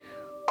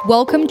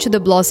Welcome to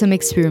the Blossom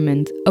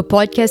Experiment, a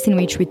podcast in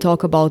which we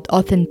talk about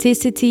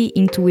authenticity,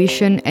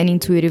 intuition, and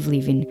intuitive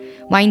living.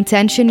 My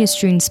intention is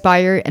to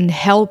inspire and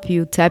help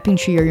you tap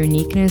into your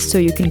uniqueness so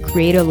you can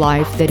create a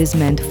life that is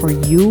meant for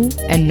you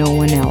and no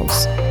one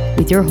else.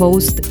 With your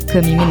host,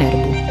 Cami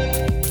Minervo.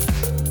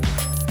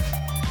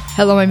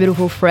 Hello, my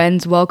beautiful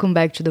friends. Welcome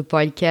back to the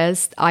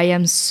podcast. I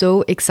am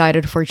so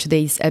excited for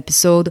today's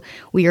episode.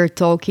 We are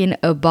talking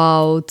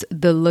about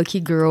the lucky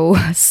girl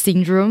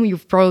syndrome.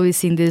 You've probably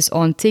seen this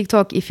on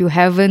TikTok. If you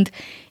haven't,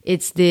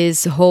 it's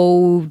this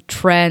whole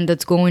trend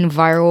that's going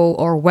viral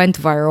or went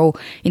viral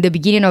in the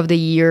beginning of the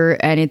year,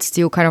 and it's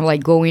still kind of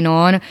like going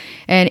on.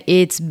 And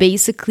it's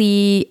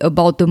basically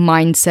about the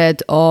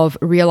mindset of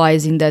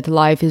realizing that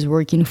life is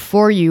working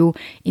for you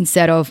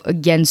instead of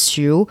against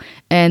you.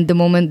 And the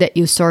moment that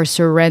you start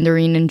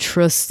surrendering and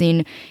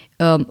trusting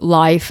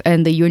life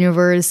and the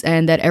universe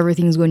and that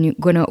everything's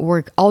gonna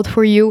work out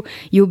for you,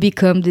 you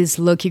become this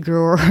lucky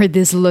girl or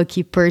this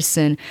lucky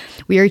person.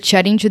 We are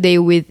chatting today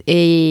with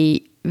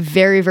a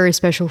very, very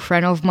special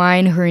friend of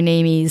mine. Her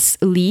name is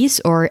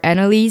Liz or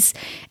Analice,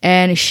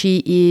 and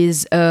she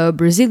is a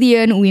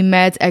Brazilian. We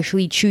met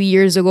actually 2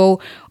 years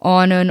ago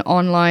on an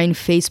online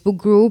Facebook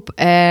group,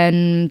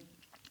 and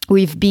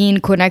we've been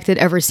connected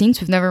ever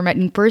since. We've never met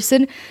in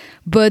person,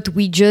 but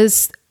we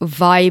just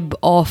vibe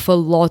off a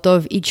lot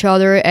of each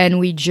other, and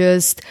we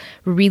just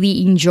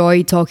really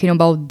enjoy talking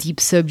about deep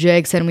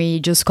subjects, and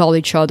we just call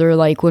each other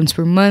like once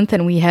per month,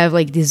 and we have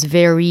like these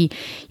very,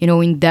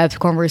 in-depth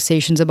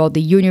conversations about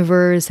the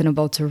universe and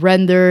about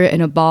surrender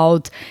and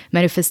about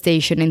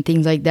manifestation and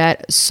things like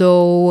that.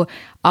 So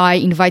I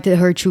invited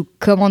her to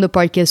come on the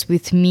podcast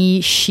with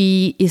me.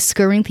 She is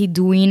currently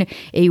doing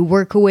a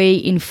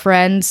workaway in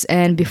France,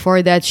 and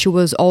before that she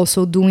was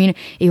also doing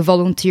a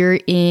volunteer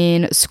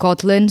in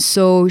Scotland.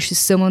 So she's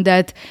someone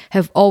that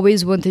have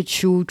always wanted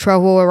to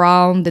travel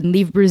around and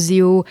leave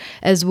Brazil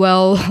as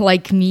well,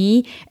 like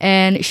me,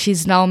 and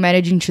she's now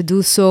managing to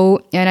do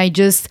so. And I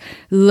just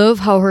love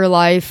how her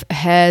life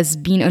has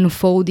been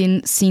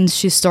unfolding since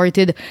she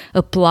started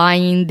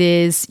applying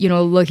this,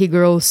 lucky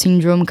girl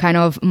syndrome kind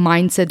of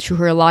mindset to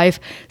her life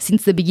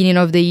since the beginning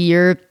of the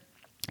year.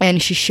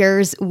 And she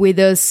shares with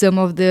us some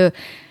of the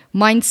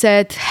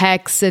mindset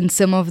hacks and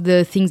some of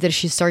the things that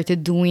she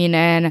started doing,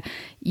 and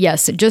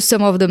yes, just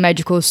some of the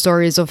magical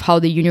stories of how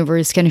the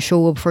universe can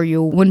show up for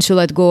you once you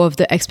let go of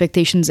the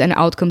expectations and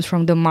outcomes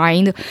from the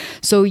mind.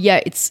 So yeah,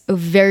 it's a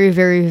very,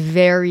 very,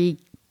 very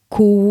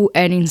cool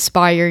and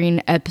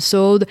inspiring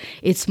episode.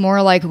 It's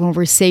more like a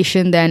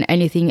conversation than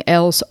anything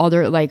else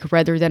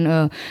rather than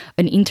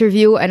an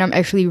interview, and I'm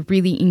actually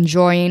really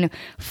enjoying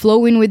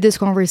flowing with these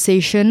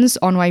conversations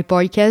on my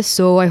podcast,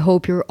 so I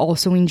hope you're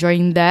also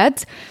enjoying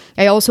that.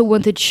 I also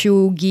wanted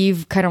to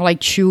give kind of like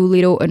 2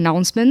 little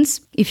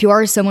announcements. If you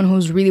are someone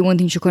who's really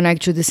wanting to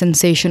connect to the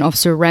sensation of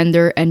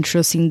surrender and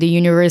trusting the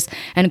universe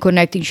and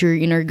connecting to your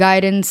inner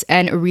guidance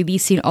and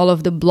releasing all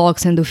of the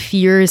blocks and the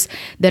fears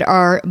that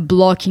are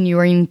blocking you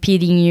or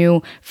impeding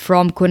you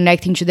from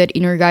connecting to that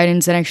inner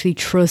guidance and actually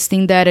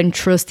trusting that and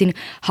trusting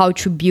how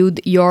to build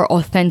your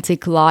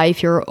authentic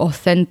life, your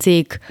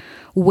authentic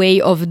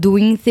way of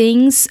doing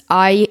things,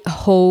 I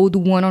hold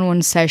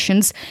one-on-one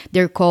sessions.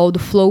 They're called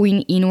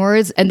Flowing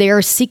Inwards, and they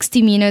are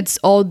 60 minutes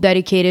all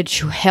dedicated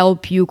to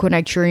help you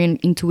connect your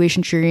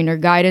intuition to your inner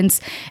guidance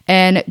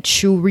and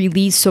to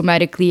release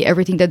somatically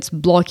everything that's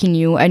blocking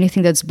you,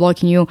 anything that's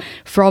blocking you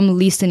from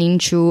listening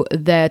to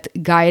that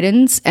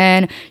guidance,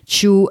 and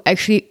to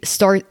actually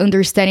start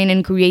understanding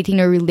and creating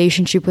a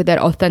relationship with that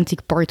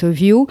authentic part of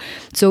you.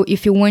 So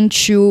if you want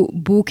to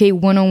book a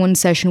one-on-one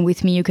session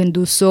with me, you can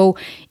do so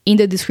in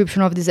the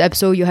description of this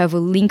episode. You have a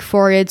link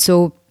for it,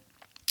 so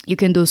you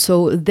can do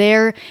so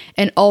there.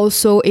 And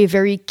also a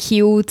very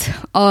cute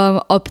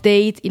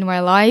update in my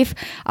life.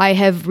 I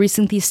have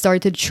recently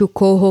started to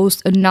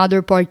co-host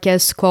another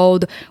podcast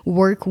called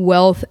Work,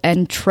 Wealth,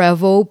 and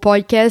Travel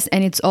podcast.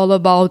 And it's all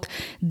about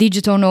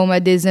digital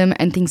nomadism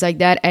and things like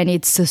that. And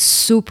it's a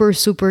super,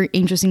 super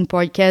interesting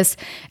podcast.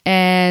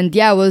 And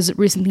yeah, I was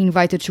recently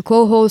invited to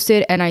co-host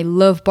it. And I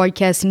love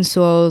podcasting.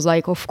 So I was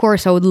like, of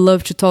course, I would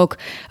love to talk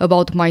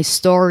about my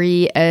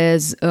story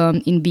as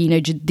in being a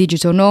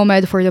digital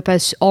nomad for the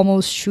past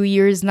almost 2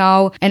 years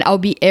now, and I'll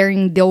be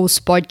airing those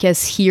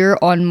podcasts here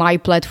on my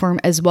platform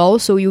as well,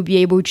 so you'll be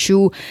able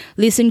to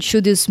listen to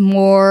this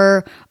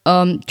more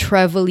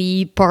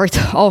travel-y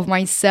part of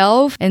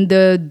myself and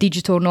the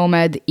digital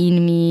nomad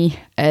in me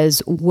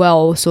as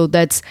well. So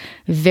that's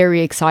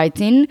very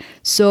exciting.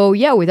 So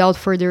yeah, without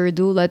further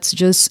ado, let's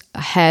just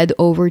head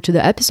over to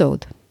the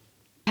episode.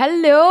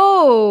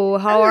 Hello,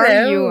 how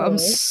are you? I'm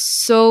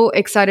so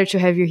excited to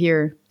have you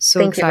here.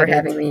 Thank you for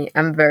having me.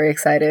 I'm very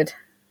excited.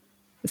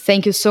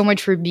 Thank you so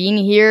much for being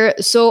here.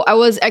 So I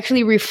was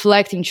actually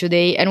reflecting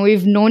today, and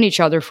we've known each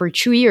other for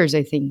 2 years,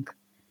 I think.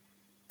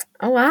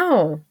 Oh,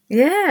 wow.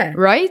 Yeah.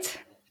 Right?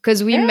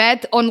 Because we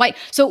met online.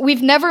 So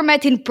we've never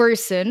met in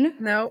person.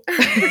 No.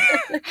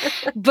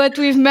 But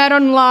we've met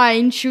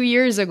online 2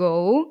 years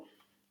ago.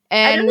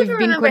 I and don't even we've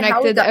been remember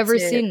how we connected got ever to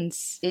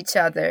since. each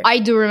other. I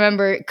do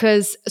remember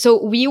because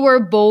so we were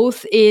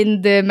both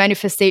in the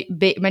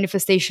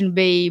manifestation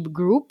babe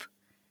group,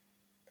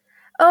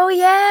 Oh,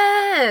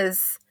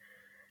 yes.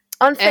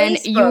 On and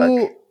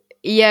Facebook.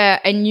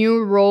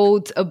 you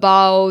wrote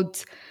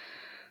about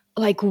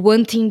like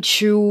wanting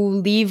to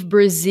leave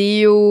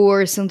Brazil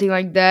or something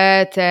like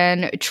that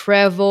and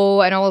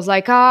travel. And I was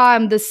like,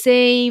 I'm the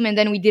same. And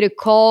then we did a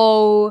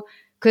call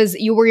because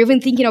you were even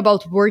thinking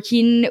about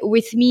working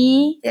with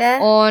me Yeah.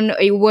 on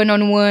a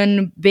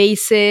one-on-one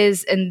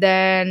basis. And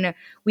then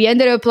we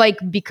ended up like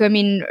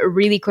becoming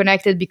really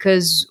connected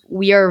because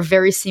we are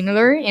very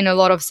similar in a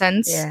lot of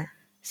Yeah.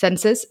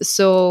 senses.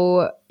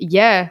 So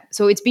yeah,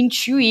 so it's been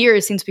 2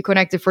 years since we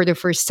connected for the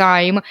first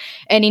time,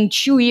 and in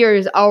 2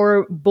 years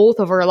our both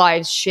of our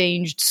lives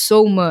changed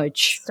so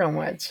much. So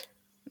much.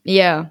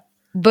 Yeah,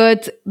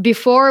 but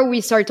before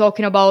we start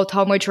talking about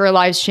how much our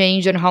lives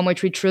changed and how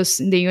much we trust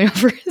in the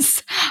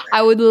universe,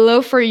 I would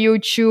love for you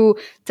to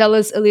tell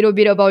us a little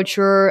bit about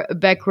your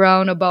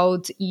background,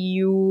 about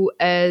you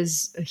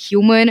as a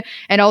human,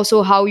 and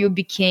also how you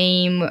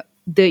became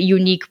the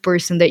unique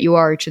person that you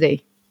are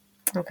today.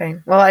 Okay.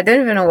 Well, I don't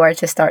even know where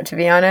to start, to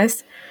be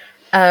honest.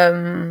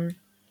 Um,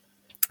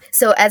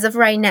 so as of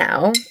right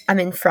now, I'm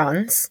in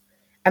France.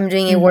 I'm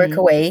doing a work Mm-hmm.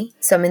 away.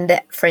 So I'm in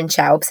the French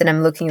Alps and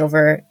I'm looking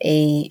over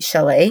a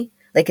chalet,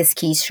 like a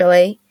ski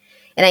chalet.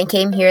 And I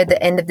came here at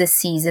the end of the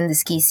season, the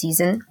ski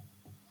season.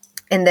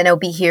 And then I'll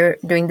be here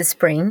during the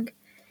spring.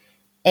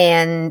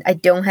 And I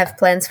don't have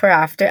plans for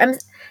after.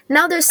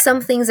 Now there's some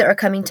things that are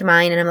coming to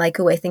mind and I'm like,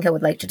 oh, I think I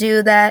would like to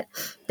do that.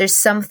 There's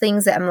some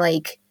things that I'm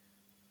like,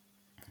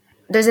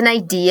 there's an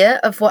idea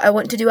of what I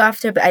want to do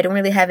after, but I don't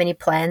really have any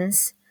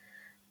plans.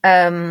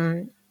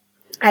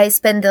 I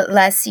spent the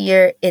last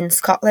year in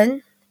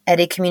Scotland at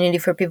a community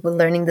for people with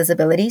learning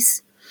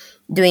disabilities,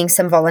 doing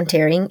some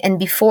volunteering. And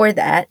before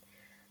that,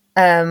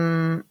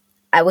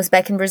 I was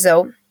back in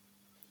Brazil.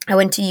 I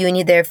went to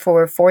uni there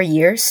for 4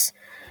 years.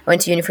 I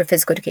went to uni for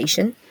physical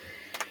education.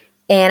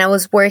 And I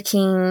was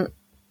working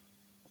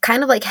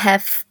kind of like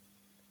half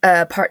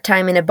part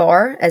time in a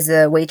bar as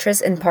a waitress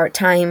and part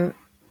time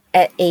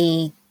at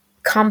a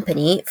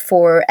company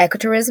for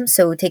ecotourism.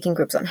 So taking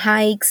groups on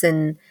hikes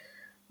and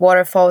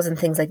waterfalls and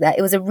things like that.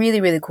 It was a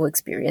really, really cool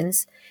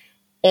experience.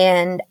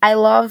 And I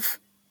love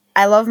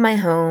my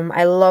home.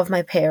 I love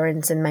my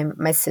parents and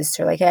my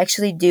sister. Like I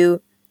actually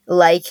do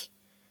like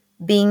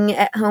being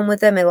at home with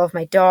them. I love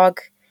my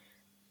dog.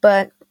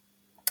 But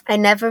I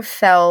never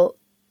felt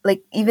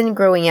like even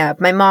growing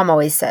up, my mom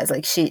always says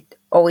like she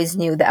always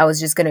knew that I was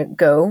just gonna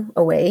go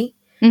away.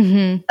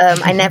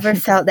 I never Mm-hmm.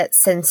 felt that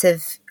sense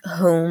of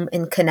home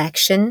and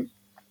connection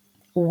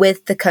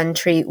with the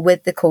country,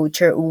 with the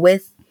culture,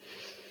 with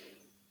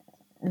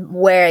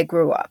where I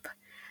grew up.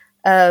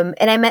 And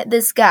I met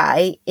this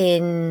guy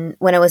in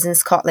when I was in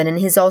Scotland, and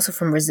he's also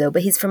from Brazil,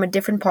 but he's from a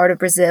different part of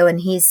Brazil,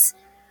 and his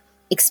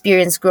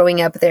experience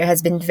growing up there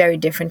has been very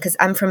different because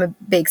I'm from a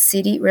big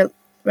city,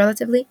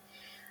 relatively,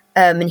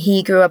 and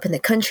he grew up in the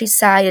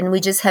countryside, and we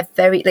just have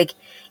very like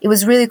it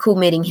was really cool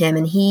meeting him,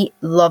 and he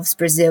loves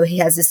Brazil. He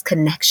has this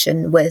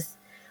connection with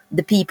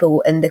the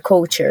people and the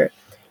culture,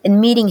 and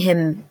meeting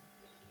him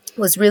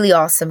was really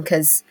awesome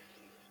because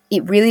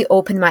it really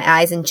opened my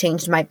eyes and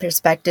changed my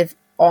perspective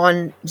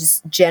on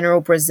just general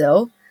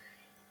Brazil.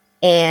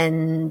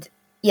 And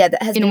yeah,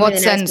 that has In been what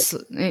really nice.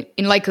 sense?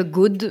 In like a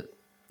good,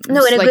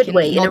 No, in just a like good in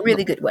way, in a not.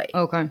 really good way.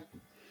 Okay.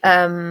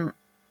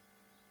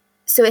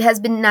 So it has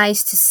been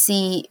nice to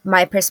see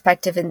my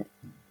perspective and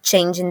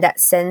change in that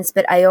sense.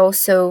 But I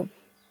also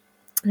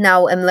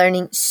now am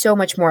learning so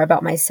much more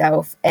about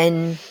myself.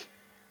 And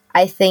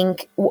I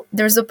think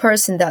there's a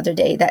person the other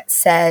day that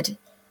said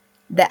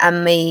that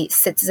I'm a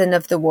citizen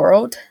of the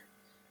world.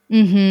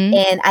 Mm-hmm.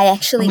 And I Oh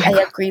actually, my I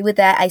god. agree with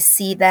that. I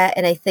see that.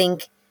 And I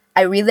think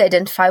I really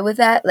identify with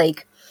that.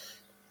 Like,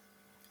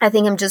 I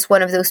think I'm just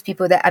one of those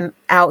people that I'm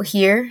out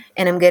here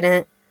and I'm going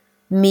to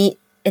meet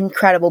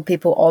incredible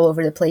people all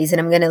over the place and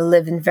I'm going to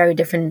live in very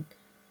different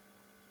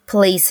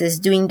places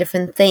doing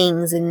different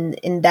things and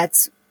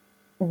that's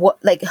what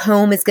like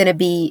home is going to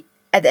be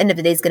at the end of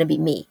the day is going to be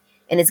me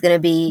and it's going to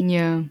be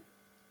Yeah.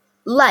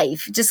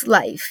 life, just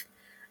life.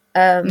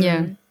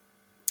 Yeah.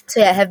 So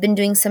yeah, I have been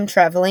doing some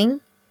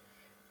traveling.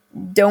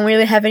 Don't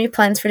really have any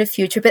plans for the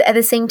future, but at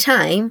the same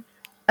time,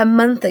 a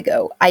month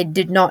ago, I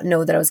did not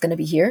know that I was going to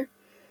be here.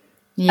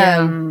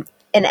 Yeah.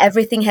 And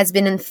everything has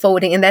been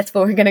unfolding, and that's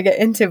what we're going to get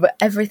into, but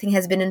everything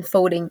has been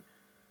unfolding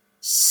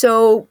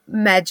so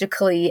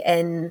magically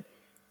and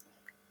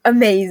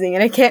amazing.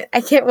 And I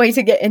can't wait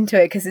to get into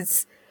it because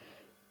it's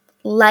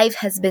life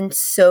has been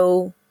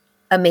so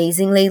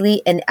amazing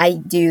lately. And I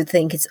do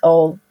think it's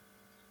all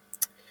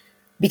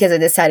because I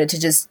decided to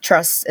just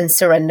trust and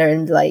surrender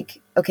and be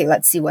like, okay,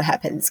 let's see what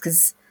happens.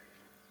 Because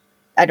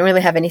I don't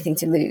really have anything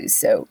to lose.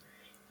 So,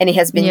 and it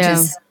has been Yeah.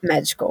 just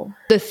magical.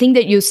 The thing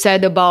that you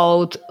said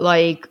about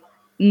like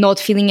not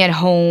feeling at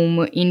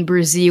home in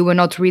Brazil and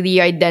not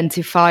really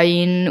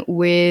identifying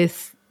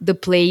with the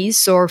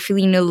place or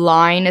feeling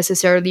aligned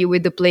necessarily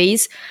with the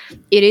place.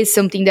 It is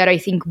something that I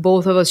think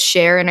both of us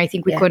share, and I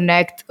think we Yeah.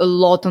 connect a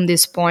lot on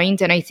this point.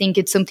 And I think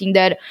it's something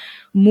that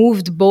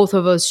moved both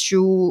of us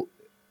to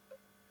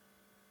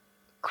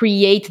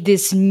create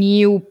this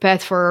new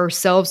path for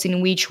ourselves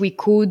in which we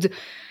could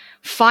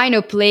find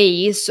a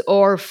place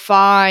or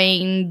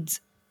find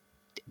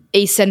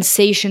a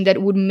sensation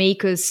that would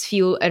make us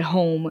feel at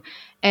home.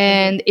 Mm-hmm.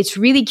 And it's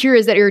really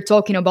curious that you're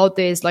talking about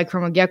this like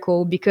from a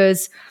gecko,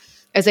 because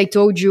as I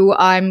told you,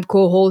 I'm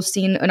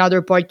co-hosting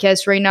another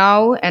podcast right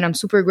now, and I'm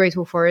super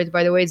grateful for it.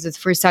 By the way, it's the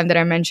first time that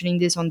I'm mentioning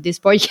this on this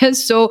podcast.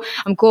 So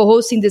I'm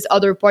co-hosting this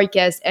other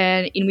podcast,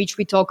 and in which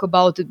we talk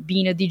about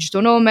being a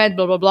digital nomad,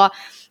 blah blah blah.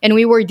 And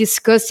we were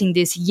discussing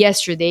this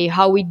yesterday,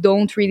 how we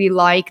don't really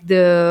like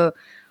the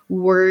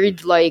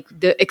word, like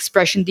the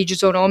expression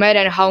digital nomad,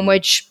 and how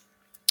much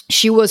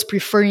she was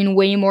preferring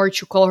way more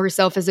to call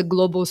herself as a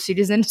global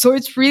citizen. So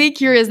it's really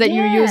curious that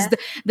you Yeah. used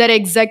that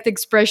exact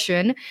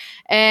expression.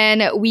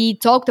 And we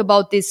talked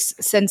about this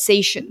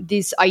sensation,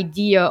 this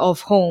idea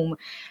of home.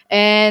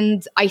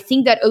 And I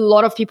think that a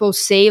lot of people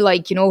say,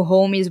 like,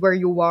 home is where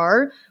you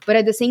are. But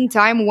at the same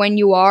time, when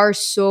you are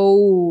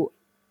so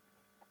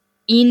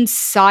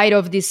inside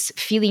of this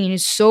feeling,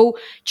 it's so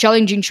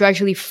challenging to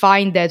actually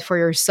find that for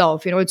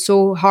yourself. It's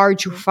so hard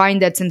to find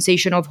that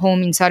sensation of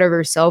home inside of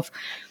yourself,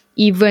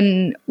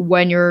 even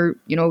when you're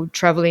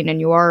traveling and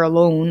you are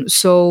alone.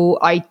 So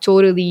I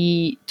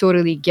totally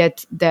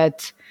get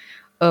that.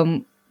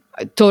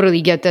 I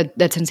totally get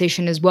that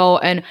sensation as well.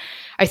 And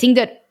I think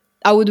that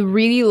I would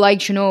really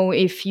like to know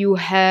if you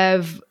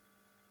have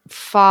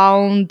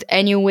found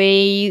any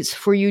ways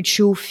for you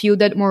to feel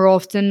that more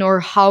often,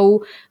 or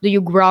how do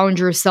you ground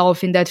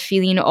yourself in that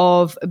feeling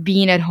of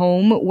being at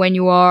home when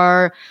you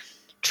are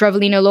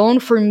traveling alone.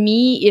 For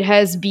me, it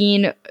has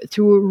been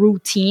through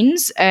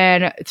routines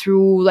and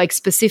through like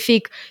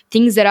specific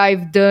things that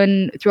I've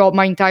done throughout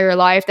my entire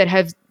life that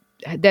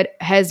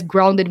has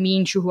grounded me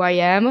into who I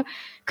am.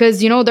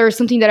 Because there's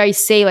something that I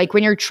say, like,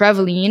 when you're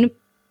traveling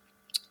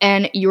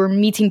and you're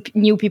meeting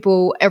new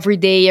people every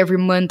day, every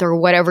month, or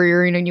whatever,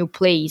 you're in a new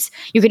place,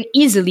 you can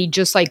easily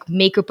just like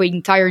make up an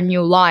entire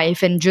new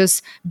life and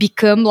just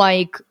become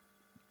like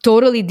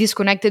totally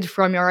disconnected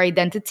from your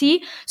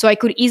identity. So I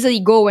could easily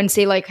go and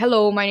say like,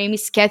 "Hello, my name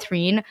is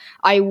Catherine.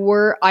 I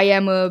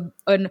am a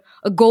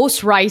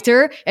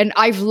ghostwriter, and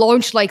I've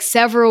launched like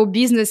several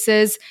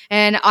businesses,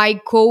 and I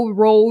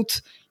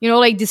co-wrote,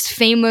 like this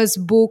famous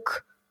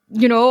book,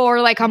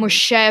 or like I'm a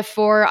chef,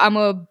 or I'm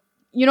a."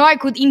 I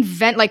could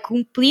invent, like,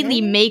 completely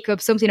Yeah. make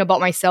up something about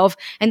myself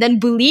and then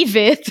believe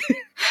it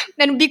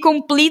and be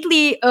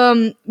completely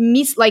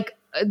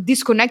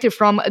disconnected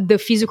from the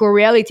physical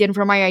reality and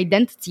from my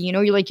identity.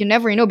 You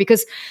never know,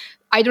 because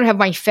I don't have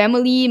my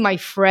family, my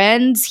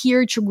friends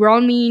here to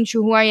ground me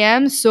into who I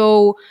am.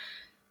 So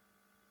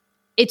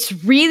it's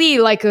really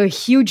like a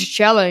huge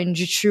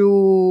challenge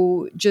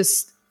to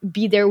just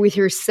be there with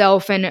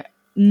yourself and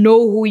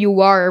know who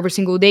you are every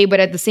single day, but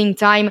at the same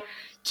time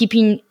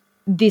keeping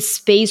this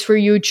space for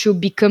you to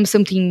become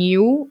something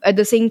new at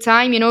the same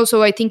time.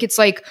 So I think it's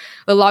like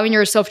allowing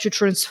yourself to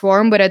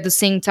transform, but at the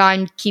same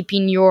time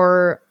keeping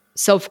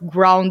yourself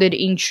grounded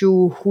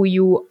into who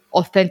you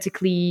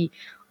authentically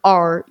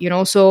are.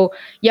 So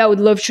yeah, I would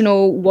love to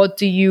know, what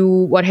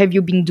have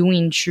you been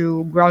doing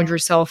to ground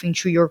yourself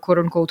into your quote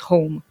unquote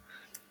home?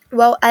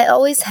 Well, I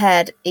always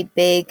had a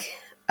big,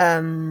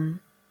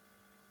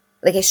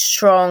 like a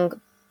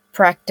strong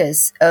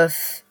practice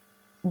of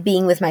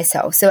being with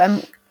myself. So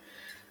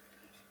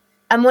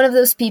I'm one of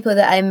those people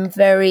that I'm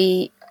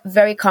very,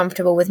 very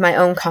comfortable with my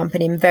own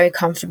company. I'm very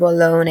comfortable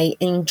alone. I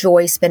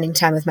enjoy spending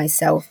time with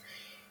myself.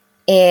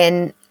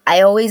 And I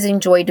always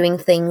enjoy doing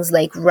things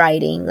like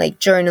writing, like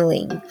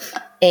journaling,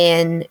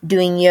 and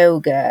doing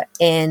yoga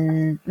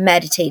and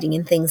meditating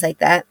and things like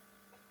that.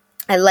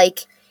 I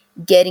like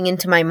getting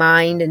into my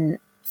mind and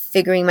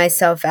figuring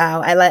myself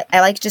out. I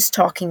like just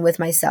talking with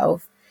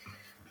myself.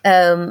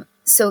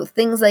 So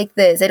things like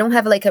this, I don't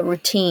have like a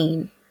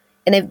routine,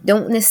 and I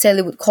don't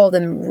necessarily would call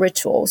them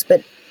rituals,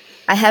 but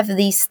I have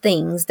these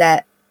things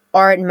that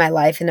are in my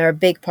life and are a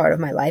big part of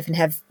my life and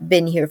have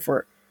been here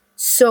for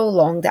so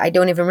long that I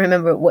don't even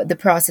remember what the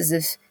process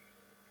of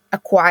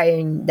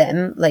acquiring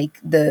them, like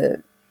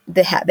the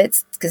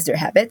habits, because they're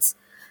habits.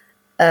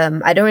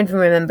 I don't even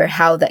remember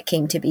how that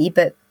came to be,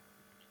 but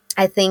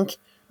I think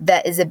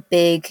that is a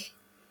big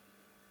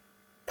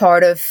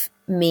part of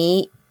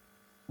me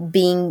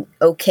being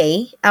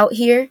okay out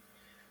here.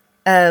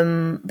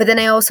 But then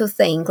I also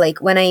think,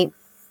 like, when I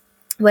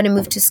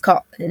moved to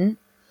Scotland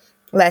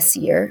last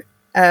year,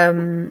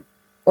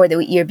 or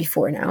the year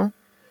before now,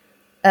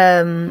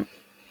 um,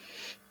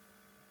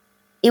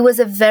 it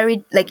was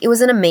it was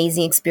an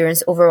amazing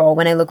experience overall.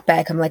 When I look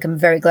back, I'm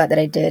very glad that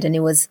I did, and it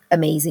was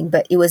amazing.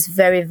 But it was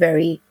very,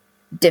 very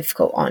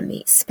difficult on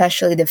me,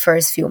 especially the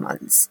first few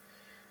months.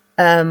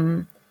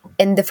 In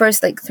the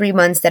first 3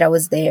 months that I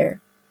was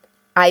there,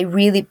 I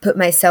really put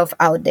myself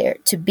out there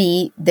to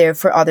be there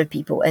for other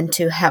people and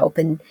to help.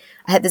 And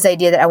I had this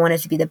idea that I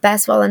wanted to be the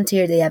best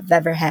volunteer they have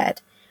ever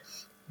had.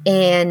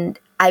 And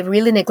I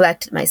really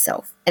neglected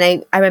myself.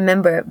 And I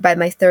remember by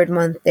my 3rd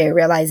month there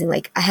realizing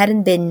like I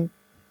hadn't been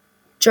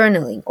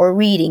journaling or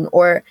reading,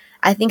 or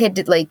I think I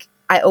did like,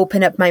 I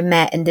opened up my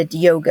mat and did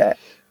yoga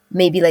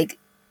maybe like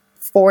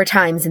 4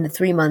 times in the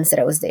 3 months that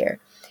I was there.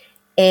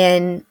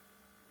 And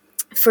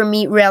for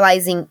me,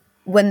 realizing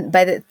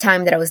by the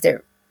time that I was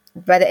there,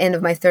 by the end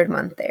of my 3rd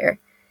month there,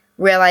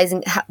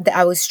 realizing that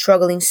I was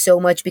struggling so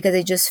much because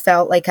I just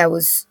felt like I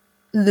was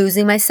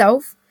losing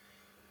myself.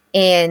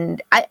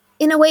 And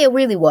in a way, it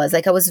really was.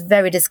 Like, I was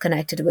very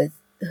disconnected with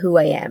who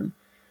I am.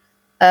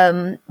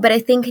 But I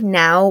think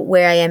now,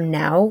 where I am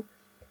now,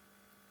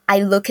 I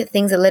look at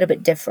things a little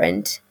bit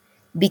different,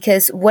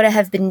 because what I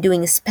have been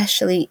doing,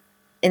 especially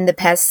in the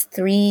past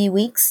 3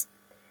 weeks,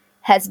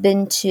 has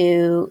been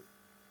to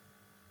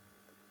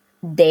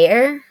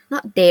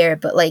not dare,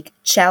 but like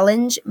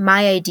challenge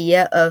my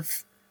idea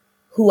of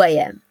who I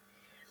am.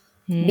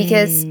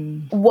 Because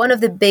one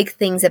of the big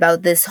things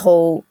about this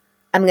whole,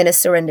 I'm going to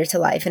surrender to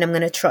life and I'm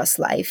going to trust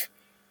life,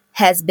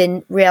 has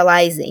been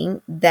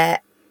realizing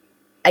that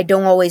I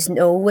don't always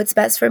know what's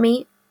best for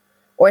me.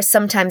 Or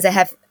sometimes I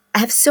have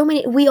so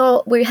many, we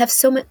have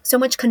so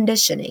much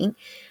conditioning,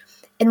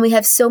 and we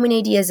have so many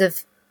ideas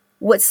of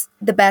what's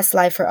the best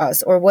life for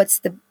us, or what's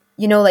the,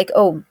 like,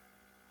 oh,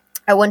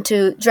 I want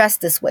to dress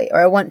this way,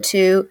 or I want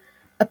to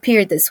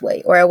appear this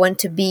way, or I want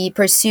to be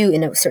pursued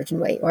in a certain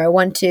way, or I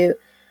want to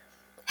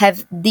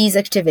have these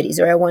activities,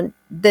 or I want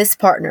this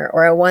partner,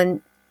 or I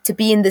want to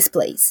be in this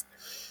place.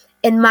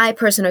 In my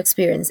personal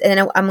experience, and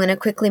then I'm going to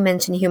quickly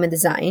mention human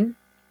design.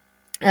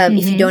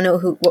 If you don't know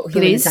what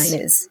human design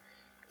is,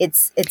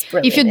 it's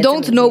brilliant. If you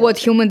don't know what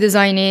human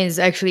design is,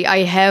 actually, I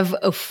have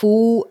a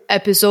full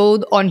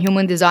episode on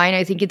human design.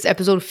 I think it's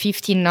episode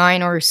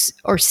 59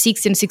 or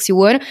 60 and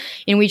 61,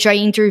 in which I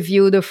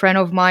interviewed a friend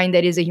of mine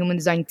that is a human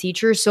design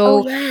teacher.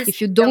 So if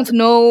you don't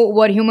know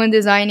what human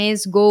design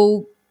is,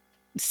 go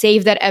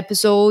save that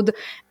episode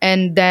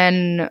and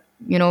then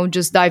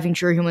just dive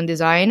into your human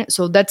design.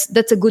 So that's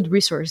a good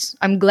resource.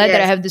 I'm glad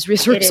that I have this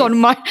resource on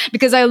my,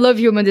 because I love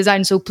human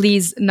design. So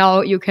please,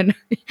 now you can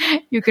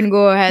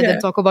go ahead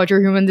and talk about your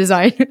human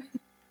design.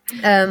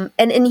 And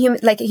in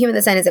human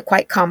design is a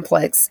quite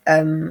complex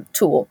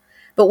tool,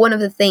 but one of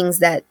the things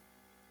that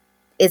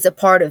is a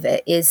part of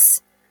it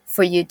is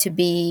for you to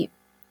be,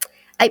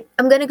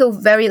 I'm going to go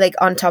very like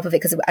on top of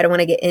it, because I don't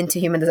want to get into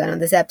human design on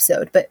this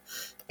episode, but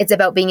it's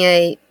about being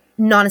a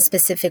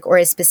non-specific or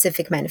a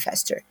specific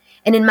manifestor.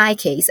 And in my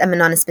case, I'm a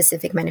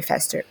non-specific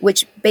manifestor,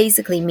 which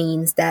basically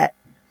means that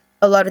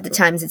a lot of the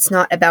times it's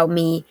not about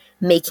me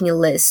making a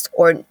list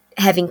or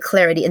having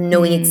clarity and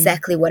knowing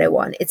exactly what I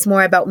want. It's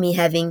more about me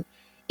having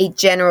a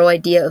general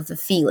idea of the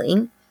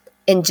feeling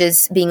and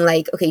just being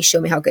like, okay,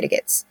 show me how good it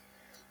gets.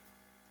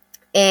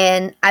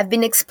 And I've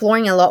been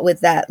exploring a lot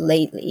with that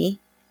lately,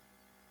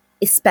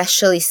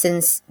 especially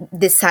since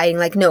deciding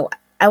like, no,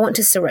 I want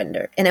to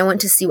surrender and I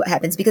want to see what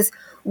happens. Because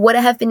what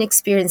I have been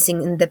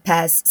experiencing in the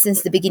past,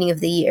 since the beginning of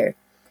the year,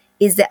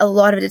 is that a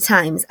lot of the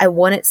times I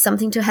wanted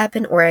something to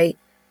happen, or I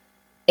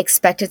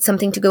expected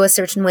something to go a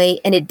certain way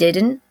and it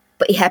didn't,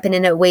 but it happened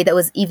in a way that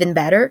was even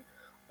better.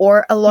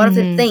 Or a lot of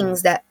the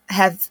things that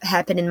have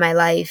happened in my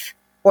life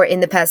or in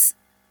the past,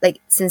 like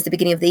since the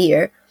beginning of the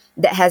year,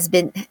 that have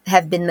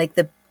been like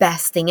the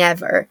best thing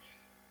ever,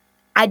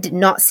 I did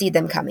not see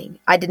them coming.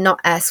 I did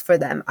not ask for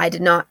them. I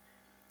did not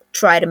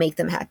try to make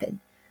them happen.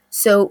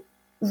 So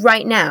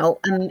right now,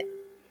 I'm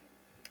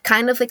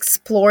kind of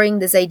exploring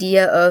this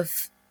idea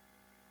of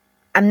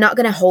I'm not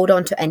going to hold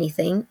on to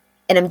anything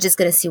and I'm just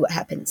going to see what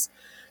happens.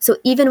 So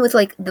even with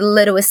like the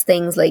littlest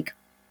things, like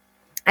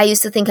I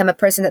used to think I'm a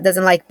person that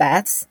doesn't like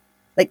baths,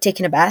 like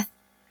taking a bath.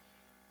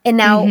 And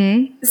now,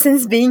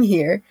 since being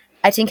here,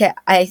 I think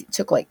I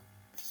took like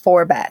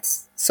 4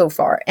 baths so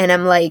far. And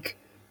I'm like,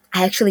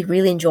 I actually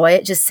really enjoy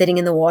it, just sitting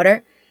in the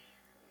water.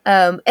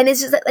 And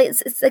it's just like,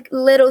 it's like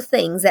little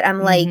things that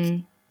I'm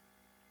like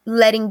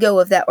letting go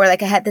of that. Or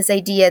like I had this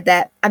idea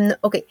that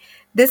okay,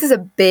 this is a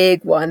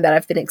big one that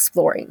I've been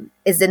exploring,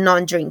 is the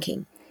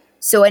non-drinking.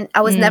 So, and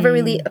I was never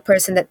really a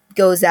person that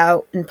goes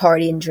out and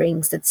party and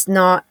drinks. That's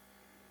not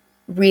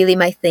really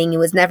my thing. It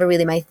was never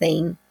really my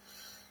thing.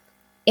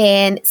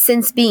 And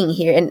since being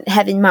here and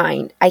have in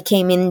mind, I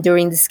came in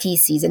during the ski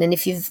season. And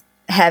if you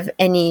have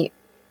any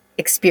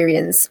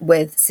experience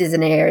with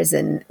seasonaires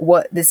and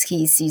what the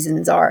ski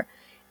seasons are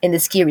in the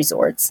ski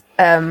resorts,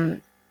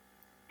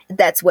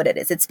 that's what it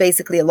is. It's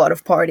basically a lot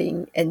of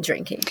partying and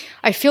drinking.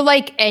 I feel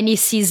like any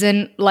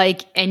season,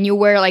 like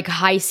anywhere, like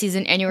high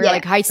season anywhere,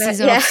 like high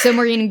season of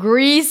summer in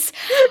Greece,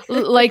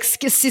 like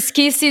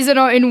ski season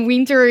or in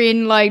winter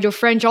in like the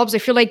French Alps. I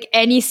feel like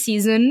any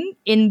season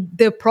in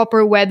the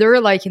proper weather,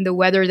 like in the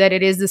weather that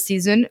it is the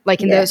season,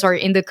 like in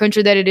the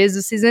country that it is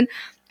the season,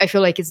 I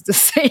feel like it's the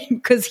same,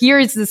 because here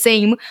it's the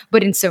same,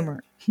 but in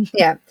summer.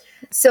 Yeah.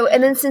 So,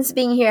 and then since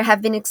being here, I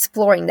have been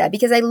exploring that,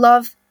 because I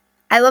love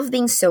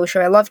being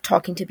social. I love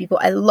talking to people.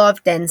 I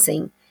love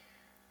dancing.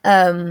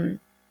 And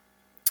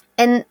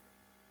it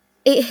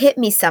hit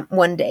me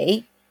one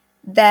day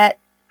that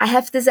I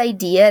have this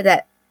idea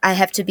that I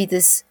have to be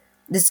this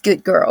this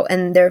good girl,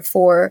 and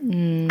therefore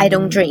I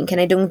don't Mm. drink and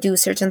I don't do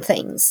certain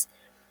things.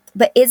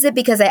 But is it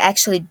because I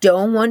actually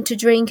don't want to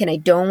drink and I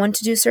don't want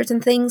to do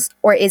certain things?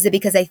 Or is it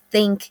because I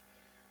think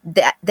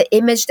that the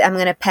image that I'm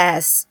going to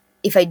pass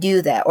if I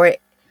do that? Or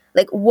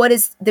like, what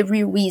is the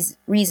real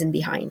reason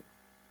behind?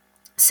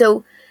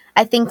 So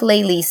I think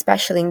lately,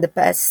 especially in the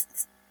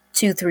past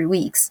 2-3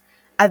 weeks,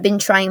 I've been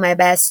trying my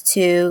best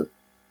to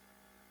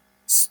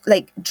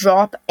like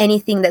drop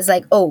anything that's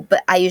like, oh,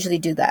 but I usually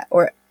do that,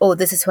 or oh,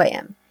 this is who I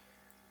am,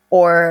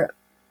 or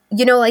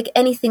like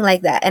anything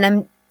like that. And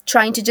I'm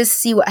trying to just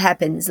see what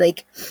happens.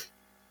 Like,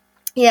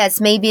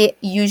 yes, maybe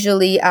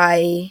usually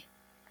how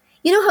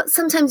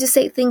sometimes you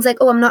say things like,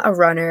 oh, I'm not a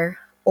runner,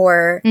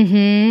 or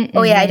Mm-hmm,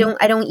 oh yeah, I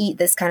mm-hmm. don't eat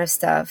this kind of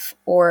stuff,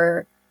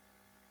 or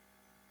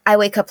I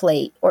wake up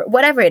late, or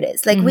whatever it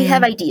is. Like, we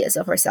have Mm-hmm. ideas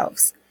of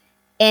ourselves.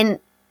 And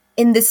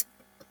in this,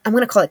 I'm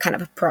going to call it kind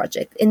of a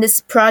project. In this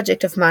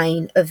project of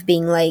mine of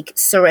being like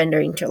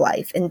surrendering to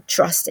life and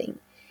trusting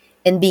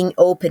and being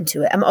open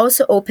to it, I'm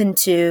also open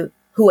to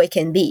who I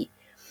can be.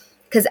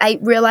 Because I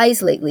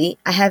realized lately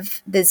I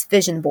have this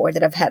vision board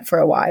that I've had for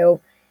a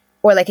while,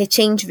 or like I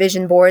change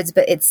vision boards,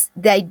 but it's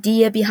the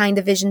idea behind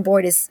the vision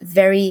board is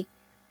very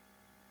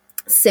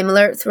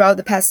similar throughout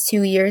the past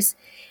 2 years.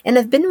 And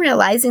I've been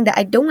realizing that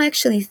I don't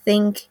actually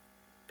think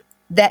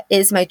that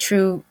is my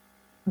true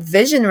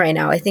vision right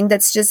now. I think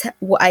that's just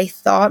what I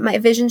thought my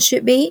vision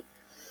should be.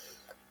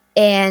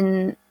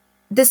 And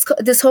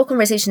this whole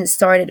conversation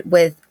started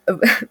with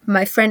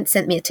my friend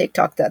sent me a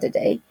TikTok the other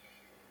day,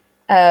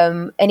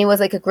 and it was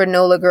like a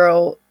granola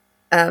girl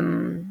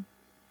um,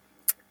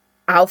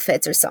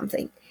 outfits or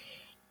something.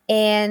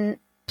 And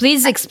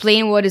Please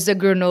explain what is a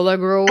granola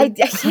I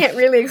girl. can't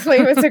really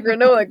explain what's a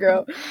granola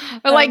girl.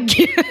 Like,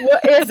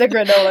 What is a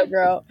granola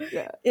girl?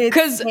 It's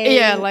because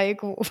yeah, a.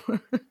 like,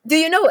 Do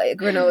you know what a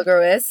granola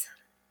girl is?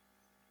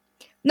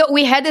 no,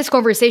 we had this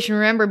conversation,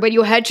 remember? But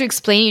you had to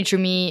explain it to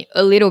me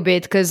a little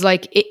bit, because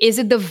like, is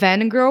it the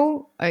van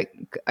girl? I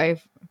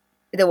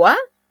The what?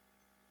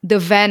 the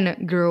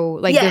van girl,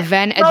 like the Yeah.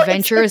 van Well,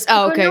 adventures. a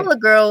Oh, okay. granola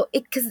girl.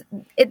 Because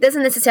it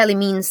doesn't necessarily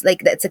means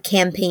like that's a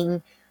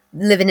camping,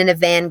 living in a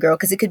van girl.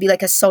 Because it could be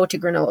like a salty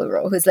granola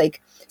girl who's like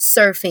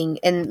surfing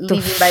and The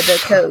living by the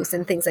coast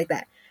and things like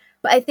that.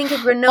 But I think a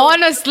granola.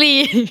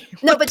 honestly,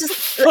 No, what but the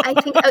just I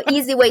think fuck? an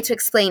easy way to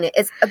explain it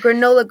is a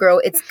granola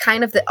girl. It's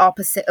kind of the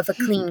opposite of a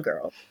clean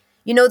girl.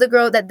 You know, the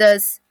girl that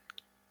does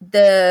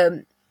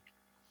the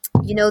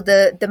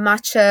the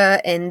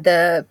matcha and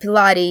the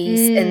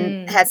Pilates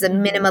and has a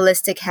Mhm.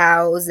 minimalistic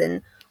house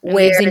and And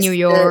lives in New wears the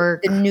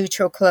York.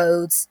 neutral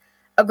clothes.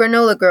 A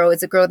granola girl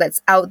is a girl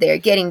that's out there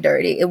getting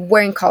dirty and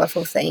wearing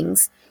colorful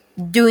things,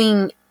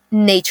 doing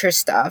nature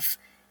stuff.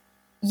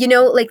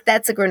 Like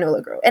that's a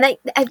granola girl. And I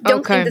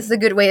don't think Okay. this is a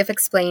good way of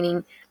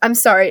explaining. I'm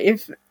sorry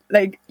if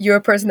like you're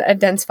a person that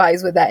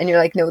identifies with that and you're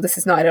like, no, this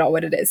is not at all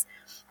what it is.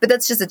 But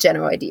that's just a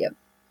general idea.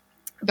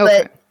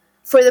 Okay. But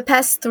for the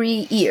past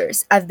 3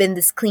 years, I've been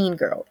this clean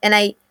girl. And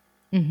I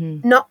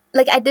Hmm. not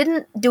like I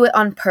didn't do it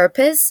on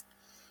purpose,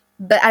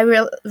 but I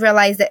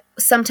realized that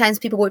sometimes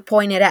people would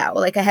point it out.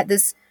 Like I had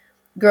this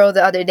girl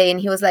the other day, and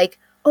he was like,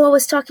 "Oh, I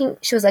was talking."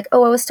 She was like,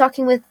 "Oh, I was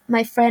talking with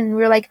my friend." And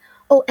we were like,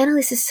 "Oh,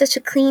 Analice is such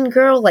a clean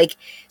girl. Like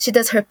she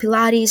does her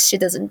Pilates, she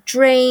doesn't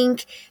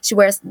drink, she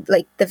wears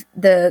like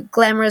the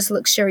glamorous,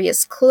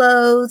 luxurious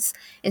clothes,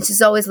 and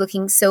she's always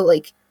looking so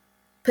like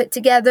put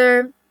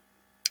together."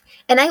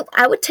 And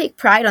I would take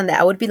pride on that.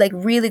 I would be like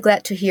really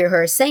glad to hear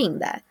her saying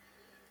that.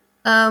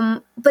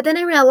 But then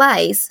I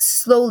realized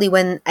slowly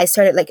when I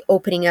started like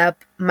opening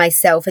up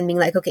myself and being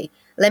like, okay,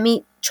 let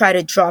me try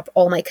to drop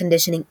all my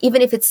conditioning,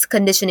 even if it's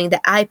conditioning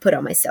that I put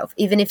on myself,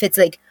 even if it's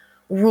like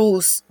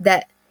rules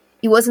that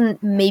it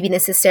wasn't maybe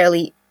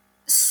necessarily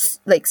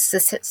like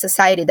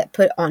society that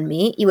put on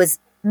me, it was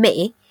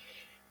me.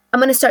 I'm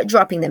going to start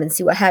dropping them and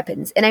see what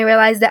happens. And I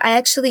realized that I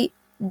actually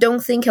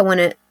don't think I want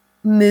to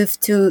move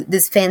to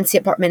this fancy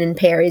apartment in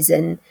Paris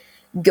and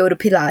go to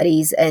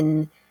Pilates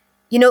and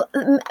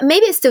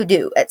maybe I still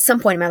do at some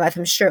point in my life.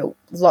 I'm sure I would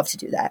love to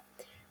do that.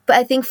 But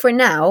I think for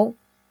now,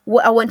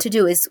 what I want to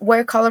do is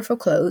wear colorful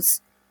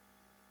clothes,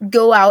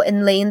 go out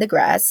and lay in the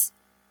grass,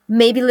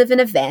 maybe live in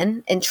a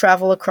van and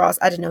travel across,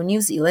 I don't know, New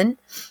Zealand.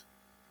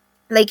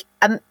 Like,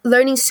 I'm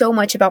learning so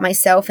much about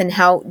myself and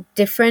how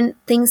different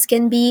things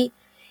can be.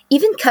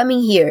 Even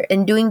coming here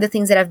and doing the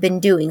things that I've been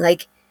doing,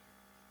 like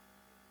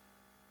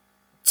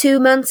 2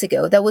 months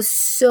ago, that was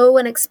so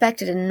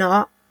unexpected and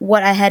not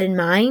what I had in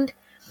mind.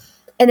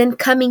 And then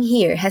coming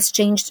here has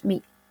changed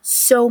me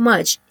so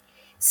much,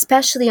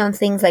 especially on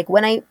things like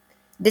when I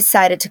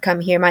decided to come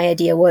here, my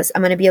idea was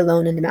I'm going to be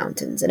alone in the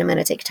mountains and I'm going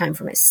to take time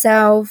for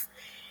myself.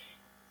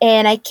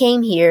 And I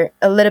came here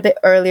a little bit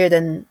earlier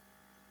than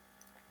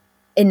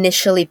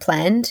initially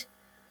planned.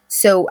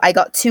 So I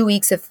got 2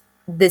 weeks of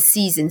this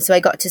season. So I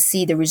got to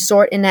see the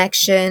resort in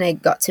action. I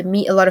got to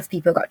meet a lot of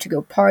people, I got to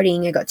go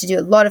partying, I got to do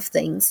a lot of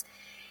things.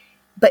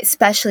 But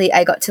especially,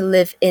 I got to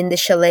live in the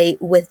chalet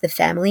with the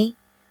family.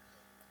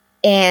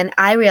 And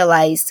I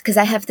realized, because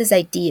I have this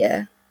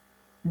idea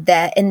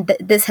that, and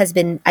this has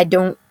been, I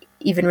don't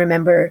even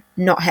remember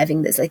not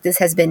having this. Like, this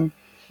has been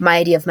my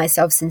idea of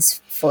myself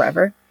since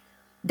forever,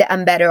 that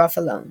I'm better off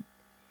alone.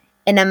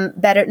 And I'm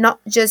better, not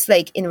just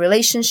like in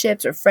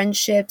relationships or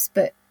friendships,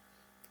 but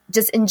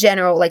just in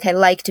general. Like, I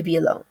like to be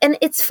alone. And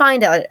it's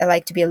fine that I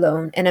like to be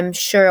alone. And I'm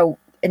sure I'll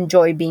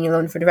enjoy being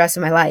alone for the rest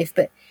of my life.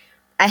 But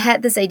I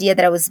had this idea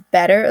that I was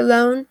better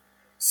alone.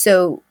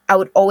 So I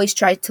would always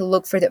try to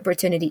look for the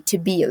opportunity to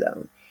be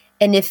alone.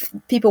 And if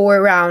people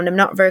were around, I'm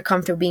not very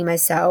comfortable being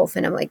myself.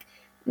 And I'm like,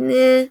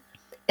 nah.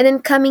 And then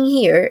coming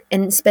here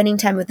and spending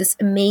time with this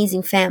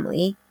amazing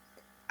family,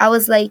 I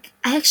was like,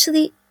 I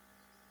actually,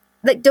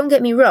 like, don't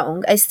get me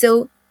wrong, I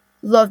still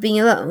love being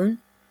alone,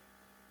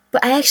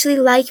 but I actually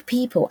like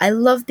people. I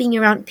love being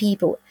around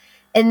people.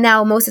 And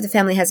now most of the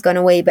family has gone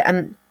away, but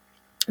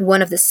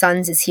one of the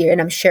sons is here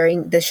and I'm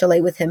sharing the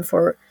chalet with him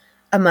for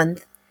a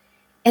month.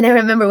 And I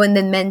remember when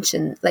they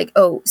mentioned, like,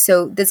 oh,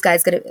 so this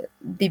guy's going to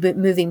be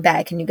moving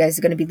back and you guys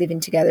are going to be living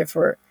together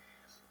for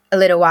a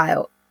little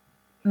while.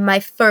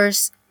 My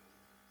first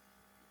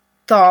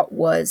thought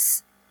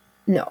was,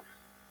 no,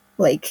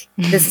 like,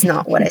 this is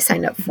not what I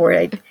signed up for.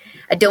 I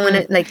don't want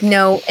to, like,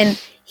 no.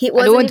 And he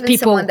wasn't even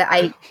people, someone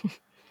that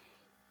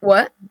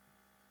what?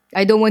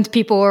 I don't want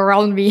people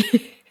around me.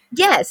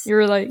 Yes.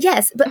 You're like,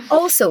 yes. But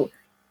also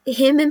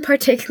him in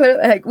particular,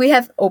 like, we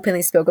have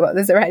openly spoke about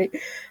this already.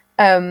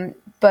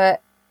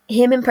 But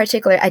him in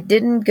particular, I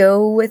didn't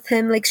go with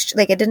him. Like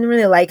I didn't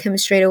really like him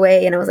straight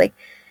away. And I was like,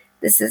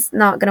 this is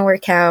not going to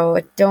work out.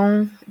 I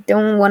don't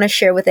want to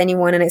share with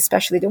anyone. And I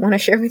especially don't want to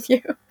share with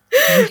you.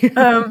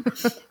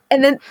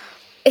 And then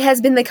it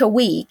has been like a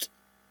week.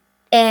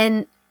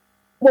 And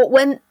well,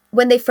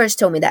 when they first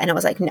told me that, and I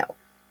was like, no.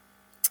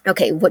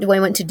 Okay, what do I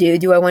want to do?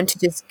 Do I want to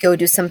just go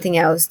do something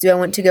else? Do I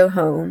want to go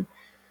home?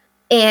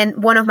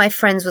 And one of my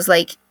friends was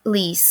like,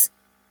 Lise,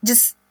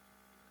 just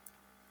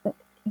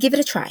give it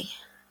a try.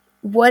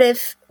 What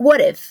if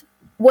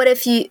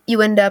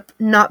you end up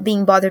not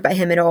being bothered by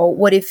him at all?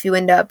 What if you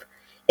end up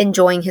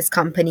enjoying his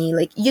company?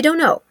 Like, you don't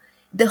know.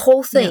 The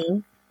whole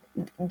thing,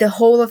 the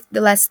whole of the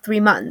last 3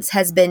 months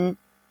has been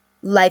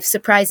life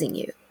surprising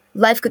you.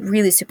 Life could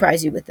really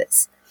surprise you with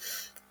this.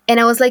 And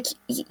I was like,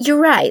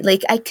 you're right.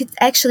 Like, I could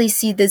actually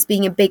see this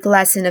being a big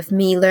lesson of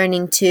me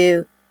learning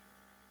to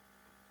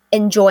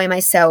enjoy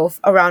myself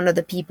around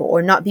other people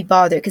or not be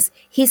bothered. Because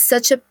he's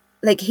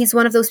he's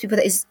one of those people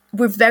that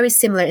we're very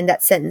similar in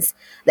that sense,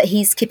 that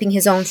he's keeping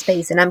his own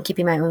space and I'm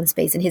keeping my own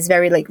space. And he's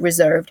very, like,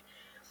 reserved.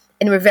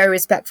 And we're very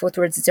respectful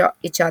towards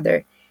each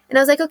other. And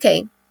I was like,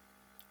 okay.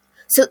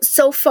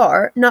 So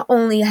far, not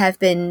only have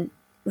been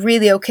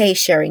really okay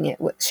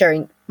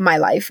sharing my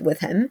life with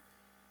him,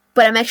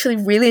 but I'm actually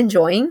really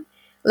enjoying.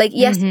 Like,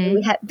 yesterday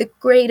we had the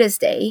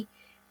greatest day.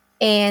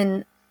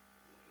 And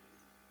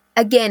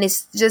again,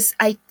 it's just,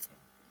 I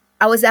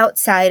was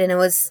outside and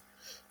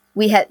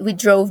we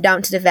drove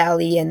down to the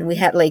valley and we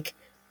had like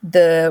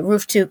the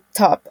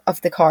rooftop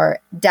of the car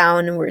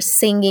down and we're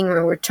singing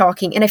and we're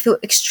talking. And I feel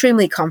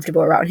extremely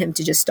comfortable around him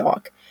to just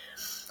talk.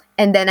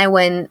 And then I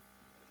went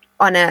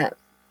on a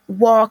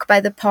walk by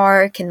the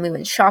park and we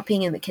went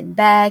shopping and we came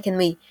back and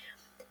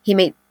he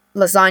made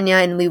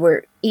lasagna and we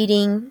were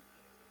eating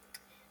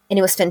and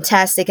it was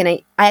fantastic. And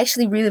I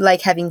actually really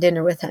like having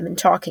dinner with him and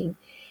talking.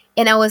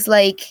 And I was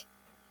like,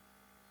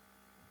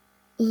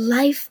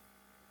 life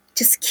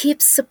just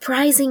keeps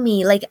surprising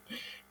me. Like,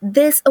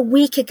 this a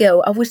week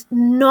ago, I would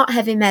not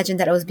have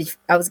imagined that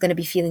I was going to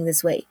be feeling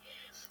this way.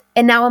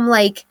 And now I'm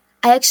like,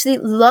 I actually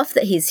love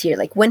that he's here.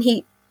 Like, when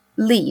he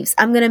leaves,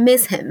 I'm going to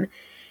miss him.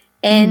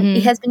 And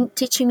it has been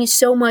teaching me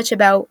so much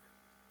about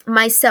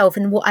myself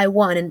and what I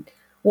want and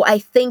what I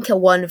think I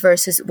want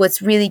versus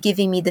what's really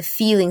giving me the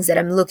feelings that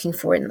I'm looking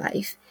for in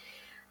life.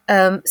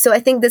 So I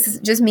think this is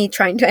just me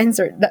trying to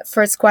answer that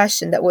first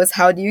question that was,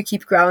 how do you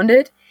keep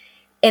grounded?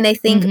 And I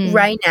think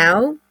right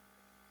now,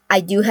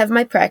 I do have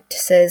my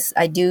practices.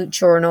 I do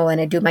journal and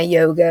I do my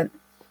yoga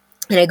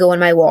and I go on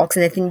my walks.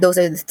 And I think those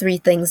are the 3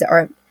 things that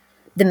are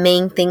the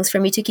main things for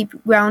me to keep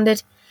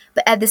grounded.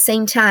 But at the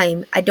same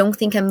time, I don't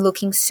think I'm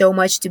looking so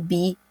much to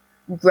be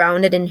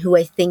grounded in who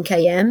I think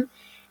I am.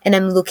 And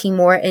I'm looking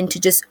more into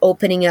just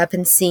opening up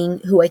and seeing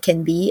who I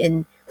can be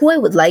and who I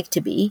would like to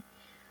be.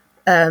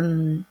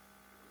 And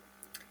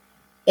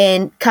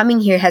coming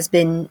here has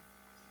been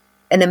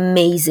an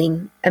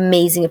amazing,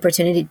 amazing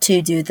opportunity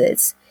to do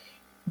this.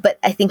 But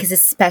I think it's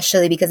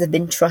especially because I've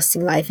been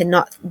trusting life and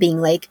not being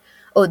like,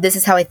 oh, this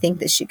is how I think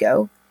this should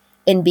go.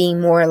 And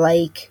being more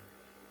like,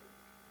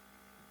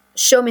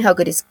 show me how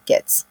good it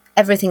gets.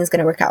 Everything is going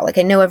to work out. Like,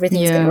 I know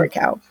everything is going to work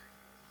out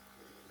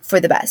for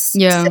the best.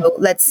 Yeah. So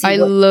let's see. I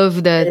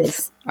love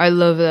that. I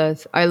love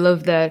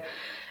that.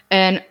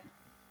 And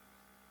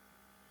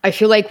I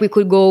feel like we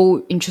could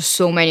go into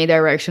so many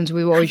directions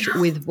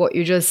with what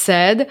you just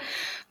said.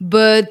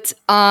 But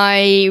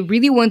I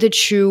really wanted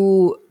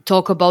to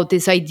talk about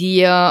this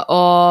idea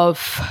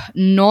of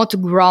not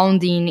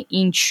grounding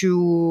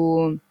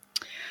into...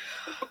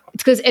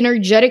 Because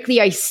energetically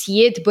I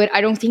see it, but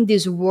I don't think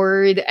this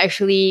word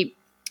actually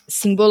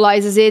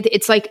symbolizes it.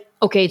 It's like,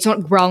 okay, it's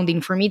not grounding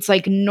for me. It's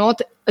like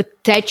not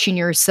attaching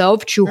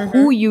yourself to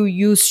who Mm-hmm. you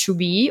used to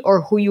be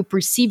or who you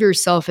perceive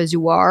yourself as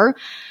you are.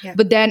 Yeah.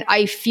 But then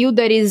I feel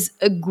that is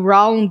a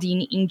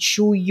grounding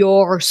into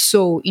your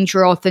soul, into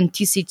your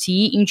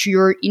authenticity, into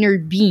your inner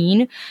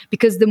being,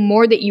 because the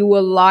more that you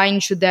align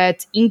to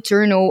that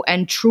internal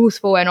and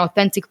truthful and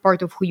authentic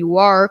part of who you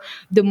are,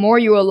 the more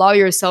you allow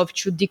yourself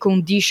to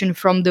decondition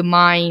from the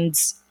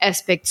mind's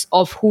aspects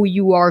of who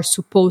you are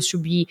supposed to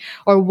be,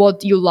 or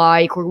what you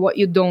like or what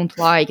you don't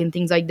like, and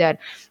things like that.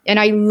 And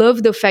I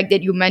love the fact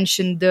that you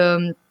mentioned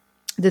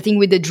the thing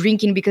with the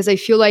drinking, because I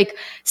feel like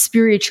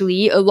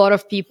spiritually a lot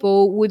of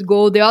people would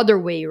go the other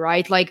way,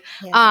 right? Like,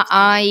 Yeah.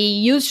 I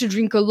used to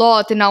drink a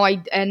lot, and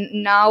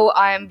now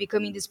I am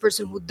becoming this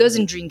person who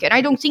doesn't drink. And I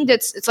don't think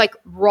that's it's like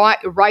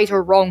right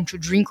or wrong to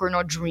drink or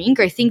not drink.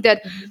 I think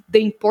that Mm-hmm.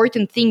 the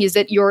important thing is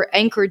that you're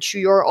anchored to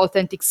your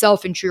authentic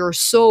self and to your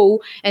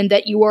soul, and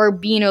that you are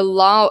being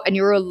allowed and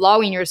you're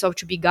allowing yourself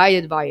to be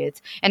guided by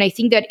it. And I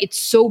think that it's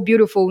so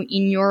beautiful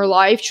in your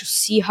life to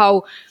see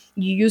how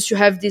you used to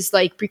have this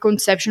like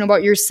preconception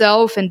about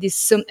yourself, and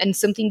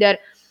something that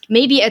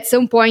maybe at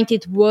some point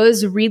it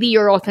was really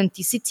your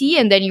authenticity,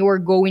 and then you were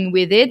going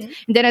with it, Yeah.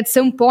 and then at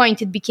some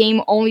point it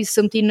became only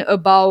something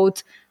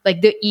about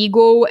like the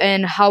ego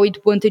and how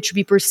it wanted to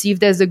be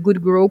perceived as a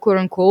good girl, quote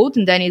unquote,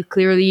 and then it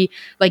clearly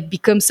like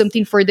becomes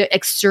something for the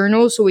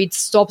external, so it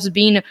stops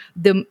being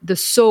the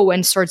soul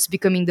and starts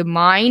becoming the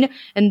mind.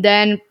 And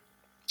then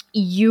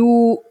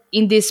you,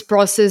 in this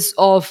process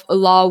of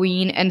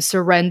allowing and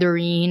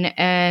surrendering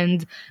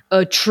and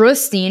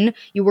trusting,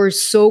 you were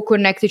so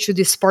connected to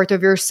this part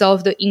of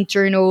yourself, the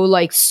internal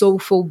like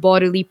soulful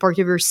bodily part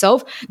of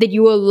yourself, that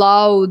you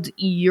allowed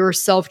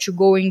yourself to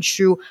go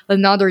into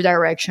another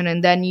direction.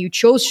 And then you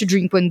chose to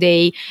drink one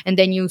day, and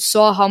then you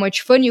saw how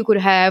much fun you could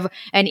have.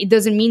 And it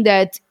doesn't mean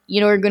that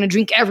you're going to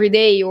drink every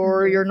day,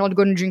 or Mm-hmm. you're not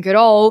going to drink at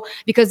all,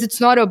 because it's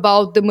not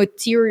about the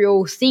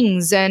material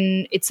things,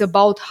 and it's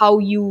about how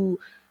you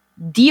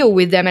deal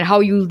with them and how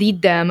you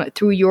lead them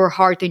through your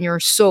heart and your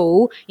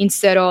soul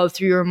instead of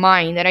through your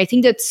mind. And I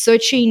think that's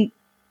such a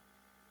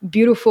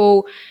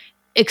beautiful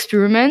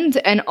experiment,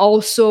 and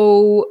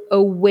also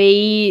a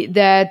way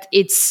that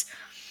it's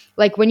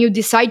like when you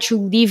decide to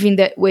live in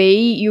that way,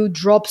 you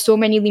drop so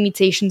many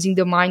limitations in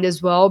the mind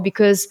as well.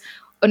 Because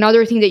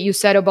another thing that you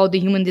said about the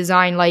human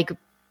design, like,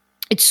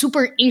 it's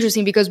super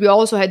interesting, because we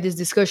also had this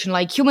discussion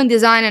like human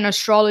design and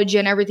astrology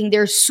and everything,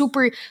 they're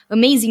super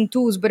amazing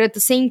tools, but at the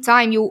same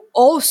time you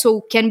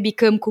also can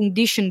become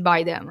conditioned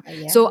by them.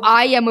 Yeah. So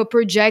I am a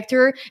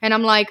projector, and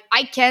I'm like,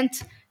 I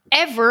can't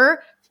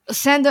ever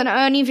send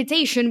an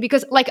invitation,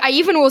 because like I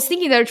even was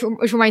thinking that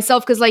for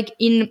myself, because like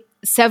in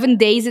 7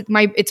 days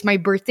it's my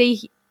birthday,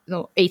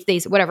 no, 8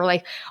 days, whatever,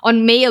 like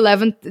on May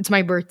 11th it's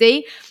my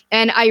birthday,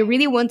 and I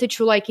really wanted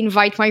to like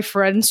invite my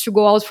friends to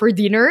go out for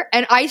dinner.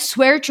 And I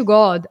swear to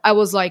God, I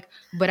was like,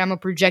 but I'm a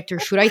projector.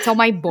 Should I tell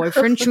my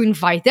boyfriend to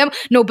invite them?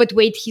 No, but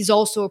wait, he's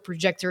also a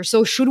projector.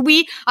 So should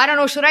we? I don't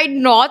know. Should I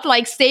not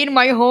like stay in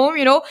my home?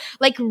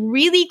 Like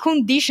really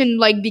conditioned,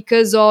 like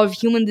because of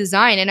human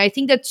design. And I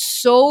think that's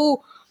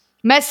so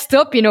messed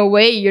up in a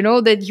way,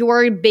 that you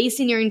are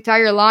basing your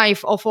entire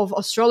life off of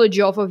astrology,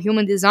 off of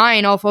human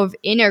design, off of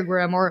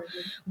enneagram or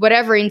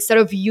whatever. Instead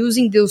of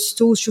using those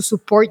tools to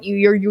support you,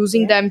 you're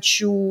using Yeah. them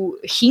to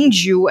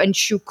hinge you and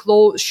to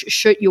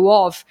shut you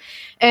off.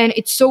 And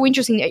it's so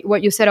interesting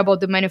what you said about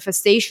the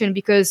manifestation,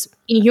 because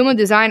in human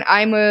design,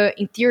 I'm a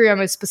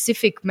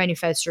specific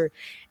manifester.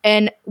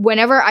 And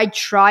whenever I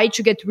try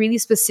to get really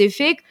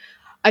specific,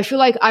 I feel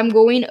like I'm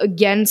going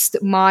against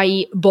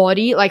my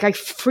body. Like I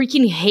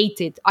freaking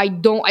hate it. I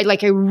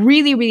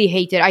really, really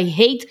hate it. I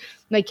hate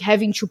like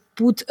having to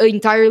put an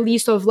entire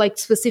list of like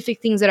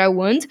specific things that I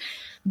want,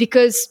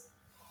 because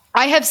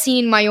I have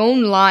seen in my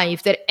own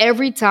life that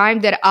every time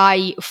that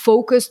I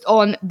focused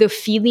on the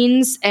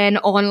feelings and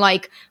on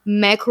like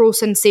macro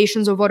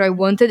sensations of what I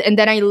wanted, and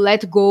then I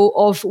let go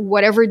of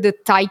whatever the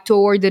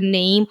title or the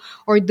name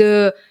or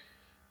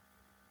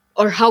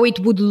how it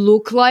would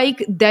look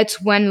like,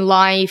 that's when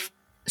life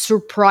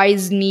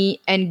surprised me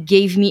and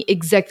gave me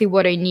exactly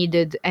what I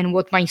needed and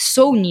what my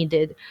soul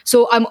needed.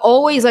 So I'm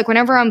always like,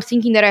 whenever I'm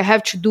thinking that I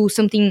have to do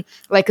something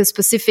like a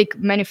specific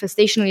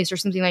manifestation list or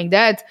something like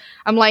that,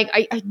 I'm like,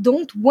 I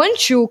don't want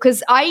to,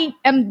 because I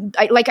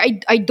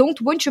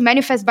don't want to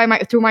manifest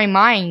through my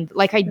mind.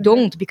 Like I Mm-hmm.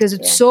 don't, because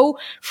it's Yeah. so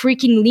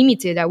freaking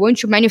limited. I want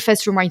to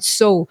manifest through my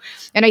soul.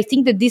 And I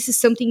think that this is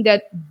something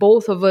that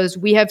both of us,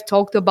 we have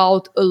talked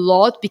about a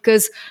lot,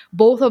 because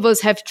both of us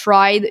have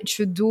tried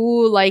to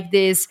do like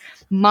this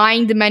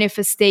mind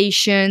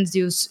manifestations,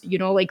 use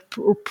like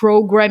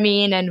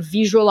programming and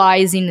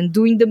visualizing and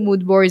doing the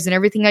mood boards and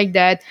everything like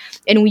that.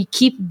 And we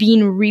keep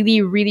being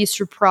really, really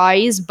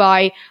surprised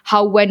by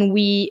how, when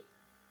we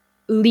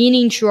lean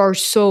into our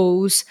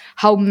souls,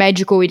 how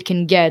magical it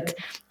can get.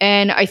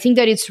 And I think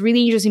that it's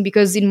really interesting,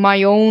 because in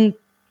my own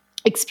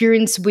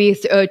experience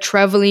with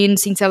traveling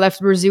since I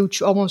left Brazil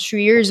almost 2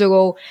 years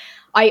ago,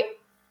 I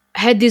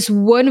had this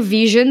one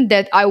vision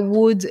that I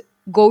would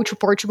go to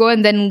Portugal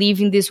and then live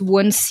in this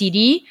one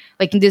city,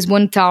 like in this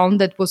one town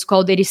that was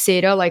called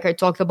Ericeira. Like I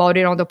talked about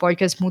it on the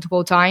podcast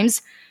multiple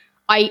times.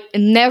 I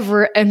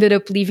never ended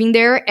up living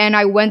there, and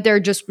I went there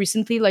just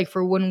recently, like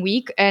for 1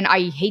 week, and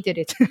I hated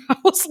it. I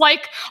was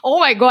like, oh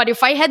my God,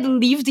 if I had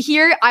lived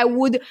here, I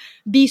would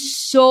be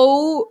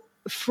so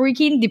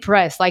freaking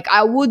depressed. Like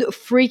I would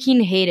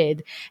freaking hate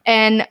it.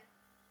 And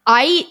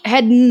I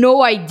had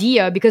no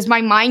idea because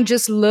my mind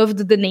just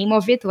loved the name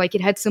of it. Like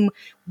it had some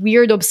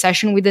weird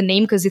obsession with the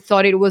name because it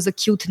thought it was a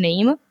cute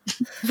name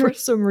for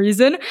some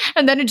reason.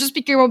 And then it just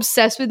became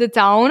obsessed with the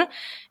town.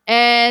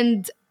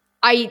 And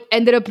I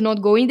ended up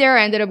not going there.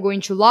 I ended up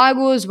going to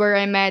Lagos, where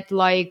I met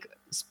like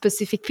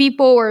specific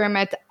people, where I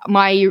met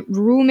my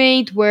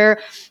roommate, where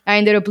I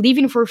ended up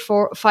living for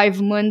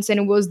 5 months, and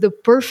it was the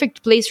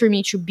perfect place for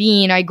me to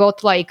be in. I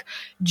got like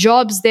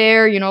jobs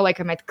there, you know, like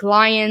I met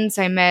clients,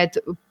 I met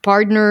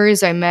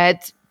partners, I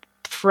met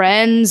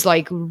friends,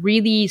 like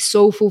really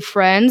soulful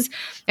friends,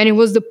 and it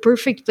was the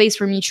perfect place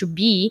for me to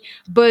be.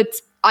 But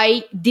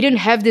I didn't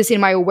have this in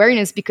my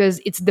awareness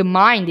because it's the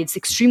mind. It's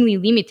extremely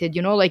limited,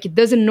 you know, like it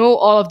doesn't know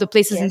all of the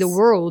places in the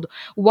world,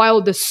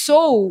 while the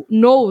soul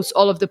knows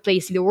all of the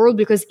places in the world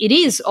because it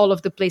is all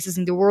of the places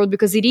in the world,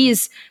 because it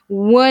is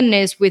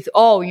oneness with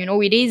all, you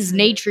know, it is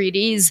nature, it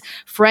is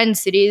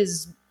friends, it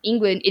is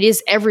England, it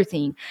is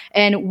everything.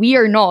 And we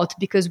are not,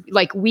 because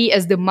like we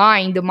as the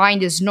mind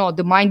is not.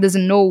 The mind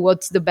doesn't know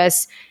what's the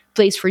best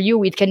place for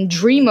you. It can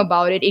dream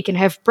about it, it can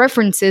have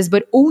preferences,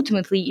 but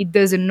ultimately it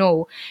doesn't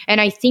know.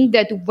 And I think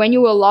that when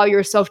you allow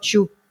yourself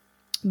to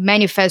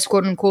manifest,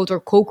 quote unquote,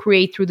 or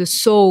co-create through the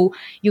soul,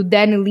 you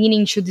then lean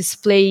into this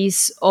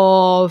place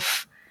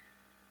of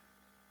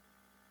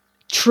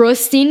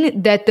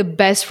trusting that the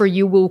best for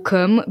you will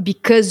come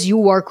because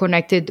you are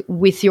connected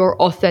with your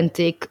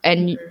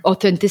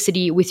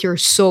authenticity, with your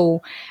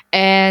soul.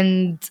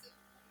 And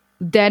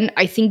then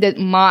I think that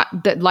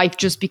that life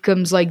just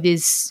becomes like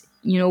this,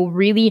 you know,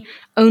 really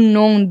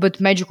unknown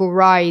but magical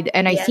ride.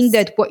 And I think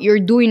that what you're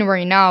doing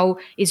right now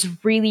is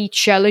really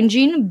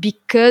challenging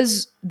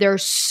because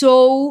there's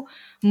so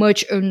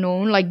much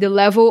unknown. Like the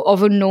level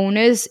of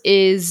unknownness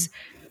is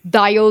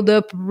dialed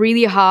up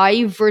really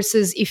high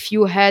versus if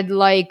you had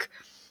like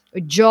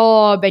a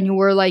job and you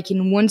were like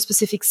in one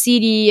specific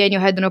city and you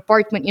had an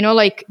apartment, you know,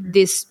 like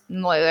this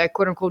like,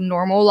 quote unquote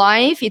normal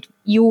life.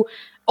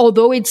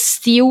 Although it's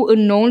still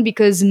unknown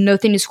because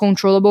nothing is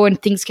controllable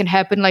and things can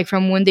happen like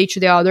from one day to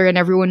the other and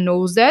everyone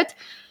knows that,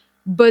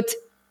 but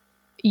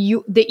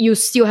you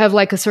still have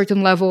like a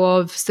certain level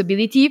of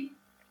stability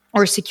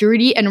or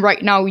security. And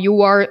right now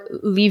you are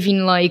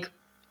living like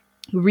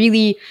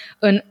really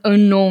an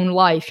unknown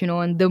life, you know,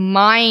 and the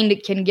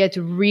mind can get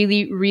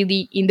really,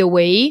 really in the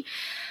way.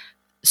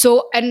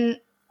 So, and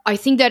I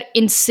think that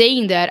in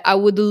saying that, I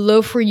would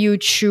love for you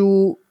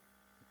to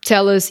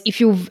tell us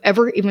if you've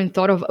ever even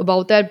thought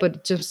about that,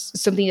 but just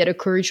something that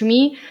occurred to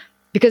me.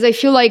 Because I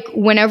feel like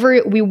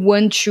whenever we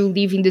want to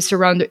live in the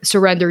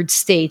surrendered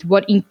state,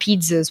 what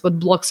impedes us, what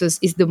blocks us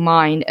is the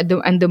mind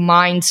and the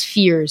mind's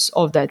fears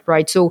of that,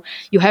 right? So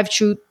you have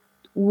to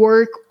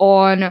work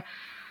on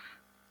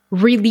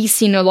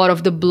releasing a lot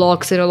of the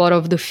blocks and a lot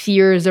of the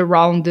fears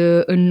around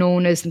the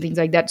unknownness and things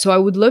like that. So I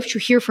would love to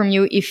hear from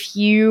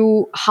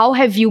you how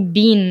have you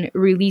been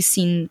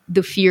releasing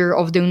the fear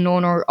of the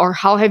unknown, or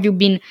how have you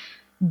been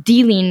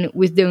dealing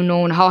with the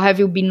unknown? How have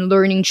you been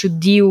learning to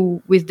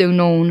deal with the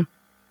unknown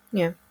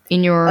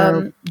in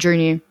your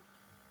journey?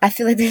 I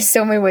feel like there's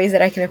so many ways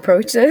that I can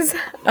approach this.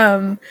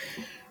 A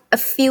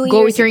few Go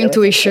years with your ago,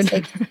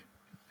 intuition.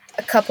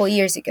 A couple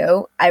years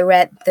ago, I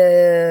read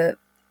the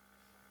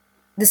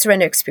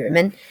Surrender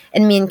Experiment,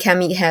 and me and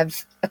Cami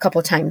have a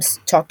couple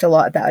times talked a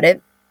lot about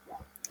it.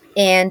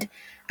 And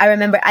I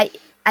remember I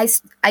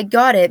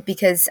got it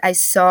because I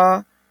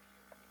saw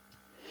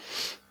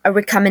a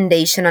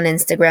recommendation on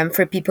Instagram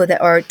for people that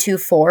are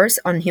 2/4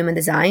 on human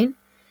design.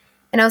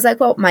 And I was like,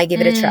 well, might give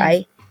it a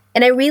try.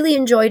 And I really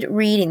enjoyed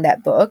reading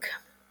that book.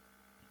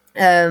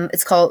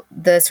 It's called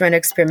The Surrender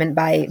Experiment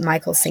by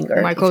Michael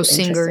Singer. Michael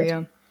Singer,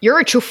 yeah. You're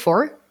a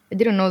 2/4? I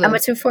didn't know that. I'm a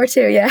 2/4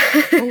 too, yeah.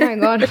 Oh my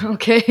God.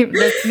 Okay.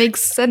 That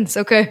makes sense.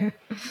 Okay.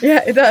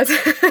 Yeah, it does.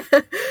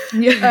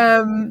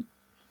 Yeah.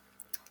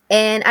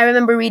 And I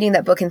remember reading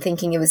that book and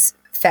thinking it was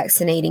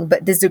fascinating,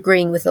 but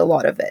disagreeing with a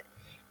lot of it.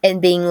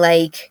 And being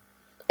like,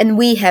 and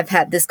we have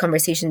had this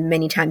conversation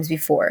many times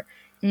before,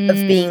 of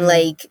being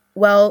like,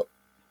 well,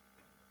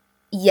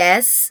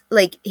 yes,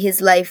 like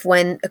his life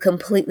went a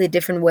completely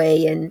different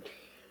way and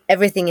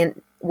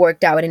everything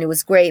worked out and it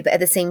was great. But at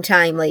the same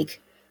time,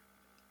 like,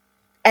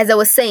 as I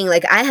was saying,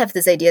 like, I have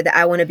this idea that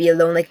I want to be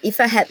alone. Like, if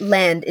I had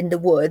land in the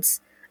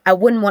woods, I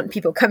wouldn't want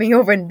people coming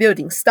over and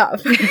building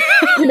stuff,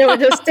 you know,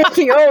 just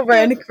taking over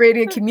and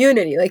creating a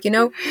community, like, you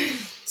know.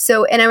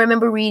 So, and I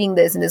remember reading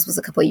this, and this was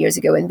a couple of years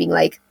ago, and being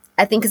like,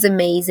 I think it's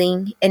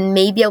amazing, and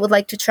maybe I would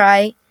like to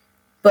try,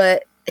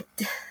 but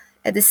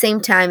at the same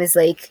time, it's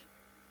like,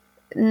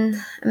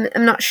 I'm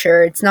not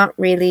sure. It's not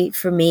really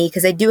for me,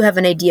 because I do have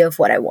an idea of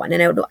what I want,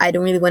 and I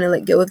don't really want to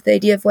let go of the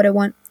idea of what I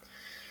want.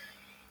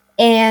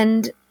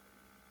 And,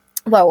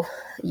 well,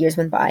 years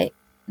went by,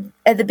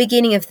 at the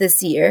beginning of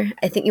this year,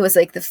 I think it was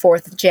like the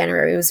 4th of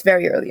January, it was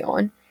very early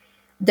on,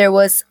 there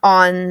was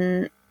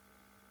on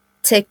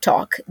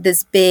TikTok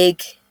this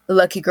big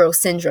lucky girl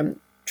syndrome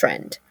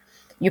trend.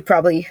 You've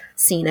probably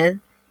seen it.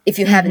 If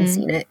you haven't Mm-hmm.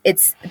 seen it,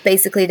 it's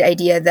basically the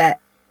idea that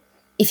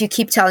if you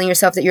keep telling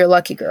yourself that you're a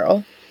lucky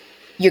girl,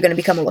 you're going to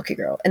become a lucky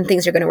girl and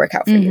things are going to work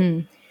out for you.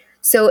 Mm-hmm.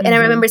 So, and I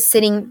Mm-hmm. remember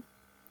sitting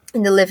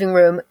in the living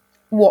room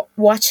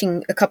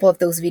watching a couple of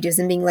those videos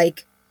and being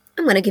like,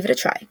 I'm going to give it a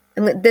try.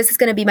 This is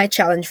going to be my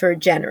challenge for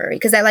January.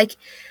 Because I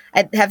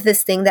have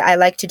this thing that I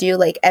like to do.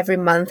 Like every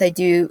month I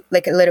do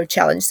like a little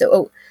challenge.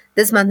 So,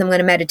 this month I'm going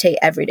to meditate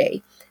every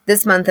day.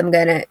 This month I'm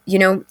going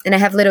to, and I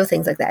have little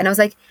things like that. And I was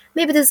like,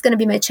 maybe this is going to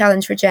be my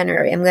challenge for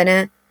January. I'm going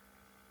to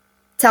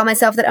tell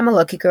myself that I'm a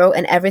lucky girl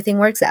and everything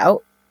works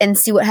out and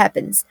see what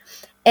happens.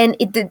 And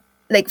it did,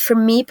 like, for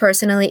me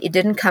personally, it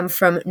didn't come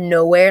from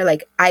nowhere.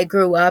 Like, I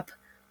grew up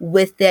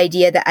with the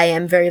idea that I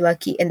am very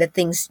lucky and that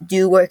things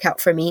do work out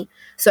for me.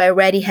 So I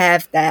already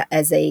have that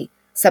as a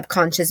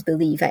subconscious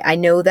belief. I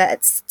know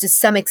that to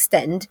some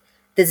extent,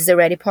 this is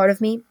already part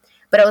of me.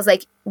 But I was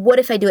like, what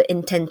if I do it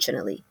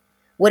intentionally?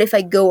 What if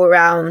I go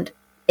around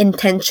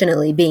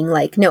intentionally being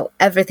like, no,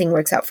 everything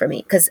works out for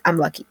me because I'm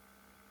lucky.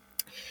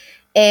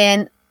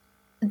 And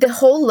the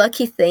whole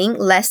lucky thing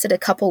lasted a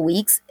couple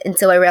weeks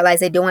until I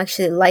realized I don't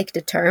actually like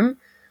the term.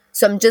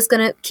 So I'm just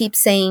going to keep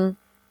saying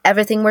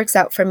everything works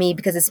out for me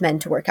because it's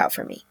meant to work out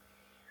for me.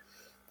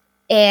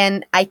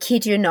 And I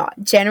kid you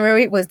not,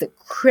 January was the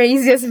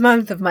craziest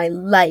month of my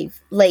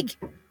life. Like,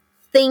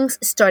 things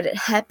started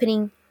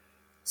happening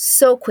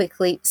so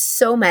quickly,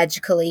 so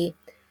magically.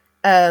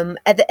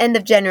 At the end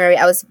of January,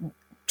 I was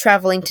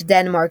traveling to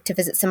Denmark to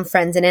visit some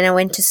friends, and then I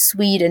went to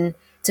Sweden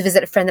to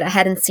visit a friend that I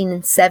hadn't seen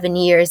in 7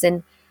 years.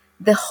 And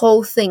the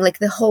whole thing, like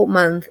the whole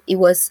month, it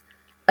was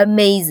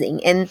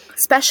amazing. And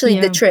especially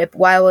the Yeah. trip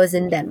while I was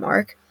in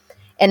Denmark.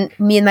 And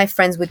me and my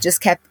friends would just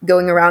kept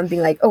going around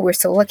being like, oh, we're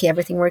so lucky,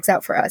 everything works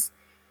out for us.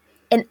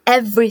 And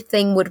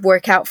everything would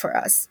work out for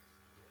us.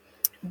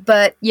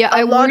 But Yeah, a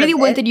I lot really of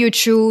it, wanted you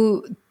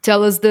to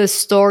tell us the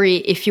story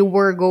if you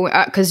were going,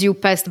 because you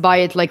passed by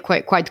it like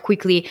quite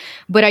quickly.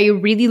 But I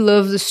really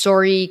love the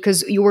story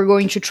because you were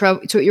going to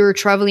travel, you were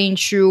traveling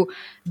to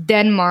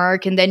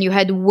Denmark, and then you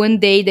had one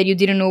day that you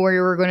didn't know where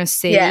you were going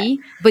to yeah, stay,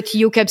 but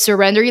you kept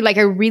surrendering. Like,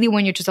 I really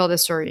want you to tell the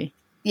story.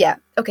 yeah.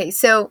 Okay,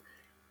 so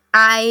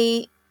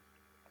I,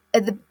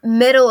 at the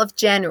middle of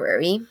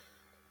January,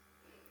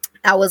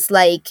 I was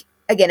like,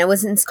 again, I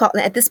was in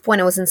Scotland. At this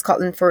point, I was in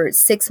Scotland for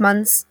 6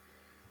 months,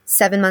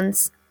 7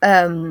 months.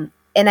 No,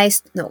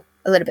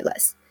 a little bit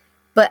less.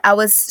 But I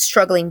was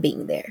struggling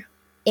being there.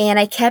 And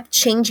I kept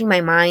changing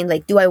my mind.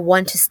 Like, do I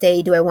want to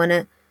stay? Do I want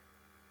to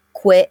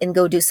quit and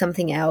go do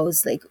something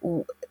else? Like,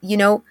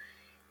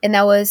 and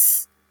I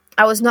was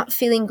not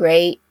feeling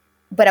great,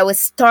 but I was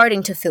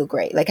starting to feel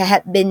great. Like, I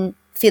had been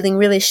feeling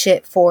really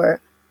shit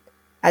for,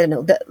 I don't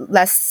know, the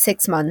last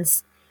 6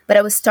 months, but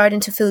I was starting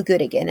to feel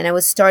good again. And I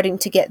was starting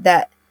to get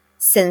that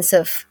sense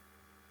of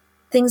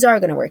things are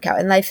going to work out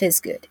and life is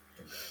good.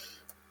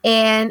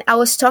 And I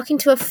was talking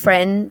to a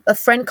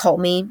friend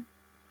called me,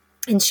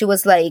 and she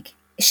was like,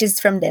 she's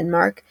from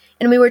Denmark.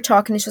 And we were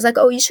talking, and she was like,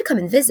 oh, you should come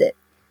and visit.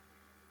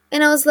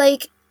 And I was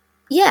like,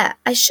 yeah,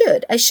 I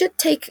should. I should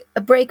take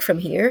a break from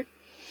here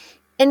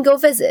and go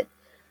visit.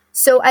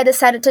 So I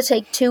decided to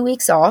take 2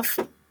 weeks off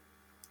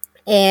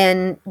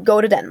and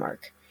go to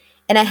Denmark.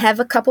 And I have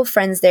a couple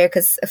friends there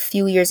because a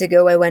few years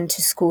ago I went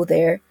to school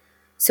there.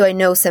 So I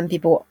know some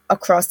people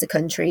across the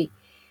country.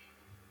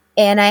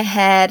 And I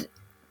had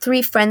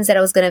 3 friends that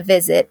I was going to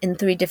visit in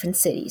 3 different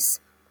cities.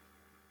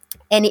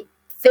 And it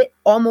fit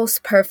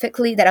almost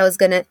perfectly that I was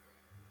going to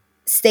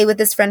stay with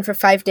this friend for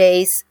 5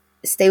 days,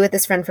 stay with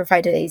this friend for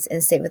 5 days,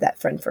 and stay with that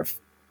friend for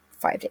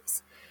 5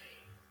 days.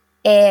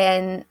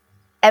 And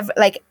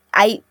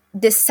I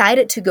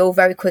decided to go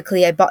very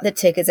quickly. I bought the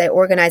tickets, I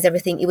organized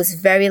everything. It was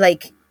very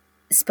like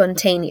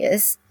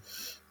spontaneous.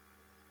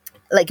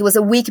 Like, it was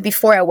a week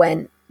before I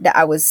went that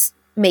I was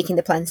making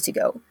the plans to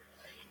go.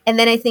 And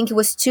then I think it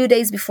was 2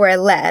 days before I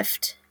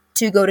left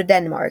to go to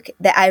Denmark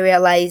that I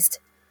realized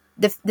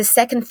the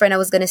second friend I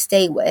was going to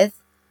stay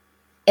with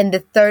and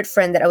the third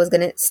friend that I was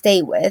going to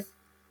stay with,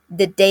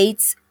 the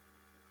dates,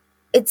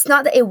 it's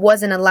not that it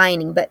wasn't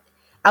aligning, but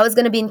I was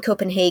going to be in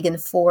Copenhagen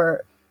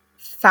for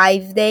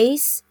 5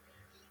 days.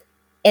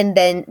 And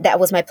then that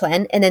was my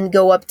plan. And then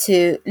go up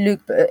to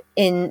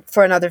Lyngby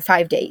for another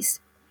 5 days.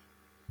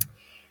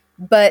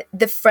 But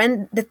the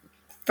friend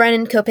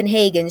in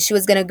Copenhagen, she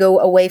was going to go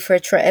away for a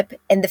trip.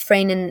 And the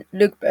friend in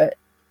Lyngby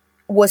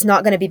was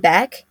not going to be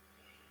back.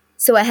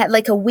 So I had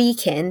like a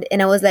weekend,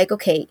 and I was like,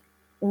 okay,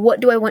 what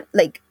do I want?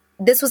 Like,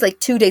 this was like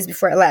 2 days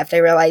before I left. I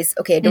realized,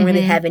 okay, I don't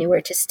really have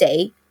anywhere to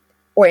stay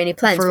or any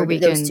plans For a for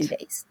those weekend. 2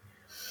 days.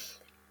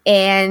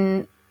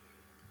 And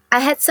I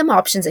had some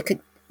options. I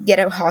could get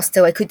a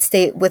hostel. I could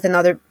stay with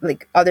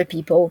other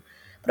people.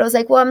 But I was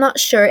like, well, I'm not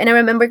sure. And I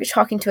remember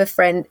talking to a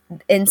friend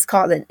in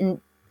Scotland, and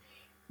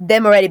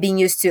them already being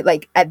used to,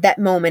 like, at that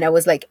moment, I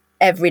was like,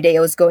 every day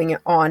I was going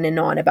on and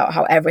on about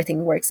how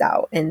everything works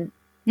out. And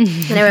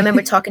And I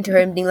remember talking to her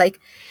and being like,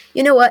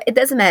 you know what? It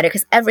doesn't matter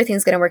because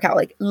everything's going to work out.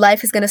 Like,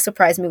 life is going to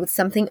surprise me with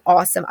something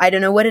awesome. I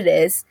don't know what it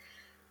is,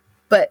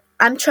 but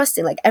I'm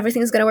trusting, like,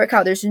 everything's going to work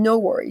out. There's no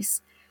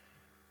worries.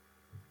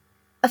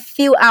 A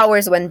few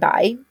hours went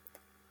by,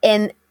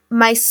 and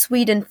my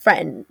Sweden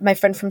friend, my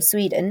friend from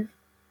Sweden,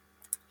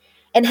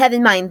 and have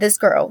in mind, this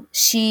girl,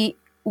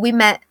 we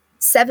met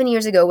 7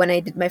 years ago when I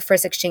did my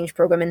first exchange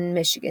program in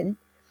Michigan,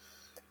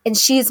 and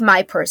she's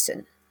my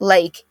person.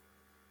 Like,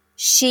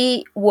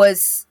 she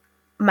was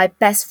my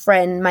best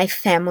friend, my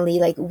family.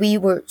 Like, we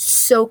were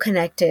so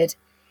connected,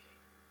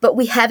 but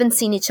we haven't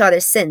seen each other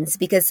since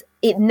because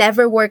it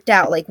never worked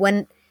out. Like,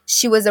 when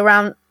she was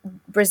around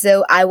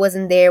Brazil, I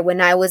wasn't there. When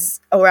I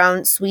was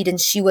around Sweden,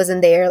 she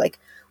wasn't there. Like,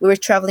 we were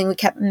traveling, we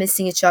kept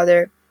missing each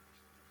other.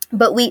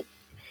 But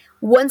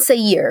once a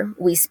year,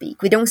 we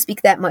speak. We don't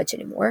speak that much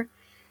anymore.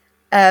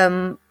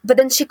 But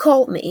then she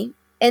called me,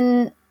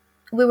 and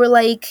we were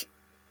like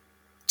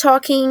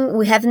talking.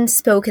 We haven't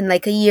spoken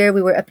like a year.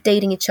 We were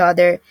updating each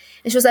other.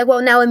 And she was like,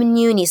 well, now I'm in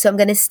uni, so I'm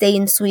going to stay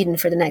in Sweden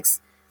for the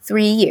next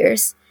 3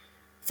 years,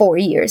 4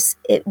 years.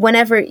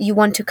 Whenever you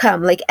want to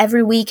come, like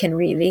every weekend,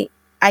 really,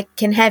 I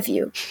can have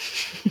you.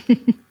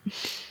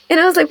 And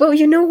I was like, well,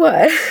 you know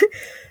what?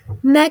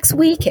 Next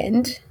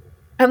weekend,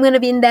 I'm going to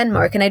be in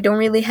Denmark, and I don't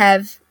really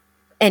have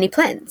any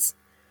plans.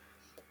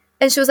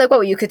 And she was like,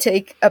 well, you could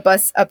take a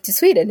bus up to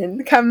Sweden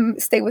and come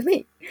stay with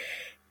me.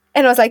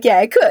 And I was like, yeah,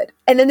 I could.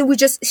 And then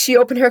she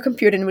opened her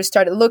computer and we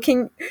started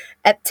looking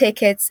at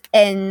tickets.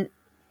 And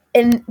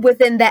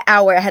within that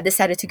hour, I had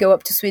decided to go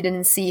up to Sweden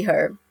and see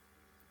her.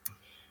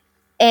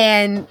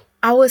 And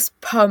I was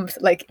pumped.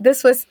 Like,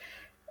 this was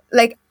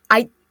like,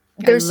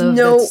 there's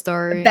no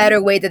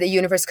better way that the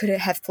universe could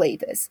have played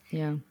this.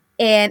 Yeah.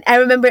 And I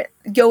remember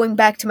going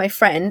back to my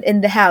friend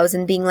in the house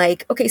and being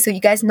like, okay, so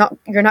you're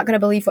not going to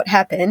believe what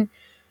happened.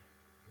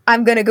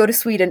 I'm going to go to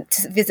Sweden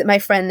to visit my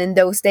friend in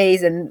those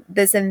days and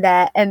this and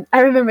that. And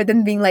I remember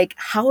them being like,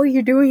 how are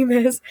you doing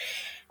this?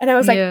 And I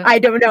was like, I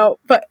don't know,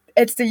 but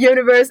it's the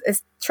universe.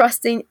 It's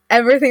trusting.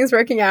 Everything's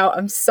working out.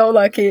 I'm so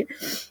lucky.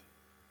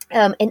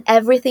 And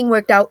everything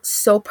worked out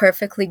so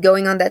perfectly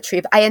going on that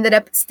trip. I ended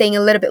up staying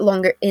a little bit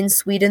longer in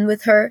Sweden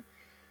with her.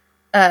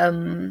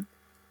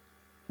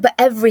 But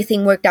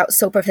everything worked out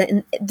so perfect.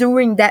 And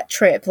during that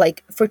trip,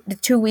 like for the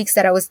 2 weeks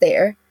that I was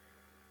there,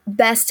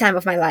 best time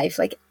of my life.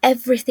 Like,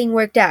 everything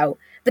worked out.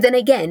 But then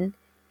again,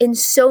 in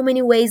so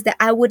many ways that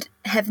I would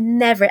have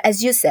never,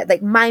 as you said,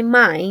 like my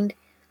mind,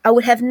 I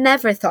would have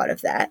never thought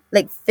of that,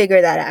 like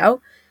figure that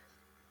out.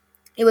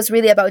 It was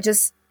really about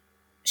just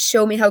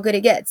show me how good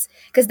it gets.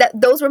 Because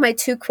those were my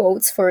two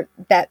quotes for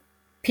that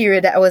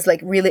period that I was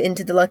like really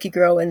into the lucky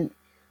girl and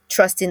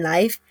trust in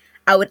life.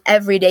 I would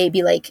every day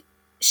be like,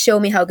 show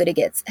me how good it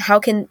gets. How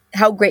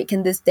great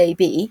can this day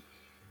be?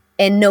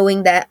 And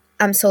knowing that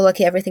I'm so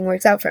lucky, everything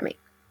works out for me.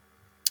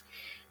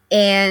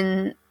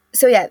 And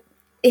so, yeah,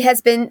 it has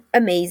been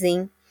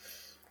amazing.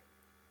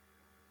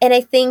 And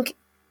I think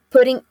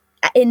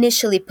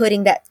initially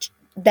putting that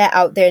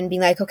out there and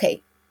being like,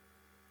 okay,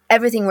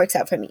 everything works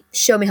out for me.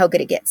 Show me how good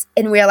it gets.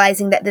 And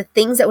realizing that the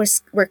things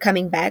that were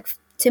coming back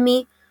to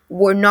me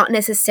were not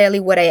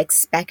necessarily what I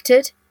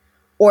expected,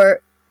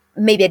 or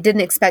maybe I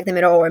didn't expect them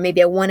at all, or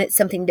maybe I wanted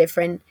something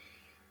different.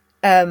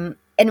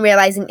 And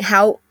realizing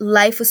how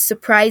life was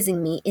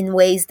surprising me in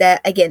ways that,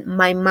 again,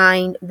 my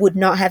mind would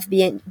not have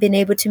been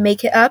able to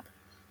make it up.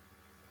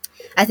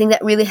 I think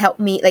that really helped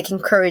me, like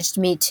encouraged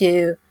me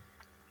to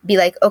be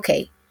like,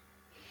 okay,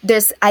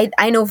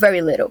 I know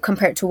very little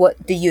compared to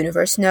what the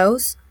universe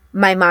knows.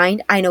 My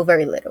mind, I know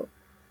very little.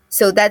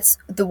 So that's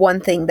the one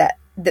thing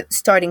the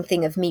starting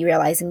thing of me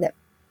realizing that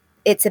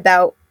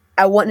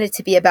I wanted it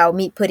to be about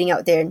me putting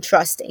out there and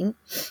trusting.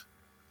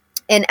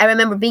 And I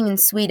remember being in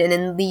Sweden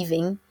and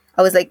leaving.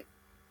 I was like,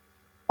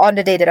 on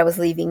the day that I was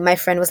leaving, my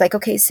friend was like,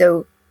 okay,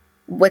 so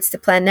what's the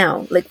plan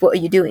now? Like, what are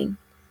you doing?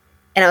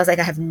 And I was like,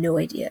 I have no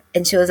idea.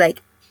 And she was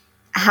like,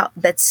 how?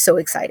 That's so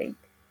exciting.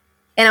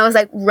 And I was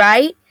like,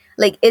 right?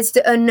 Like, it's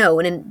the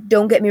unknown. And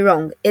don't get me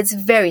wrong, it's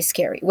very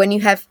scary when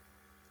you have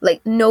like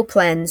no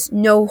plans,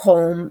 no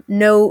home,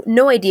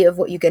 no idea of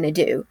what you're going to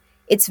do.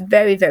 It's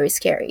very, very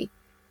scary.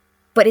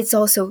 But it's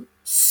also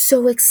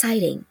so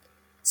exciting.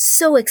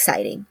 So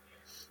exciting.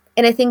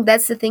 And I think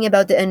that's the thing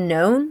about the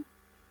unknown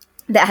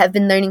that I have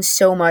been learning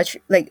so much,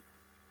 like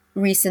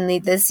recently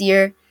this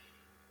year.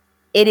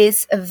 It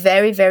is a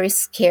very, very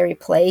scary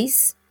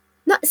place.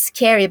 Not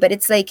scary, but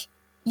it's like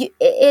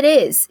it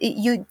is.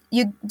 You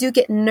do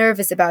get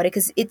nervous about it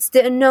because it's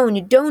the unknown.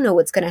 You don't know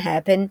what's going to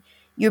happen.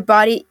 Your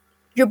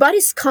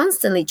body's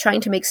constantly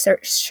trying to make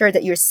sure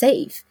that you're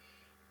safe.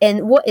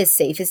 And what is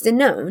safe is the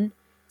known.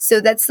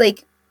 So that's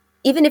like,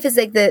 even if it's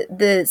like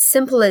the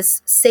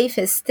simplest,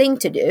 safest thing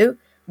to do,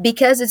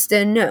 because it's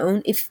the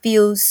unknown, it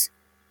feels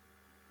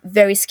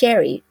very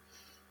scary.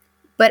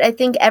 But I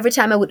think every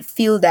time I would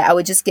feel that, I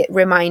would just get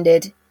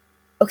reminded,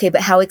 okay,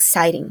 but how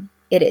exciting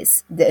it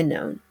is, the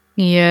unknown.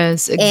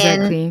 Yes,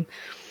 exactly. And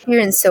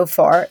experience so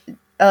far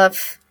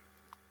of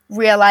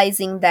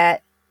realizing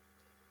that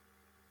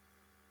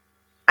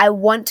I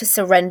want to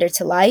surrender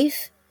to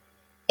life,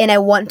 and I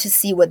want to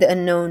see what the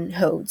unknown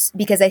holds,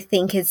 because I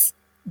think it's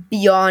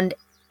beyond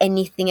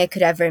anything I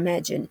could ever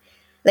imagine.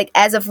 Like,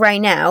 as of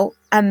right now,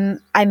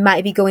 I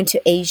might be going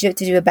to Asia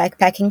to do a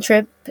backpacking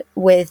trip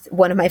with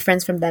one of my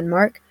friends from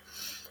Denmark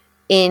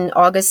in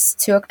August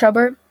to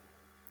October.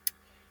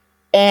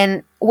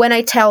 And when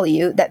I tell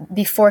you that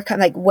before,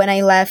 like when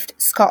I left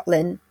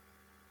Scotland,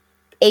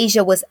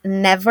 Asia was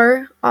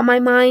never on my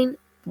mind.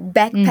 Mm-hmm.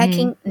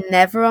 Backpacking,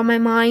 never on my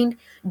mind.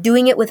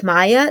 Doing it with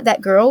Maya,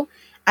 that girl,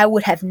 I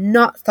would have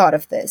not thought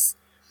of this.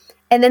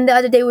 And then the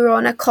other day we were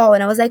on a call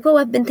and I was like, well,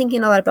 I've been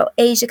thinking a lot about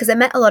Asia because I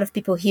met a lot of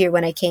people here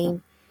when I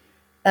came,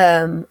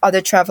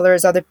 other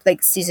travelers, other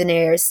like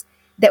seasonaires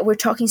that were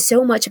talking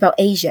so much about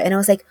Asia. And I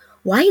was like,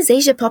 why is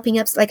Asia popping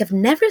up? Like, I've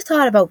never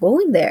thought about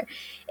going there.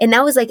 And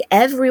now it's like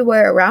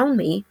everywhere around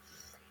me.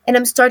 And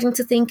I'm starting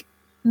to think,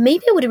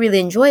 maybe I would really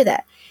enjoy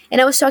that.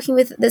 And I was talking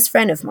with this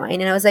friend of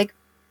mine and I was like,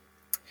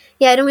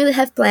 yeah, I don't really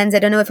have plans. I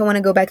don't know if I want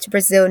to go back to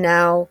Brazil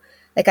now.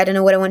 Like, I don't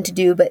know what I want to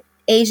do, but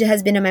Asia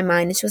has been on my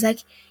mind. And she was like,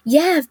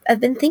 yeah, I've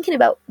been thinking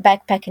about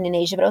backpacking in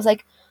Asia. But I was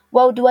like,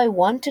 well, do I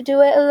want to do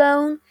it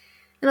alone?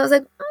 And I was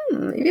like,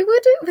 maybe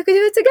we could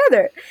do it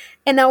together.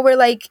 And now we're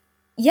like,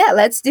 yeah,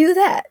 let's do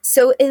that.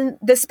 So in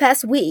this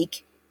past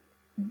week,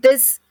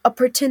 this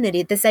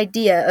opportunity, this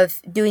idea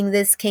of doing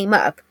this came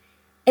up.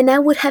 And I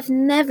would have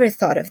never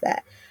thought of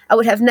that. I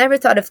would have never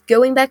thought of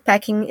going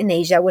backpacking in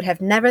Asia. I would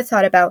have never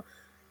thought about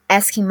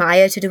asking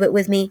Maya to do it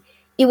with me.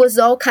 It was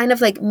all kind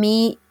of like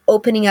me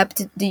opening up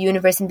to the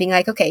universe and being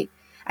like, okay,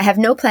 I have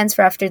no plans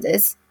for after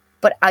this,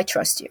 but I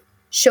trust you.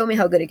 Show me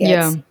how good it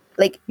Yeah. gets.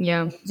 Like,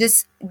 Yeah.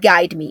 just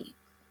guide me.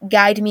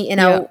 Guide me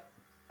and Yeah.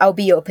 I'll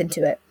be open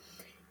to it.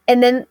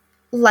 And then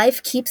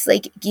life keeps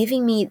like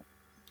giving me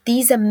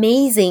these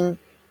amazing,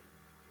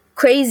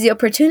 crazy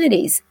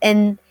opportunities.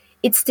 And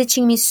it's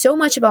teaching me so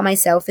much about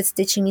myself. It's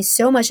teaching me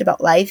so much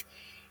about life.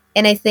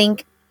 And I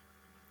think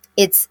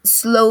it's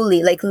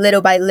slowly, like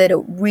little by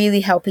little,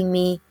 really helping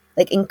me,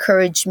 like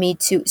encourage me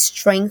to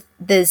strengthen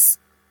this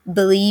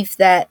belief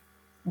that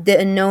the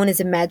unknown is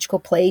a magical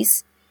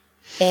place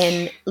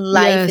and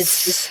life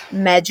is just Yes.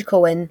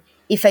 magical. And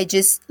if I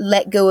just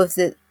let go of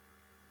the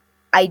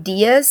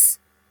ideas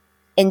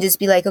and just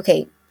be like,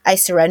 okay, I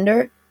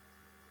surrender,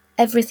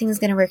 everything's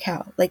gonna work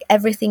out. Like,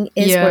 everything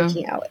is Yeah.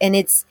 working out, and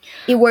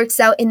it works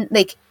out in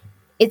like,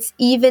 it's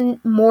even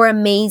more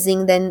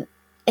amazing than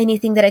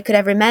anything that I could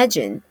ever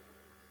imagine.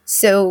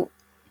 So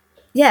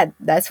yeah,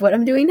 that's what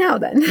I'm doing now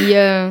then.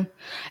 Yeah.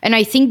 And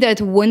I think that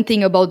one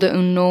thing about the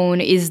unknown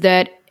is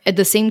that at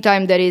the same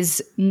time that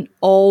is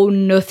all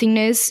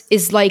nothingness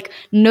is like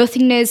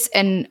nothingness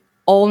and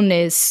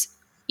allness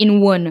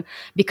in one,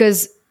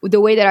 because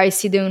the way that I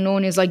see the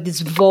unknown is like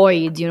this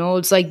void,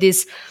 it's like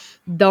this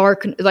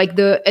dark, like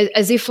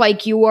as if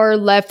like you are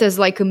left as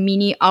like a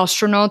mini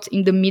astronaut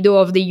in the middle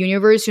of the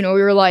universe,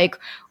 you're like,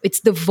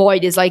 it's the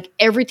void, it's like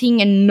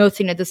everything and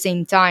nothing at the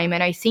same time.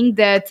 And I think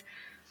that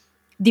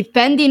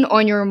depending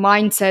on your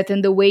mindset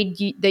and the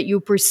way that you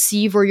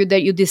perceive, or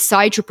that you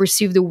decide to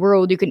perceive the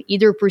world, you can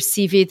either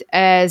perceive it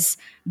as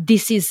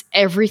this is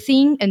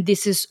everything and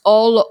this is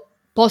all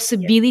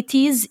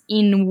possibilities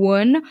in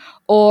one,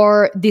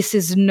 or this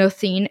is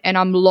nothing and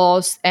I'm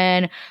lost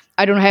and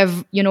I don't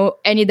have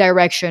any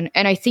direction.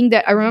 And I think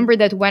that I remember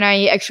that when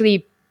I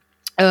actually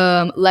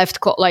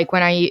like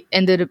when I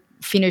ended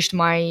finished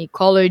my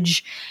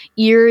college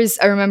years,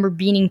 I remember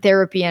being in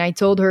therapy and I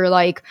told her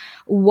like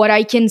what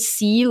I can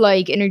see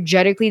like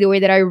energetically, the way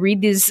that I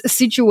read this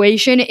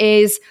situation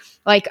is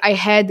like I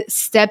had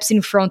steps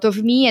in front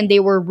of me and they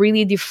were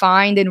really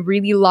defined and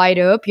really light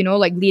up,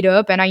 like lit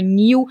up, and I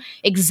knew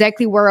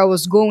exactly where I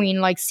was going,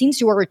 like since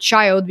you were a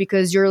child,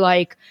 because you're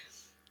like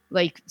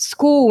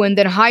school and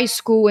then high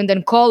school and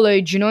then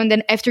college, and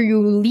then after you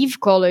leave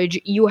college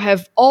you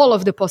have all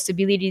of the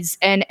possibilities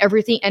and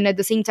everything, and at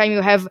the same time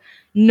you have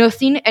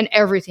nothing and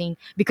everything,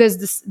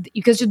 because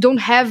you don't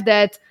have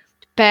that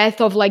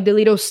path of like the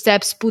little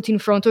steps put in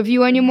front of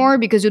you anymore,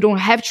 because you don't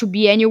have to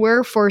be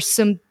anywhere for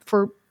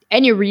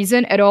any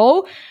reason at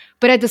all,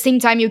 but at the same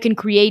time you can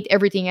create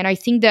everything. And I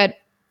think that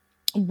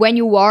when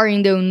you are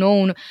in the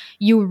unknown,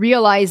 you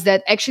realize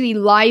that actually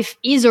life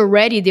is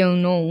already the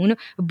unknown,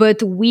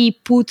 but we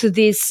put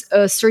these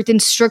certain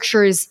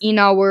structures in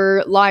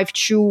our life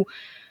to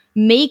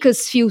make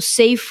us feel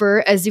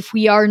safer as if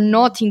we are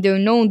not in the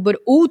unknown, but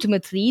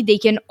ultimately they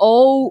can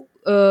all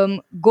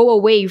go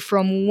away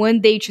from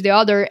one day to the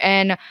other.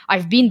 And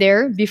I've been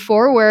there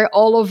before where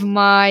all of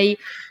my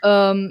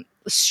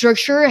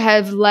structure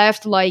have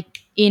left like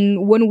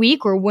in 1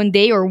 week or 1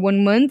 day or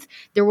 1 month.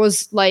 There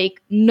was like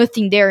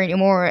nothing there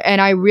anymore, and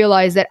I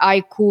realized that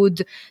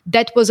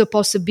that was a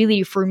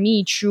possibility for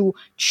me to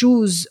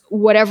choose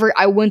whatever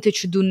I wanted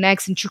to do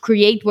next and to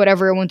create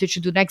whatever I wanted to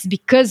do next,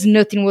 because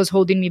nothing was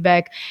holding me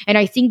back. And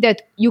I think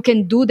that you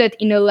can do that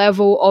in a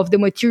level of the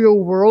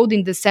material world,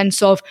 in the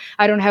sense of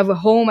I don't have a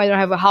home, I don't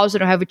have a house, I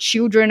don't have a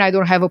children, I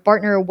don't have a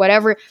partner or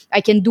whatever.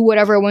 I can do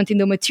whatever I want in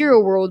the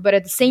material world. But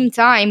at the same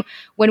time,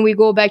 when we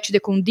go back to the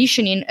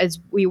conditioning, as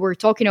we were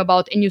talking about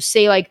about and you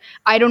say like,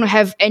 I don't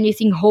have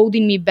anything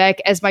holding me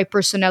back as my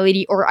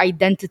personality or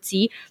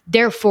identity,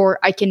 therefore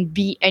I can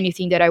be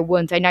anything that I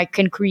want and I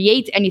can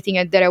create anything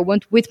that I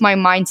want with my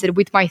mindset,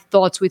 with my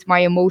thoughts, with my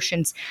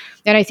emotions.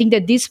 And I think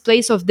that this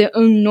place of the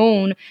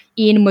unknown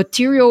in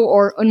material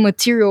or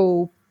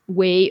unmaterial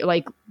way,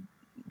 like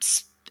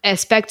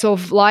aspects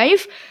of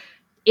life,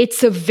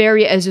 it's a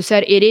very, as you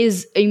said, it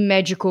is a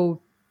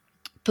magical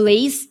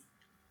place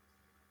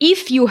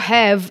if you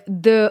have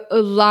the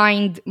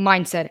aligned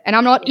mindset. And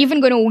I'm not even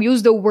going to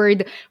use the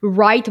word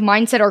right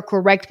mindset or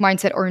correct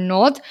mindset or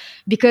not,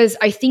 because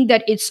I think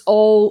that it's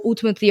all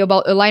ultimately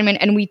about alignment.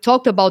 And we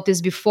talked about this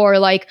before.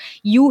 Like,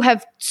 you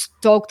have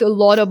talked a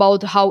lot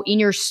about how in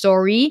your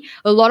story,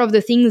 a lot of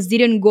the things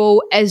didn't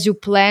go as you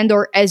planned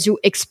or as you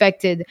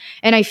expected.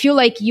 And I feel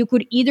like you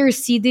could either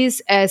see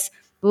this as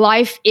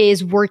life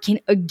is working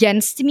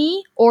against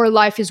me or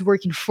life is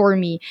working for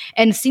me.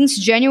 And since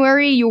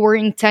January, you were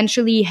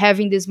intentionally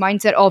having this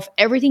mindset of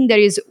everything that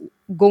is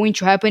going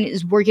to happen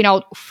is working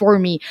out for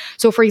me.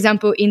 So, for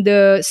example, in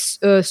the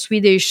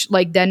Swedish,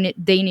 like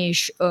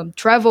Danish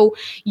travel,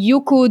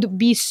 you could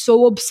be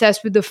so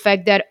obsessed with the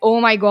fact that,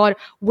 oh my God,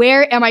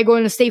 where am I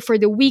going to stay for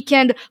the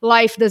weekend?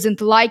 Life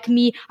doesn't like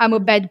me. I'm a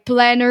bad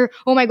planner.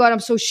 Oh my God,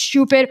 I'm so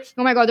stupid.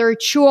 Oh my God, there are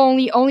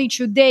only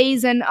 2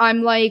 days, and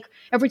I'm like,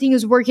 everything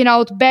is working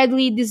out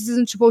badly. This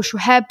isn't supposed to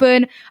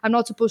happen. I'm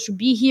not supposed to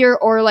be here.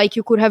 Or like,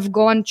 you could have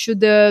gone to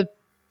the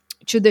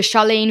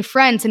chalet in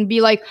France and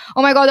be like,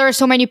 oh my God, there are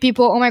so many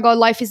people. Oh my God,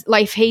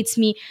 life hates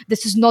me.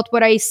 This is not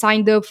what I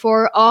signed up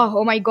for.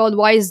 Oh my God,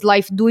 why is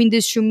life doing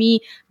this to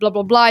me? Blah,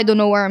 blah, blah. I don't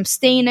know where I'm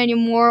staying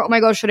anymore. Oh my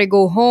God, should I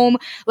go home?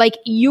 Like,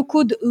 you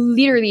could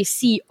literally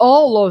see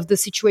all of the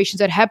situations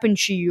that happened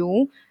to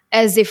you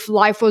as if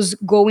life was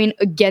going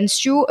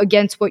against you,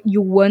 against what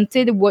you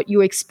wanted, what you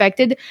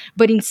expected.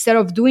 But instead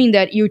of doing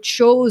that, you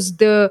chose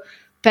the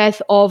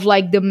path of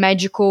like the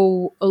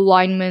magical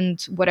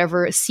alignment,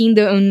 whatever, seeing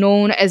the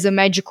unknown as a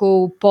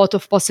magical pot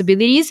of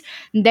possibilities.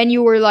 And then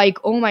you were like,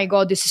 oh my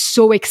God, this is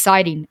so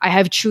exciting. I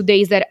have 2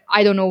 days that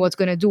I don't know what's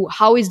going to do.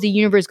 How is the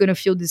universe going to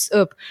fill this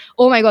up?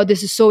 Oh my God,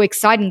 this is so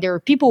exciting. There are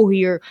people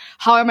here.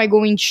 How am I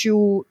going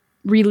to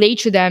relate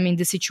to them in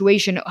the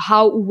situation?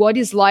 What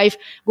is life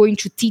going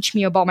to teach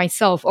me about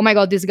myself? Oh my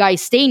God, this guy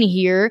is staying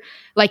here.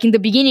 Like, in the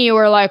beginning you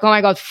were like, oh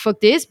my God, fuck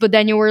this, but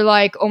then you were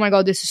like, oh my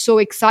God, this is so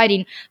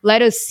exciting.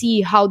 Let us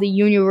see how the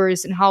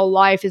universe and how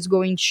life is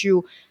going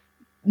to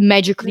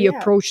magically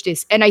approach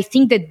this. And I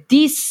think that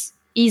this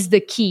is the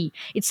key.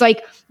 It's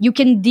like, you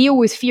can deal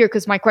with fear,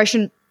 because my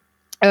question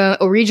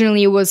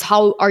originally was,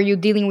 how are you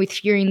dealing with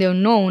fear in the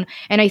unknown?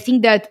 And I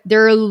think that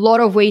there are a lot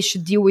of ways to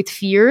deal with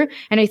fear.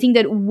 And I think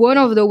that one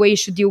of the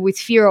ways to deal with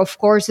fear, of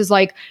course, is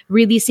like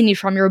releasing it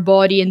from your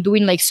body and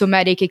doing like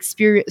somatic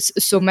experience,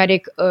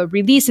 somatic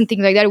release and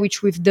things like that,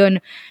 which we've done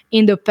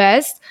in the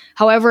past.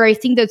 However, I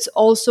think that's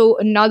also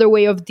another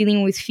way of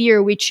dealing with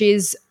fear, which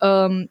is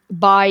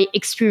by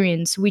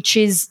experience, which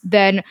is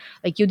then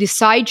like you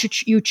decide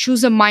you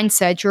choose a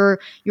mindset,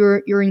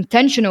 you're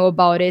intentional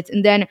about it,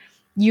 and then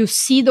you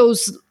see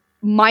those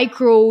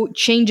micro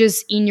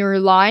changes in your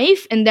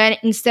life, and then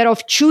instead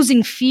of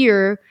choosing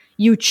fear,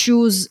 you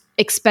choose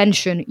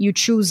expansion, you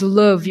choose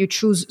love, you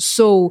choose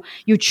soul,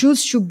 you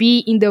choose to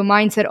be in the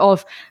mindset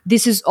of,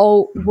 this is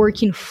all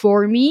working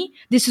for me,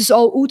 this is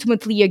all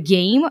ultimately a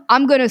game.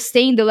 I'm gonna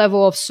stay in the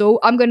level of soul,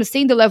 I'm gonna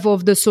stay in the level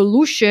of the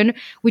solution,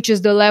 which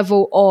is the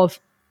level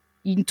of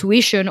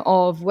intuition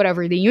of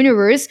whatever, the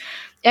universe,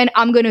 and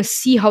I'm gonna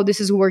see how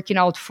this is working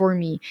out for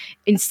me,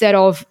 instead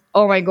of,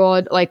 oh my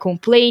God, like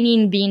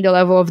complaining, being the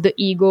level of the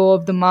ego,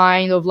 of the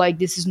mind, of like,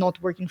 this is not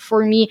working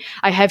for me,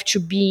 I have to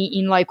be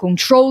in like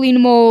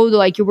controlling mode.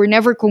 Like, you were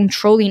never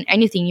controlling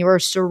anything, you are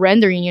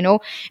surrendering,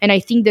 and I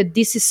think that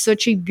this is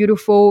such a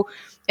beautiful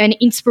and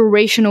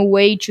inspirational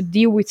way to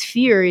deal with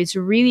fear. It's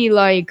really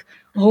like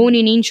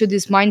honing into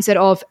this mindset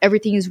of,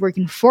 everything is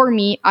working for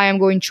me, I am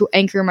going to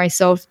anchor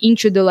myself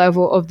into the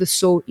level of the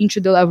soul, into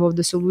the level of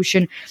the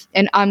solution,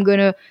 and I'm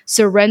gonna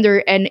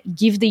surrender and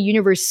give the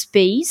universe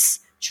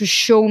space to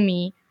show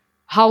me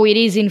how it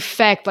is in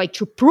fact, like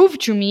to prove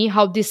to me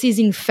how this is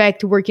in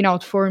fact working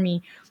out for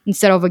me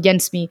instead of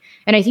against me.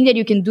 And I think that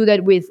you can do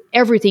that with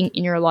everything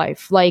in your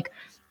life, like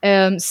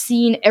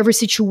seeing every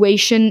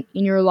situation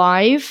in your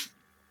life,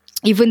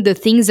 even the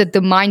things that the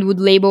mind would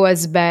label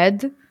as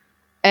bad,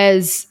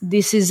 as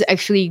this is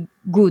actually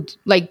good.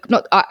 Like,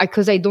 not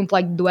because I don't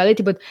like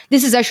duality, but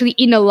this is actually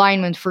in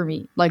alignment for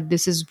me. Like,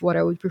 this is what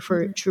I would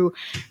prefer to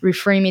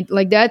reframe it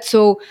like that.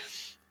 So,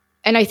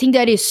 and I think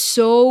that is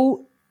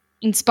so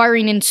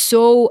inspiring and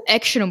so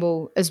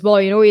actionable as well.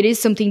 It is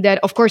something that,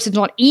 of course, it's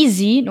not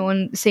easy. No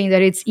one saying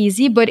that it's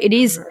easy, but it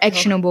is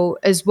actionable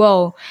as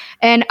well.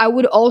 And I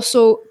would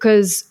also,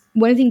 because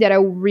one thing that I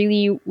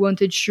really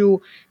wanted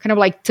to kind of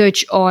like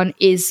touch on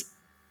is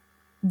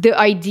the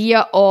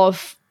idea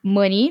of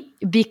money,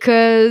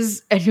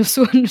 because, and you'll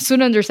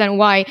soon understand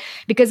why,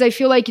 because I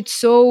feel like it's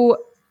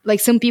so like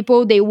some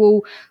people, they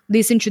will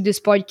listen to this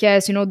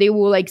podcast, they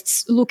will like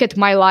look at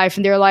my life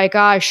and they're like,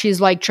 ah, she's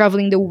like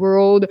traveling the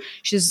world.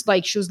 She's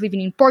like, she was living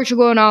in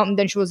Portugal now, and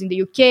then she was in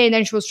the UK, and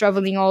then she was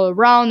traveling all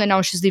around, and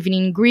now she's living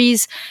in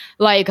Greece.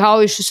 Like, how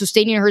is she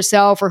sustaining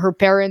herself, or her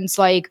parents,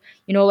 like,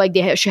 like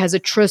she has a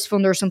trust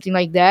fund or something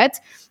like that.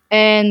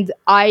 And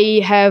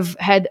I have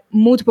had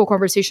multiple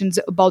conversations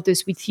about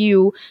this with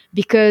you,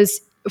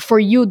 because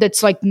for you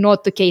that's like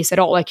not the case at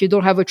all. Like, you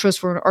don't have a trust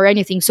fund or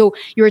anything. So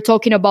you were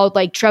talking about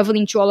like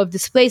traveling to all of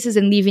these places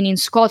and living in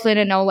Scotland,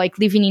 and now like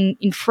living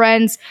in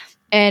France,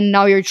 and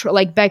now you're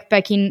like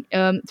backpacking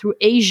through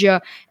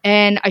Asia.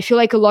 And I feel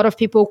like a lot of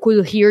people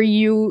could hear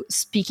you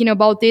speaking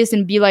about this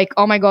and be like,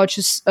 oh my god,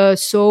 she's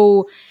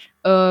so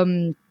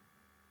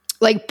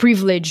like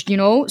privileged,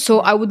 so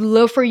I would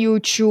love for you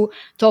to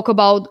talk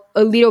about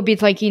a little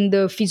bit, like in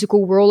the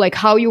physical world, like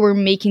how you were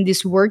making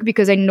this work,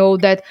 because I know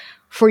that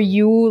for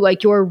you,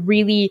 like, you're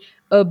really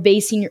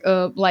basing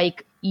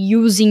like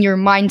using your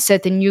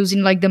mindset and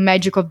using like the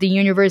magic of the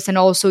universe, and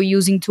also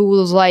using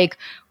tools like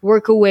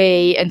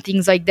Workaway and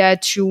things like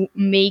that to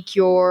make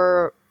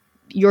your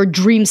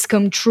dreams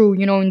come true,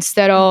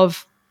 instead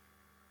of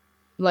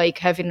like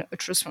having a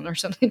trust fund or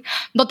something.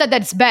 Not that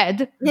that's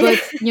bad, but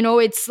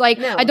it's like,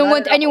 No, I don't not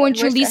want at all. anyone I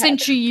to wish that listen happened.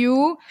 to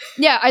you.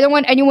 Yeah, I don't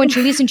want anyone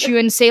to listen to you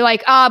and say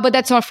like, ah, but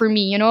that's not for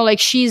me.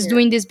 Like, she's Yeah.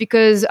 doing this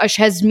because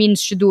she has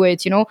means to do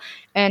it.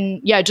 And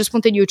yeah, I just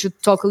wanted you to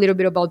talk a little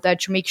bit about that,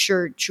 to make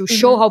sure to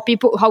show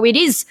Mhm. how it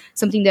is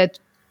something that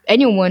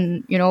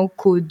anyone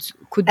could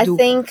I do.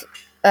 think,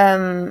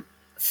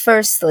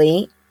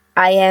 firstly,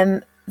 I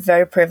am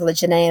very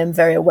privileged and I am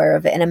very aware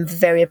of it and I'm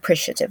very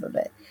appreciative of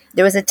it.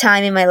 There was a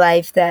time in my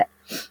life that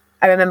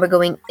I remember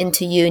going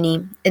into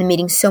uni and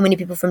meeting so many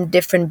people from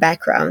different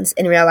backgrounds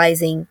and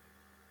realizing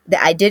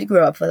that I did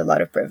grow up with a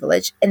lot of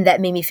privilege, and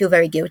that made me feel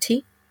very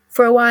guilty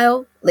for a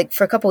while. Like,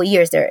 for a couple of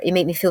years there, it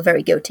made me feel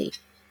very guilty.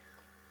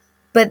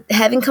 But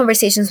having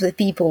conversations with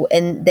people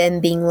and them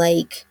being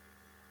like,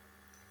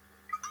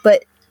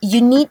 but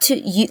you need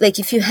to, like,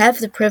 if you have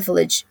the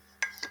privilege,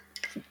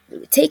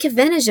 take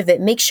advantage of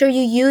it. Make sure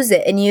you use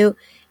it and you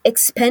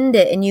expend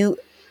it and you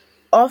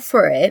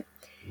offer it.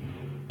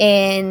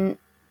 And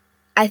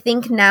I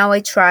think now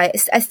I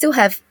still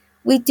have,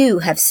 we do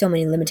have so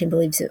many limiting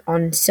beliefs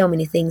on so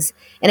many things.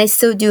 And I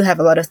still do have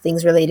a lot of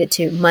things related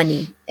to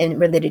money and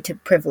related to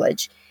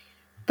privilege.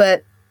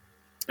 But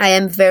I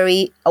am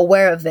very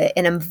aware of it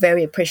and I'm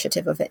very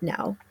appreciative of it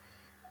now.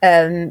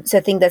 So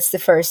I think that's the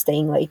first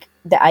thing, like,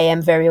 that I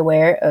am very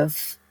aware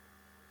of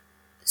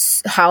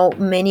how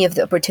many of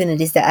the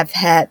opportunities that I've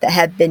had that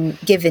have been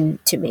given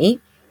to me.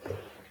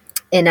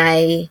 And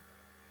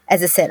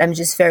as I said, I'm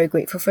just very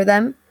grateful for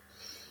them.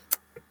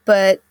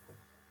 But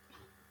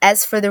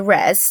as for the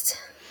rest,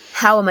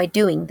 how am I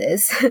doing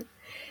this?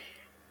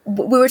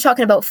 We were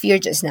talking about fear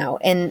just now,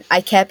 and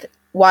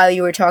while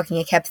you were talking,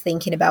 I kept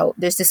thinking about,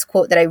 there's this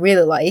quote that I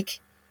really like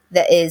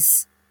that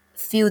is,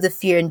 feel the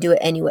fear and do it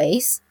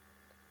anyways.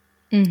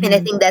 And I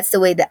Mm-hmm. think that's the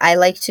way that I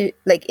like to,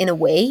 like, in a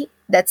way,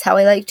 that's how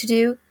I like to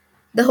do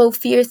the whole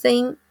fear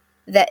thing.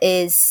 That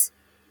is,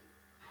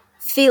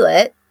 feel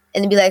it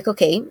and be like,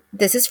 okay,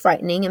 this is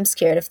frightening. I'm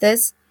scared of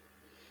this.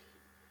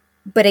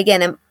 But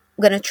again, I'm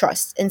going to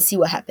trust and see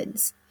what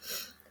happens.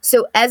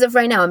 So as of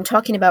right now, I'm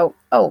talking about,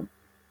 oh,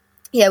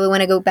 yeah, we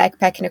want to go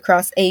backpacking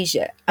across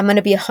Asia. I'm going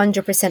to be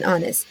 100%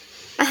 honest.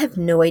 I have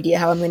no idea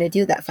how I'm going to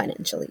do that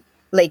financially.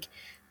 Like,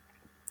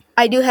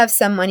 I do have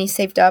some money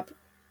saved up.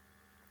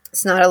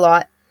 It's not a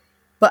lot.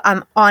 But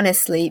I'm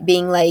honestly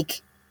being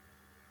like,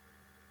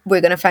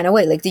 we're going to find a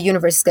way. Like, the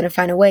universe is going to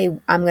find a way.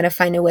 I'm going to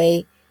find a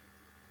way.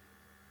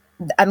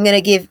 I'm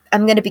going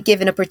to be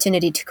given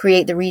opportunity to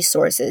create the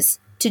resources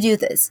to do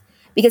this.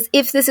 Because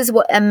if this is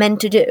what I'm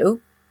meant to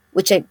do,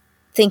 which I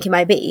think it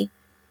might be,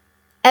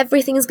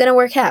 everything is going to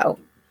work out.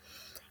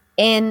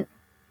 And,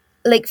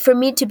 like, for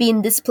me to be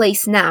in this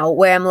place now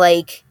where I'm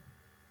like,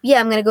 yeah,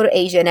 I'm going to go to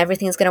Asia and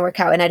everything's going to work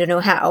out and I don't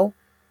know how,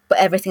 but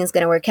everything's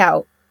going to work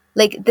out.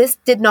 Like, this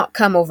did not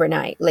come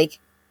overnight. Like,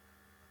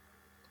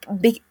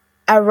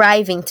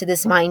 arriving to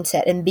this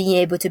mindset and being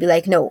able to be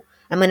like, no,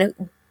 I'm going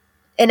to,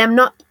 and I'm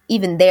not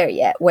even there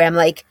yet where I'm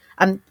like,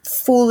 I'm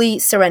fully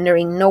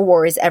surrendering, no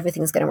worries,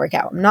 everything's going to work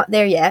out. I'm not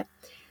there yet,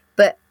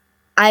 but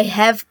I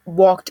have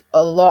walked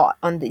a lot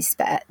on this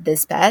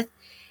path.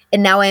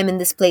 And now I am in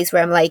this place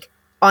where I'm like,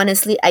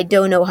 honestly, I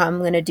don't know how I'm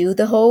going to do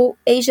the whole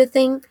Asia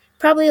thing.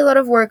 Probably a lot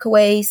of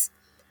workaways,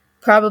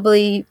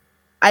 probably,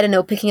 I don't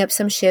know, picking up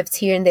some shifts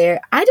here and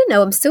there. I don't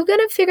know. I'm still going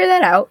to figure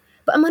that out,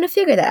 but I'm going to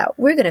figure that out.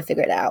 We're going to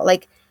figure it out.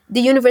 Like,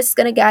 the universe is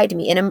going to guide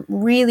me. And I'm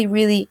really,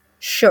 really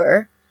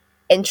sure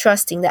and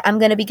trusting that I'm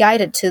going to be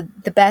guided to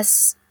the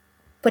best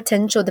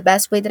potential, the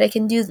best way that I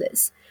can do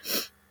this.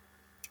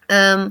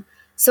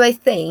 So I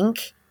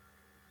think,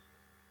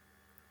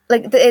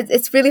 like,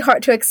 it's really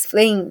hard to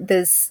explain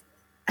this,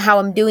 how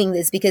I'm doing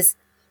this, because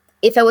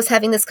if I was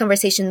having this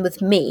conversation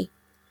with me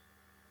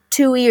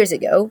 2 years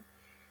ago,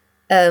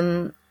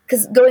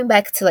 because going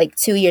back to like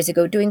 2 years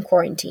ago during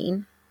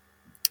quarantine,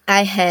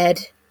 I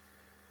had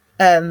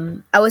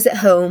I was at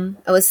home.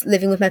 I was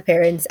living with my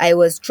parents. I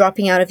was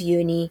dropping out of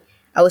uni.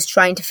 I was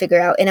trying to figure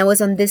out, and I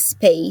was on this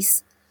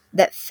space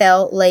that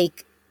felt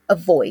like a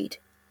void.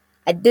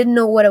 I didn't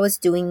know what I was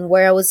doing,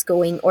 where I was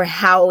going, or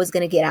how I was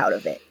going to get out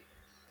of it.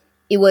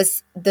 It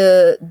was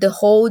the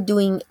whole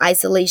doing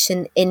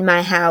isolation in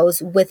my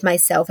house with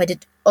myself. I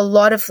did a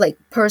lot of like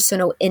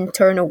personal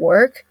internal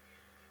work,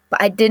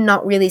 but I did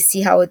not really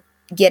see how to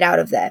get out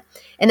of that.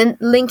 And then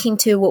linking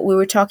to what we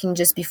were talking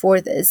just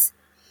before this,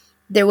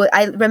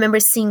 I remember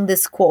seeing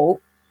this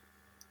quote,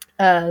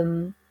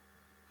 or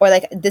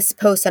like this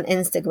post on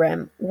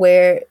Instagram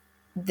where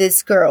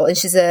this girl, and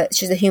she's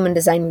a human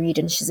design read,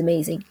 and she's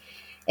amazing,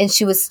 and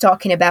she was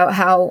talking about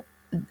how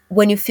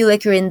when you feel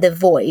like you're in the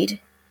void,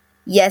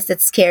 yes,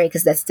 that's scary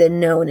because that's the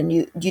unknown, and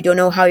you don't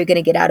know how you're going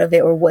to get out of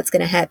it or what's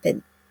going to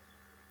happen.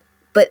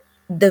 But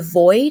the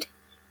void,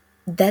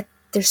 that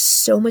there's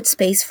so much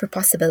space for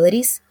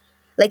possibilities.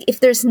 Like if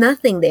there's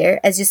nothing there,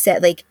 as you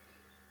said, like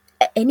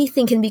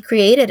anything can be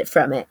created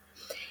from it.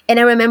 And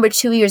I remember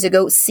 2 years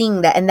ago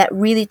seeing that and that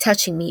really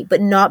touching me,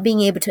 but not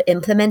being able to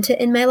implement it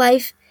in my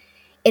life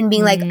and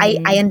being like,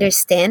 I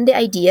understand the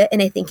idea,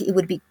 and I think it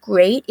would be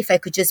great if I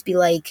could just be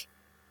like,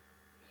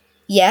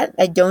 yeah,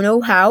 I don't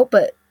know how,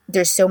 but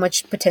there's so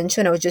much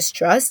potential and I would just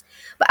trust.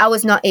 But I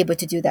was not able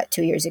to do that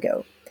 2 years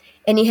ago.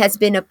 And it has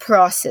been a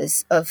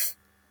process of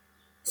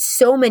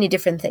so many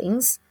different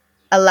things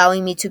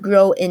allowing me to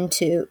grow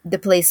into the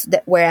place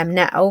that where I'm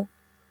now,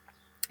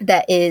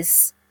 that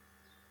is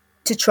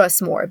to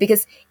trust more.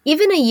 Because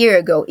even a year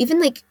ago, even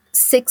like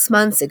 6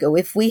 months ago,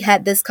 if we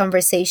had this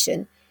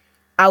conversation,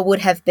 I would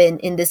have been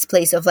in this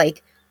place of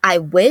like, I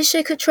wish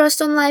I could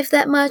trust on life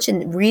that much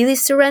and really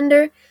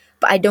surrender,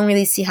 but I don't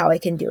really see how I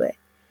can do it.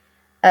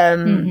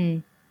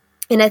 And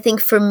I think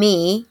for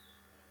me,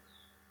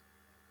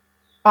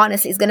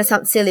 honestly, it's going to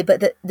sound silly,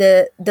 but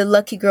the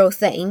lucky girl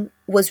thing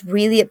was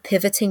really a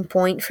pivoting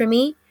point for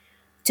me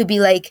to be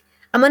like,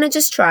 I'm going to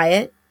just try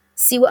it,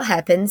 see what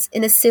happens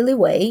in a silly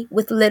way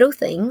with little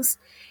things.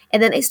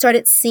 And then I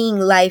started seeing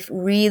life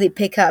really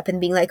pick up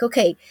and being like,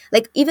 okay,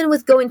 like even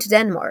with going to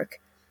Denmark,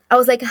 I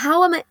was like,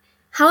 how am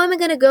I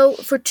going to go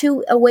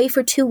away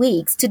for 2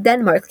 weeks to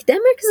Denmark?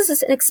 Denmark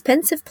is an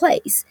expensive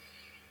place.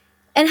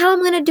 And how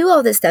I'm going to do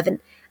all this stuff. And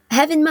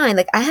have in mind,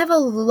 like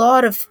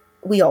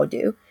we all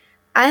do,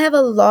 I have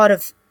a lot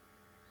of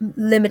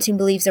limiting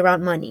beliefs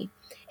around money.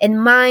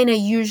 And mine are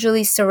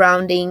usually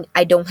surrounding,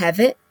 I don't have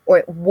it,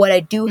 or what I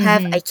do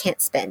have, I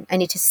can't spend. I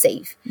need to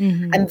save.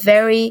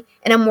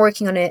 I'm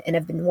working on it, and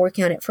I've been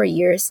working on it for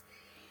years,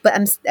 but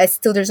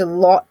there's a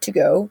lot to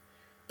go,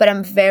 but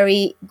I'm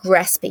very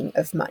grasping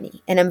of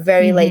money. And I'm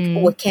very like,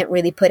 I can't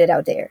really put it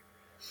out there.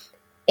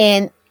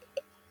 And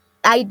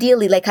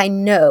ideally, like I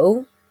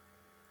know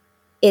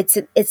it's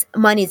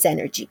money's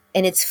energy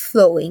and it's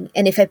flowing.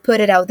 And if I put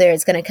it out there,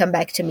 it's going to come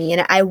back to me.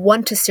 And I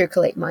want to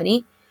circulate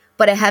money,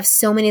 but I have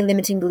so many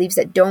limiting beliefs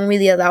that don't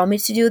really allow me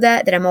to do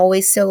that I'm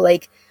always so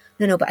like,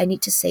 no, but I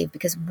need to save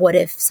because what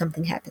if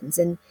something happens?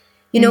 And,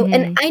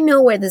 and I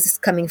know where this is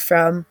coming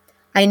from.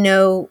 I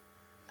know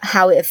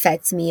how it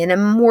affects me and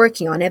I'm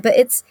working on it, but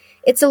it's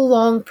a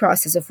long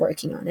process of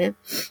working on it.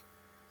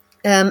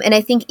 And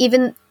I think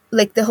even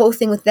like the whole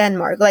thing with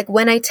Denmark, like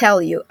when I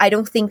tell you, I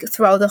don't think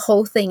throughout the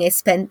whole thing I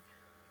spent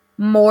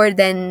more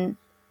than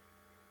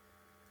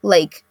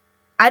like,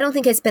 I don't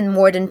think I spend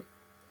more than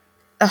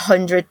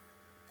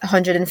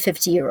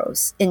 150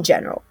 euros in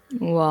general.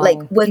 Wow. Like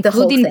with the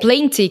whole thing. Including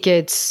plane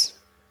tickets.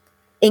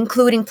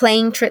 Including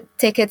plane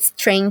tickets,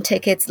 train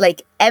tickets,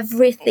 like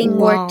everything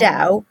worked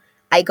out.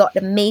 I got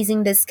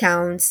amazing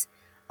discounts.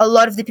 A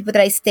lot of the people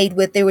that I stayed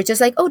with, they were just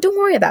like, oh, don't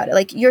worry about it.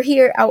 Like, you're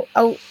here,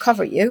 I'll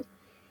cover you.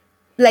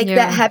 Like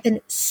that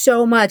happened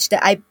so much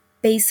that I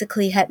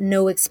basically had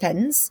no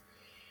expense.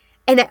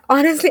 And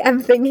honestly, I'm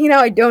thinking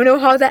now, I don't know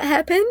how that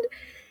happened.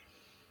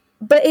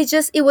 But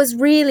it was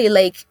really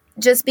like,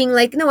 just being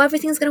like, no,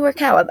 everything's going to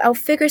work out. I'll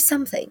figure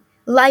something.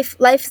 Life,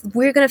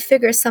 we're going to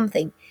figure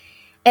something.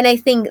 And I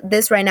think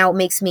this right now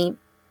makes me,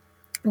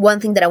 one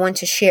thing that I want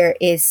to share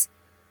is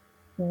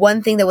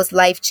one thing that was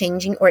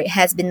life-changing, or it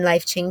has been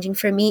life-changing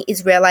for me,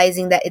 is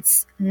realizing that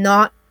it's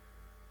not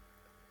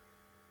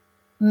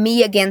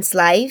me against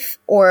life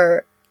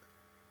or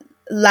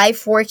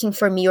life working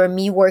for me or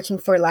me working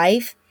for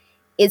life.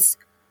 It's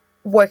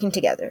working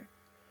together.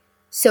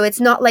 So it's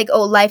not like,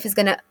 oh, life is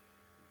going to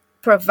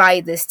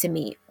provide this to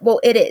me.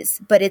 Well, it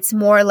is, but it's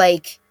more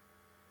like,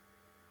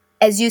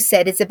 as you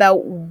said, it's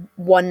about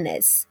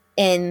oneness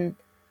and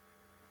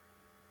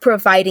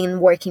providing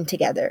and working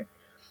together.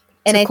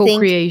 And I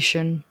think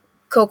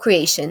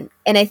co-creation.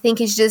 And I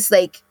think it's just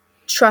like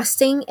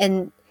trusting.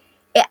 And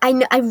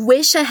I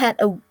wish I had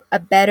a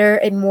better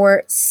and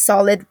more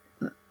solid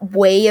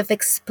way of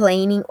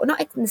explaining, or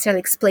not necessarily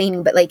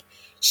explaining, but like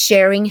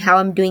sharing how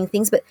I'm doing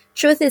things. But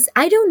truth is,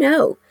 I don't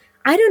know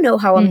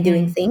how I'm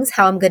doing things,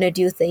 how I'm going to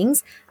do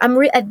things.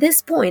 At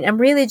this point, I'm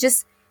really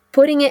just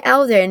putting it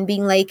out there and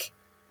being like,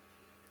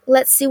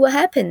 let's see what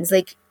happens.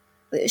 Like,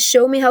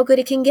 show me how good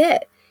it can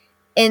get.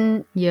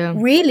 And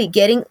really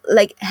getting,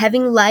 like,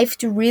 having life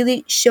to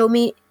really show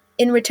me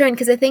in return,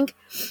 because I think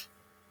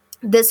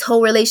this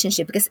whole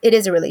relationship, because it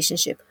is a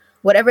relationship,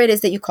 whatever it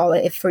is that you call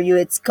it, if for you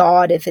it's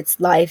God, if it's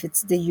life,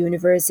 it's the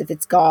universe, if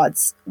it's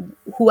God's,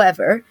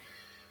 whoever,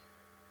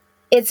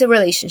 it's a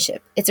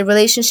relationship. It's a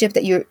relationship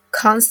that you're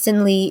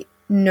constantly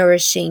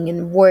nourishing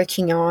and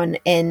working on,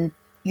 and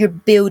you're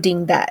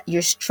building that,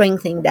 you're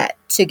strengthening that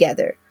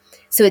together.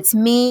 So it's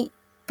me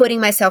putting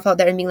myself out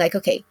there and being like,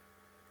 okay,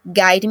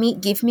 guide me,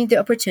 give me the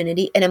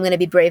opportunity, and I'm going to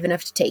be brave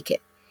enough to take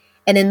it.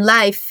 And in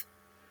life,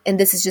 and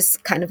this is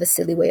just kind of a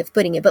silly way of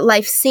putting it, but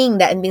life seeing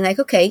that and being like,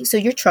 okay, so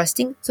you're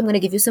trusting, so I'm going to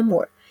give you some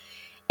more.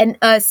 And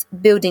us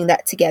building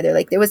that together.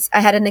 Like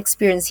I had an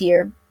experience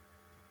here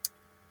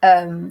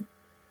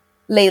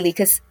lately,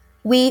 because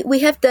we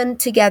have done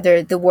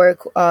together the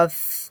work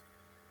of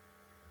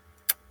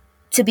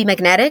To Be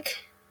Magnetic.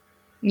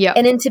 Yeah.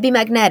 And in To Be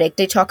Magnetic,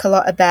 they talk a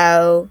lot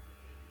about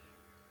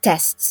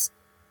tests.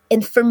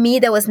 And for me,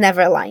 that was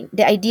never aligned.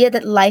 The idea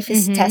that life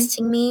is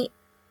testing me,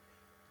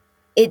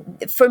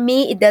 for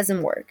me, it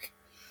doesn't work.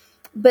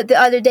 But the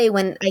other day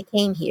when I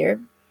came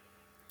here,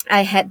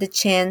 I had the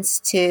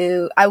chance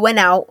I went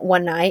out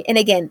one night. And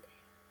again,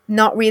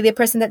 not really a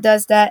person that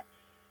does that.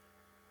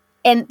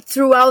 And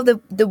throughout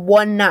the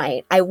one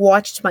night, I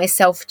watched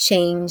myself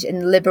change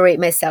and liberate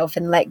myself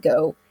and let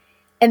go.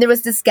 And there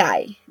was this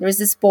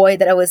boy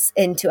that I was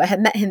into. I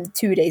had met him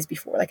 2 days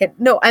before.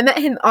 I met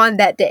him on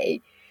that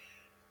day.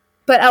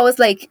 But I was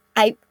like,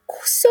 I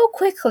so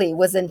quickly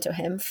was into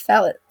him,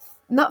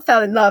 not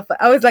fell in love,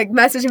 but I was like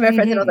messaging my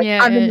friends and I was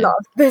like, I'm in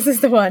love. This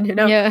is the one,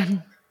 Yeah.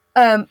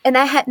 And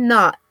I had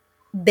not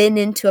been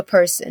into a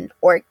person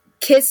or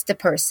kissed a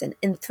person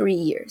in 3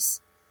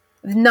 years.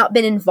 I've not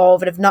been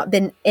involved. I've not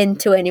been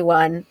into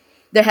anyone.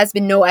 There has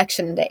been no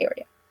action in that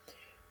area.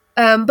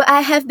 But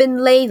I have been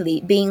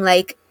lately being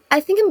like, I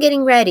think I'm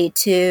getting ready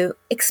to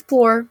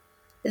explore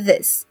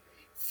this,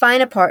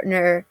 find a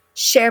partner,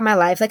 share my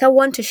life. Like, I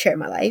want to share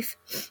my life.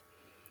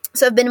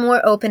 So I've been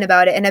more open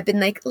about it. And I've been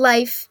like,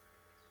 life,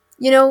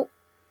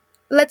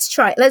 let's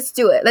try it. Let's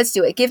do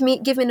it. Give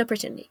me an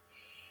opportunity.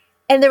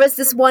 And there was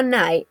this one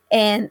night,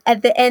 and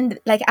at the end,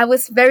 like, I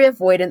was very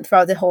avoidant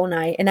throughout the whole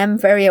night. And I'm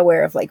very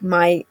aware of like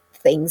my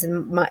things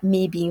and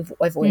me being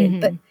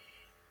avoidant. But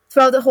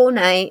throughout the whole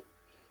night,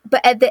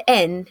 but at the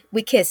end,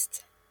 we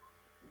kissed.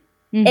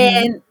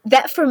 And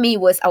that for me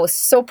I was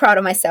so proud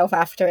of myself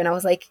after. And I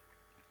was like,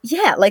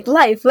 yeah, like,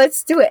 life,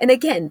 let's do it. And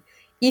again,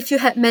 if you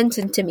had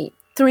mentioned to me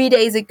 3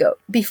 days ago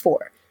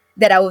before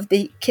that I would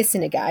be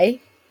kissing a guy,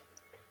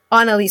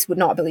 Analice would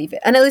not believe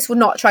it. Analice would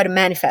not try to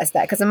manifest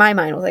that, because in my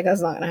mind I was like,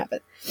 that's not going to happen.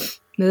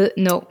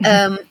 No.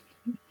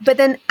 But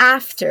then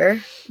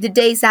the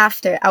days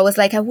after, I was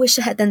like, I wish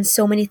I had done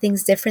so many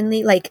things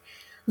differently. Like,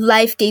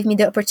 life gave me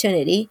the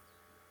opportunity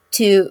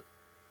to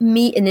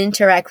meet and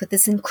interact with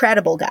this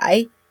incredible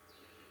guy.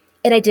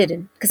 And I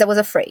didn't, because I was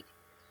afraid.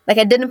 Like,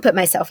 I didn't put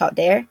myself out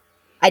there.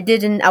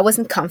 I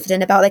wasn't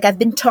confident about, like, I've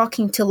been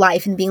talking to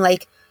life and being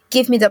like,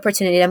 give me the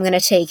opportunity, I'm going to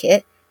take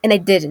it. And I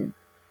didn't.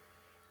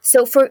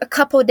 So for a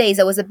couple of days,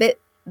 I was a bit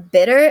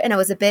bitter and I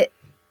was a bit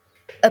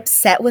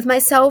upset with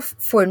myself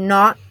for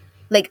not,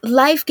 like,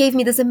 life gave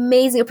me this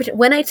amazing opportunity.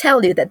 When I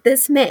tell you that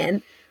this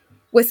man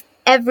was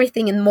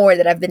everything and more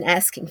that I've been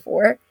asking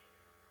for,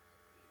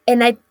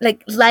 and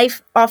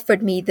life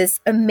offered me this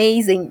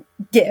amazing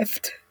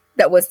gift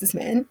that was this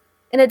man,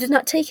 and I did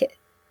not take it.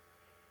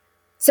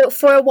 So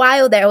for a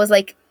while there, I was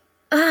like,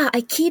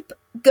 I keep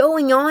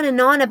going on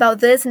and on about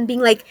this and being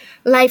like,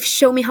 life,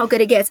 show me how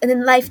good it gets. And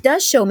then life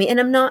does show me, and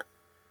I'm not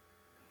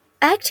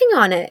acting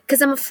on it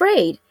because I'm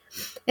afraid.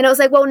 And I was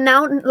like, well,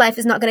 now life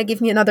is not going to give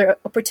me another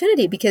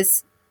opportunity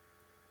because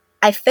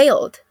I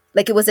failed.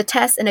 Like, it was a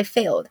test and I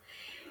failed.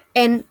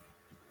 And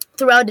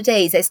throughout the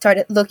days, I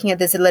started looking at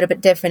this a little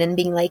bit different and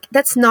being like,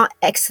 that's not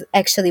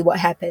actually what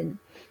happened.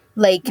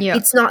 Like,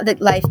 It's not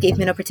that life gave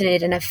me an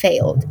opportunity and I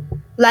failed.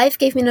 Life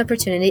gave me an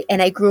opportunity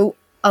and I grew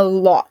a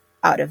lot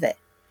out of it.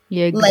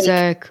 Yeah,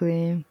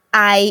 exactly. Like,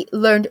 I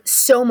learned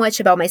so much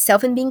about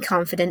myself and being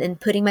confident and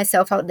putting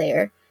myself out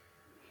there.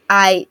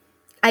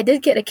 I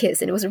did get a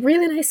kiss, and it was a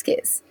really nice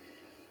kiss.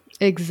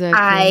 Exactly.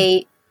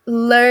 I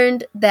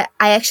learned that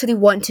I actually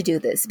want to do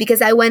this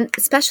because I went,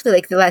 especially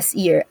like the last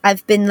year,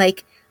 I've been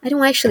like, I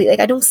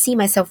don't see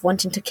myself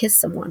wanting to kiss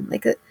someone.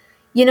 Like,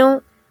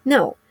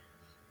 no.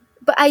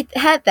 But I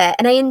had that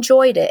and I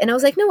enjoyed it. And I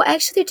was like, no, I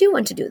actually do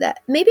want to do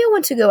that. Maybe I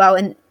want to go out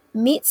and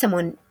meet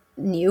someone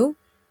new.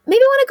 Maybe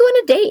I want to go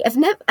on a date.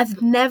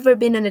 I've never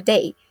been on a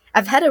date.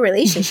 I've had a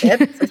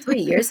relationship for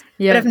 3 years,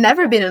 but I've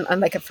never been on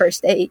like a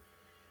first date.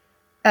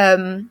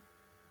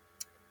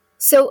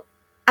 So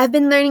I've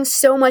been learning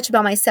so much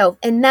about myself.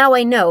 And now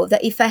I know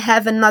that if I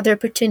have another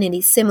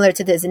opportunity similar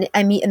to this and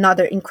I meet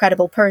another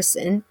incredible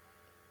person,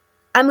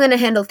 I'm going to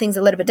handle things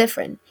a little bit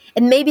different.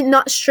 And maybe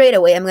not straight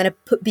away, I'm going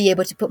to be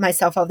able to put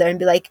myself out there and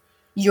be like,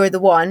 you're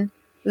the one,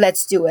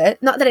 let's do it.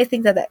 Not that I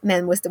think that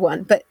man was the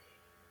one, but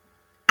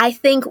I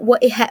think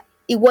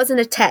it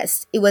wasn't a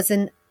test. It was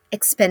an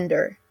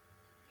expender.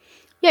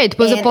 Yeah, it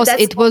was And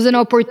that's it what was an made me feel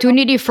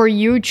opportunity for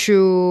you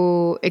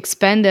to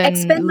expand and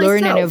expand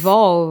learn and myself.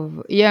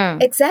 evolve. Yeah.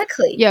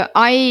 Exactly. Yeah,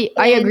 I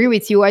And agree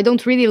with you. I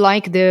don't really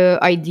like the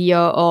idea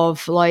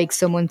of like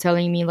someone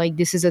telling me like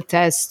this is a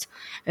test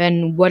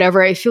and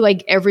whatever. I feel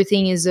like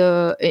everything is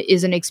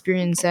an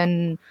experience,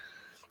 and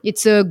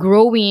it's a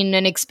growing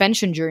and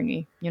expansion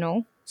journey, you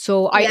know?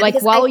 So I yeah, like,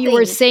 because I while you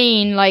were think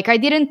saying like I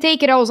didn't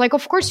take it, I was like,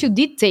 of course you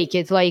did take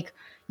it. Like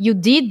you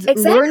did learn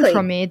exactly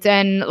from it,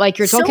 and like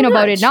you're so talking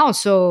about it much. now.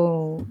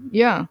 So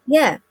yeah.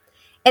 Yeah.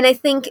 And I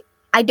think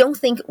I don't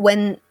think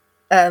when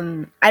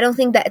I don't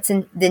think that it's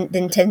the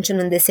intention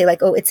when they say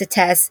like, oh, it's a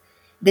test.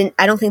 Then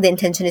I don't think the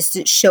intention is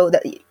to show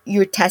that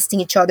you're testing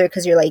each other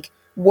because you're like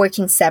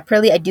working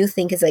separately. I do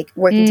think it's like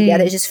working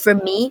together. Mm, It's just for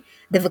me,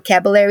 the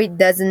vocabulary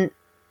doesn't.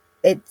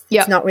 It's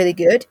yeah. not really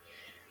good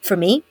for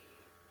me.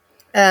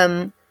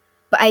 Um,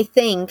 but I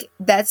think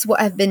that's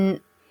what I've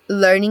been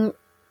learning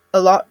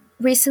a lot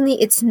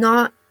recently. It's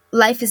not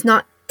life is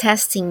not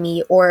testing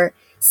me or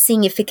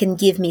seeing if it can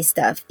give me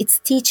stuff. It's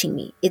teaching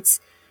me. It's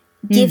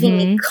giving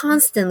me Mm-hmm.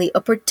 constantly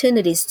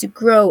opportunities to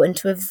grow and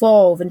to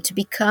evolve and to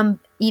become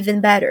even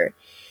better.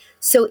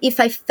 So if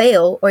I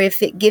fail or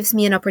if it gives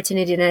me an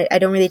opportunity and I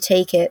don't really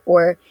take it,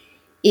 or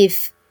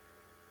if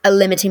a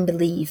limiting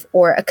belief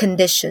or a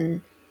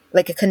condition,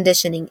 like a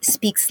conditioning,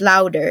 speaks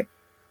louder,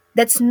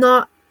 that's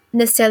not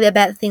necessarily a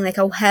bad thing. Like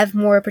I'll have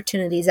more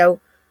opportunities, I'll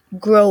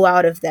grow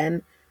out of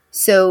them.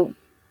 So,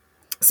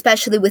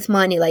 especially with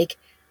money, like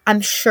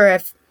I'm sure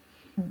I've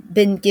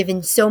been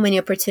given so many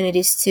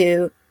opportunities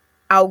to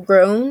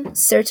outgrown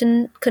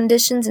certain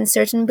conditions and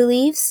certain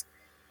beliefs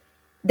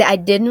that I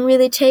didn't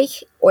really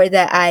take or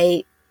that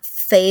I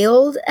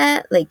failed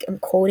at. Like I'm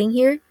quoting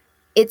here.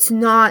 It's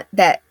not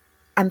that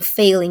I'm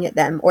failing at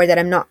them or that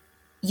I'm not,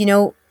 you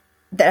know,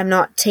 that I'm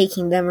not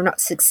taking them or not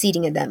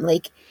succeeding at them.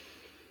 Like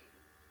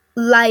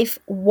life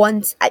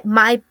wants,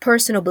 my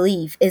personal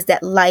belief is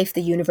that life,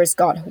 the universe,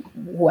 God,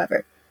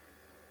 whoever,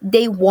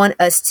 they want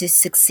us to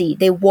succeed.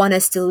 They want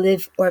us to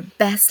live our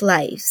best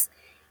lives.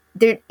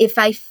 If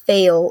I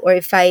fail or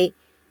if I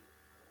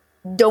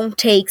don't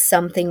take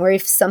something or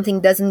if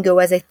something doesn't go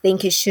as I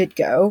think it should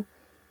go,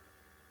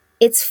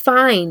 it's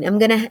fine. I'm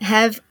going to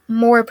have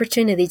more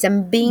opportunities.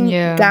 I'm being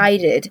Yeah.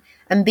 guided.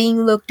 I'm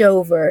being looked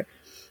over.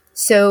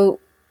 So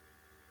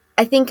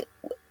I think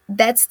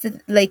that's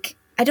the, like,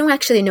 I don't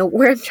actually know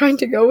where I'm trying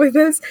to go with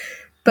this,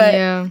 but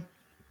Yeah.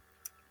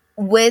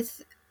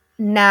 with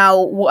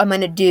now what I'm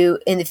going to do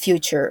in the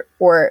future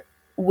or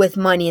with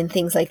money and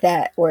things like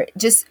that, or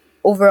just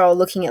overall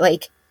looking at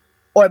like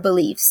our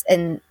beliefs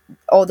and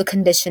all the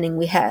conditioning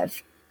we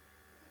have.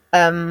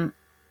 Um,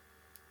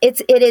 it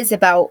is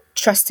about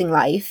trusting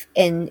life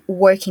and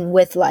working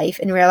with life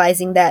and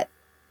realizing that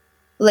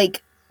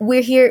like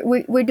we're here,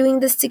 we're doing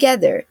this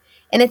together.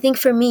 And I think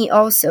for me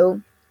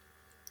also,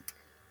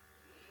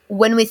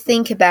 when we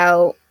think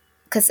about,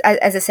 because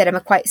as I said, I'm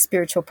a quite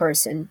spiritual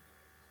person,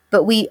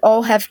 but we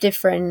all have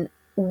different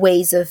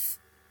ways of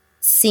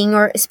seeing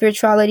our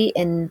spirituality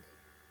and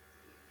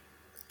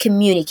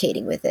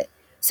communicating with it.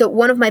 So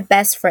one of my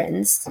best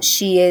friends,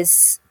 she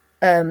is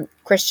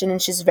Christian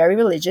and she's very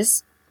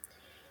religious,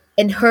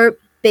 and her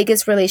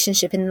biggest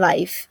relationship in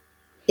life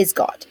is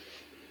God,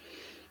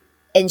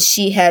 and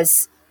she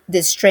has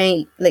this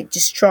strong, like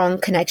just strong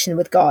connection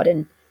with God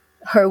and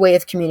her way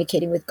of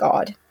communicating with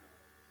God.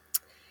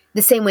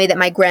 The same way that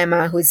my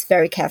grandma, who is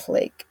very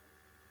Catholic,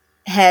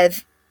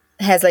 have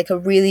has like a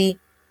really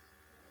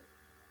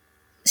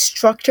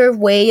structured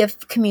way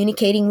of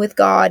communicating with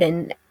God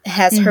and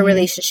has her Mm-hmm.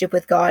 relationship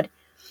with God.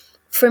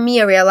 For me,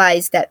 I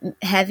realized that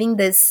having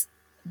this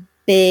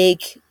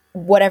big,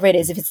 whatever it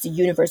is, if it's the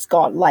universe,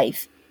 God,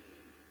 life,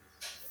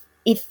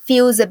 it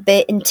feels a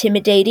bit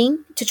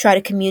intimidating to try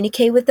to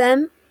communicate with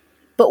them.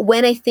 But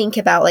when I think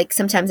about, like,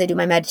 sometimes I do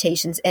my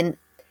meditations and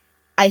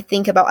I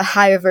think about a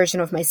higher version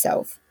of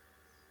myself,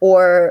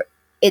 or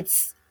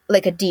it's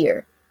like a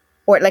deer,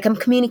 or like I'm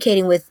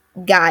communicating with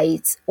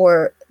guides,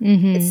 or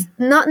Mm-hmm. it's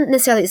not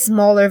necessarily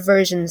smaller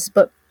versions,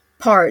 but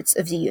parts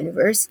of the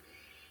universe.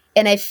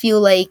 And I feel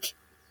like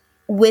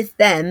with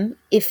them,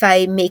 if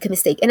I make a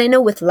mistake, and I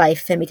know with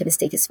life, if I make a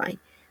mistake, it's fine.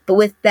 But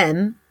with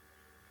them,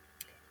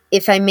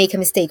 if I make a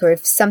mistake or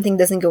if something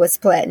doesn't go as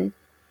planned,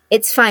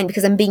 it's fine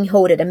because I'm being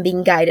holded, I'm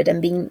being guided,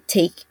 I'm being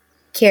taken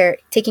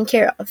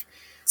care of.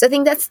 So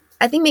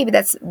I think maybe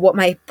that's what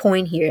my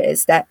point here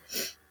is, that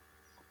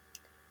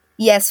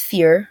yes,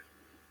 fear,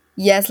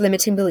 yes,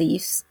 limiting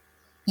beliefs,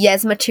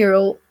 yes,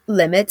 material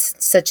limits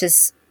such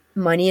as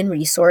money and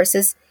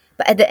resources,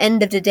 but at the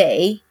end of the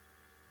day,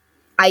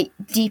 I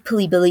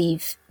deeply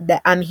believe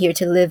that I'm here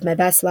to live my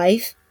best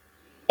life,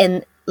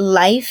 and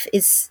life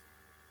is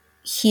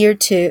here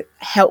to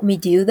help me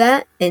do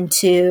that and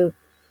to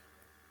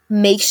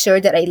make sure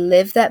that I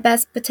live that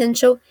best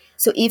potential.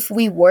 So if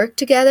we work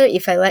together,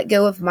 if I let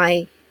go of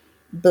my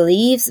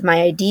beliefs,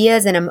 my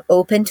ideas, and I'm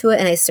open to it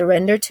and I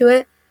surrender to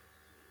it,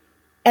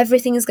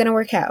 everything is going to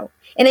work out.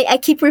 And I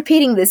keep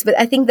repeating this, but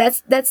I think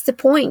that's the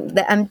point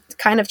that I'm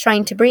kind of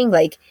trying to bring.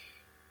 Like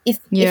if I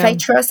Yeah.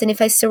 trust and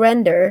if I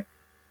surrender,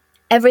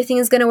 everything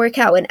is going to work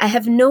out. And I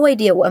have no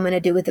idea what I'm going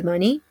to do with the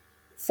money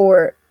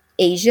for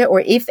Asia, or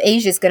if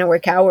Asia is going to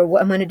work out, or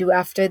what I'm going to do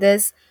after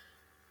this,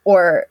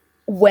 or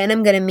when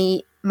I'm going to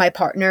meet my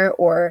partner,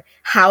 or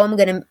how I'm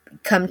going to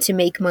come to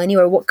make money,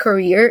 or what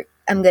career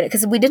I'm going to,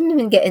 because we didn't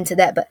even get into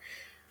that. But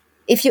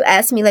if you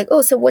ask me, like,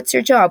 oh, so what's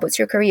your job? What's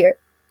your career?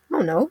 I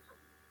don't know.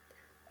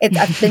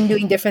 I've been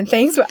doing different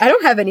things, but I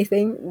don't have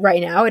anything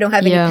right now. I don't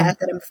have any Yeah. path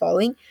that I'm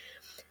following.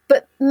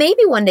 But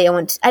maybe one day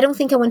I don't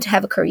think I want to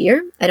have a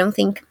career. I don't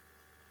think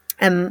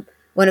I'm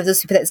one of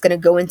those people that's going to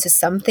go into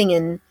something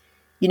and,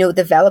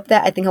 develop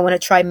that. I think I want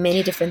to try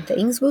many different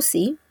things. We'll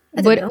see.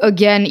 I don't But know.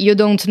 again, you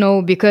don't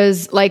know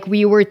because, like,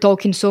 we were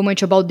talking so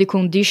much about the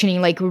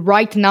conditioning. Like,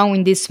 right now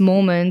in this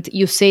moment,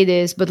 you say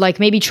this, but like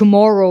maybe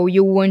tomorrow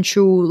you want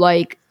to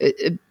like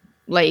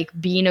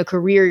be in a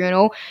career,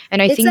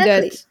 And I think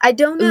Exactly. that I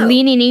don't know.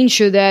 leaning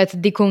into that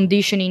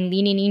deconditioning,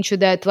 leaning into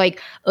that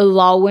like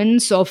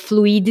allowance of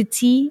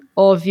fluidity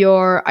of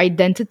your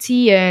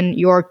identity and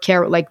your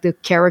like the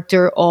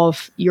character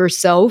of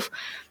yourself,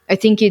 I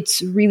think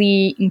it's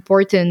really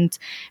important.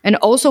 And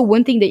also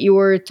one thing that you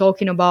were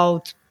talking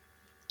about,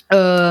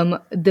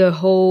 the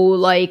whole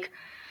like,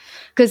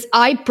 because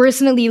I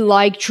personally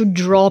like to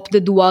drop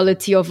the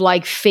duality of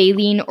like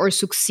failing or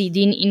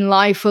succeeding in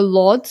life a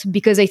lot,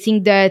 because I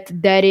think that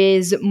that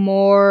is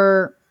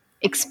more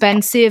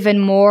expensive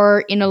and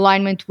more in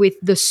alignment with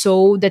the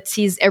soul that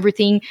sees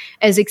everything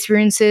as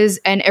experiences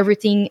and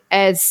everything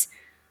as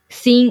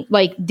thing,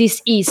 like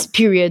this is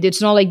period.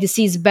 It's not like this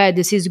is bad,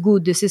 this is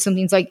good, this is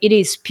something. It's like it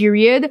is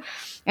period.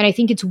 And I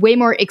think it's way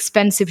more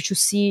expensive to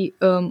see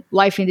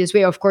life in this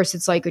way. Of course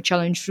it's like a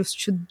challenge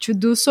to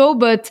do so,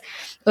 but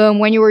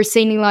when you were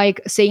saying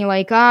like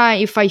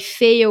if I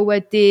fail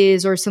at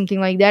this or something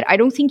like that, I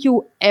don't think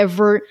you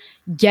ever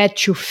get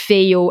to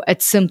fail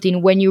at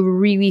something. When you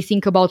really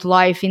think about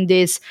life in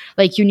this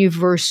like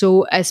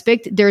universal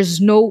aspect, there's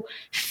no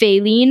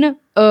failing,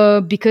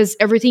 because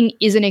everything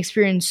is an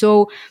experience.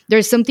 So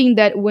there's something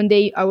that one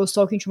day I was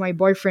talking to my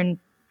boyfriend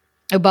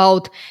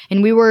about,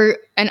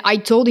 and I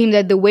told him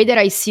that the way that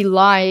I see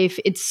life,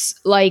 it's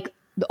like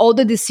all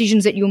the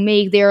decisions that you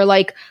make, they are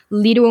like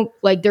little,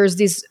 like there's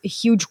this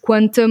huge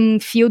quantum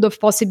field of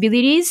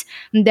possibilities.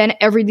 And then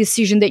every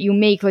decision that you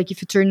make, like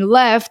if you turn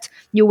left,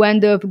 you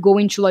end up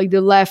going to like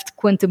the left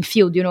quantum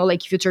field,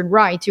 like if you turn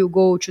right, you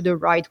go to the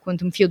right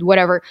quantum field,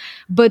 whatever.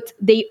 But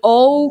they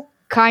all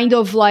kind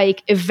of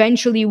like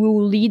eventually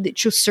will lead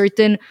to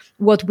certain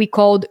what we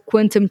called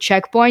quantum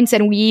checkpoints.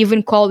 And we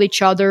even call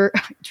each other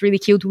it's really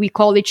cute, we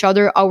call each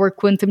other our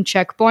quantum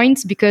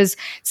checkpoints, because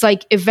it's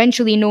like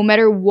eventually, no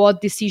matter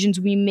what decisions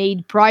we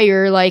made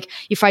prior, like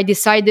if I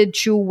decided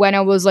to, when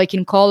I was like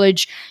in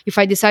college, if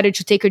I decided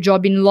to take a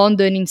job in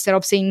London instead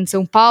of staying in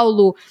Sao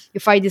Paulo,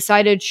 if I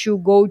decided to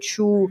go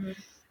to,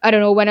 I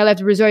don't know, when I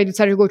left Brazil, I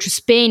decided to go to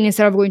Spain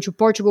instead of going to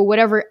Portugal,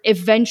 whatever.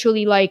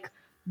 Eventually, like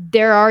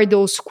there are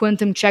those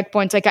quantum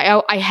checkpoints. Like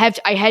I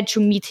had to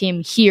meet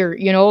him here,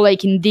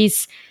 like in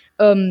this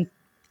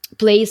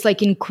place,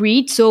 like in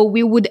Crete. So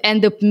we would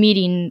end up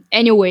meeting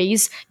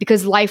anyways,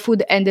 because life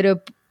would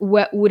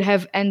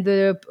have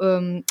ended up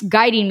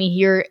guiding me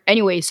here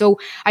anyway. So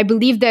I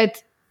believe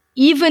that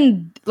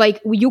even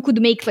like you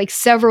could make like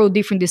several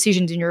different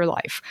decisions in your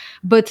life,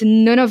 but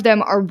none of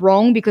them are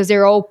wrong, because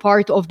they're all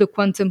part of the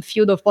quantum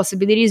field of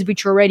possibilities,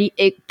 which already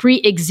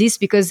pre-exist,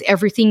 because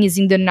everything is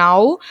in the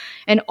now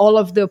and all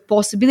of the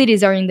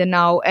possibilities are in the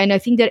now. And I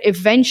think that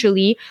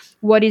eventually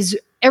what is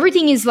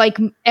everything is like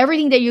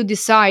everything that you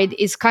decide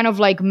is kind of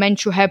like meant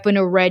to happen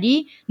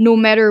already, no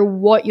matter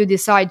what you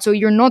decide. So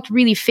you're not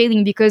really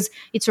failing, because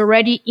it's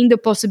already in the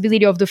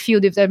possibility of the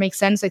field, if that makes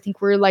sense. I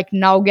think we're like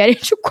now getting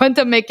to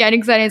quantum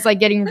mechanics and it's like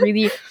getting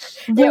really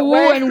Yeah,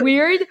 woo and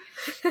weird.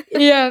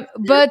 Yeah,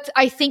 but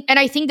I think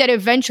that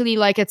eventually,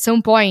 like at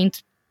some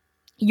point,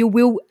 you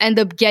will end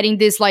up getting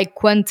this like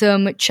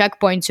quantum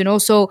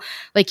checkpoints, so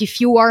like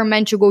if you are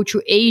meant to go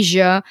to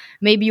Asia,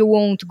 maybe you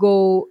won't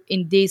go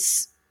in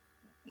this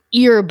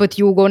year, but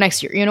you will go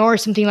next year, or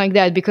something like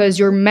that, because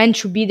you're meant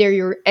to be there,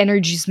 your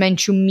energy is meant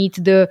to meet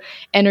the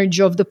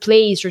energy of the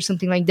place or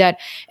something like that.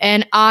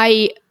 And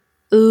I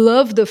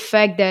love the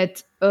fact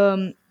that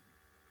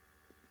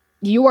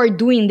you are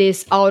doing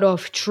this out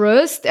of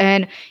trust,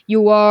 and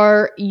you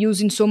are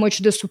using so much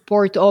the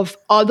support of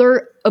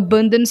other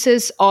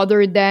abundances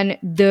other than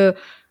the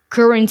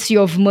currency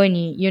of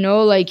money,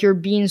 like you're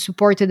being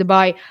supported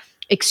by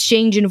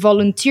exchange and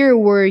volunteer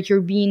work,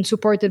 you're being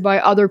supported by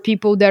other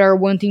people that are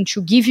wanting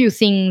to give you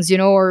things,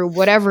 or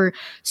whatever.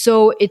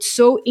 So it's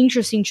so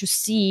interesting to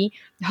see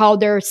how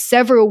there are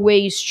several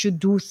ways to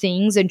do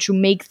things and to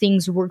make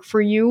things work for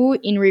you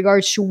in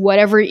regards to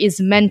whatever is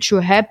meant to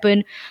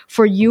happen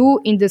for you,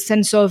 in the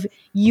sense of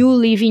you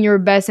living your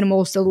best and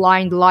most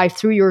aligned life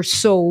through your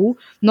soul.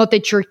 Not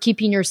that you're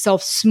keeping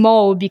yourself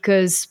small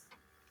because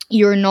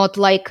you're not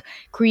like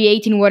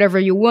creating whatever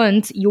you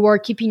want. You are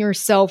keeping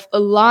yourself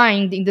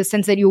aligned in the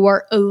sense that you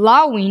are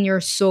allowing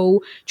your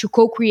soul to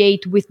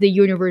co-create with the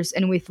universe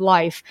and with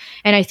life.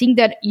 And I think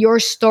that your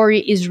story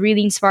is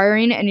really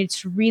inspiring, and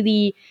it's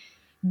really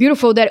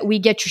beautiful that we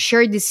get to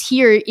share this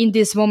here in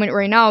this moment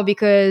right now,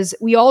 because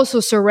we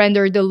also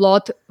surrendered a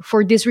lot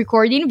for this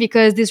recording,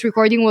 because this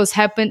recording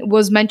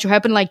was meant to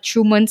happen like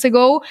 2 months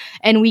ago,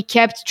 and we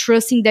kept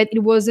trusting that it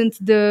wasn't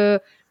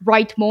the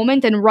right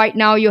moment. And right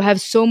now you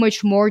have so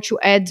much more to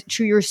add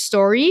to your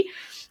story.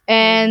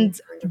 And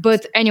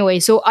but anyway,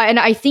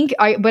 I think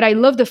I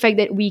love the fact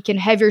that we can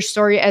have your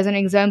story as an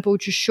example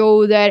to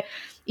show that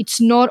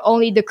it's not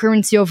only the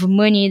currency of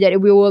money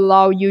that will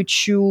allow you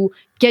to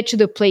get to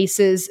the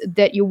places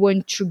that you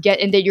want to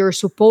get and that you're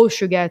supposed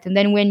to get. And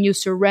then when you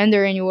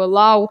surrender and you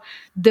allow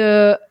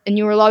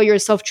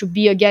yourself to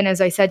be, again,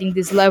 as I said, in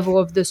this level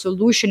of the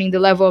solution, in the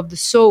level of the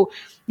soul,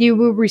 you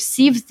will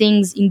receive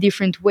things in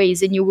different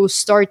ways, and you will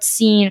start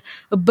seeing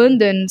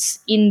abundance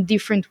in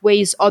different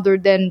ways other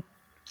than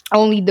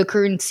only the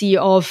currency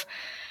of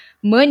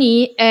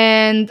money.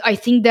 And I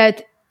think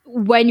that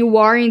when you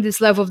are in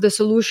this level of the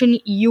solution,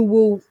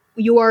 you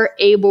are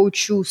able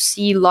to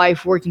see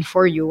life working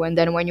for you. And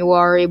then when you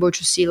are able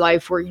to see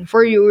life working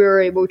for you,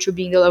 you're able to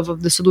be in the level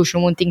of the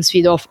solution when things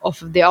feed off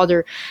of the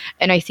other.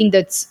 And I think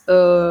that's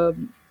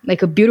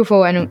like a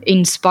beautiful and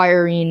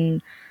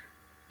inspiring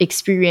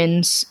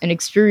experience and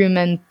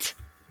experiment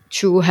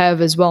to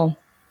have as well.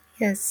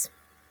 Yes.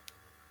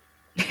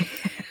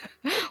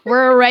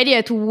 We're already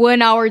at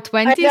 1 hour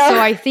 20, so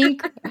I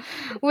think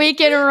we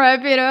can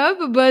wrap it up.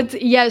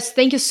 But yes,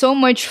 thank you so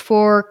much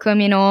for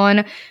coming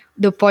on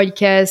the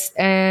podcast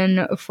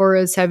and for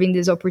us having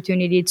this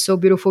opportunity. It's so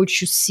beautiful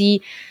to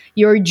see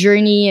your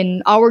journey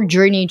and our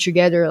journey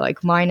together,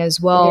 like mine as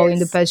well. In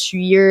the past few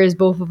years,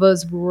 both of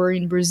us were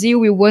in Brazil.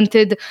 We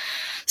wanted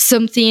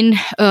something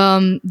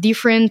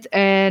different,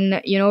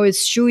 and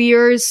it's 2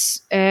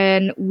 years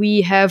and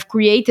we have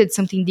created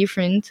something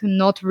different,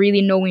 not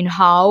really knowing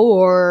how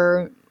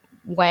or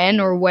when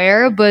or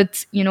where,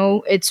 but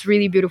it's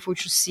really beautiful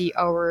to see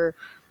our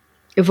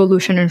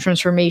evolution and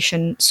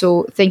transformation.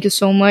 So thank you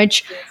so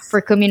much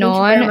for coming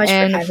on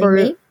and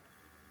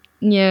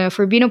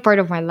for being a part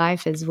of my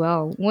life as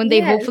well. One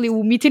day hopefully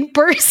we'll meet in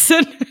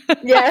person.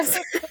 Yes.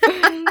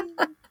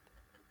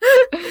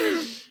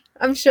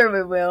 I'm sure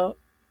we will.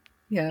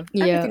 Yeah.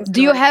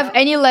 Do you have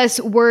any last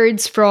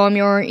words from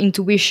your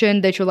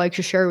intuition that you'd like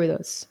to share with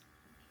us?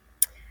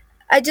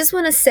 I just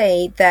want to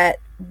say that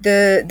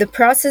the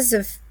process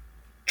of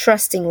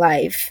trusting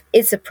life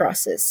is a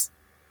process,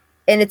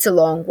 and it's a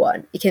long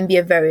one. It can be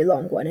a very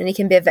long one, and it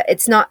can be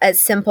it's not as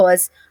simple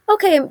as,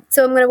 okay,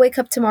 so I'm going to wake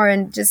up tomorrow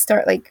and just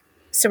start like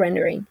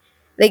surrendering.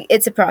 Like,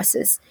 it's a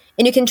process,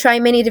 and you can try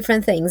many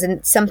different things,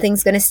 and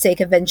something's going to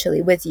stick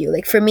eventually with you.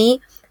 Like, for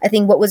me, I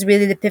think what was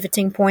really the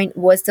pivoting point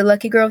was the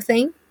lucky girl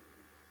thing.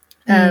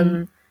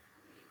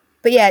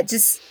 But yeah,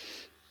 just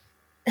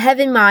have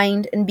in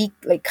mind and be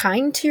like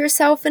kind to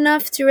yourself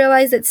enough to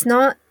realize it's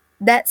not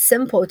that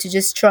simple to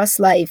just trust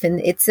life, and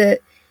it's a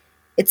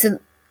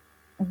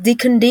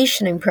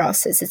deconditioning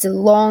process. It's a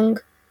long,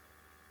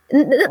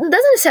 it doesn't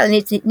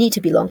necessarily need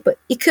to be long, but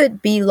it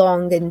could be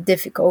long and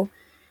difficult,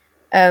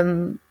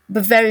 but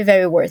very,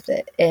 very worth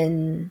it.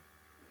 And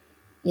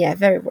yeah,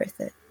 very worth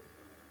it.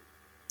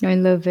 I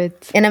love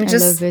it. And I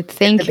love it.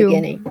 Thank you.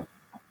 Beginning.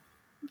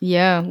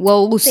 Yeah,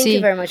 well, we'll see. Thank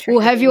you very much. We'll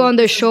have you on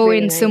the show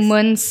in some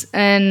months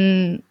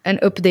and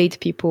update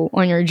people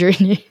on your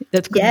journey.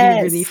 That could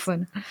be really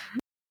fun.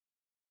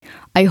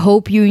 I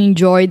hope you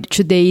enjoyed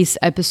today's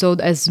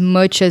episode as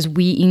much as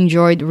we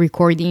enjoyed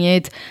recording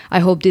it. I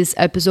hope this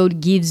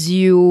episode gives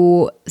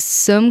you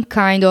some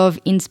kind of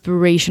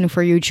inspiration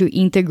for you to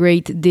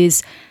integrate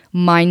this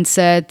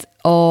mindset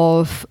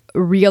of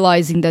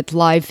realizing that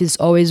life is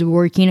always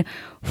working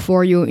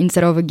for you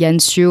instead of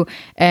against you,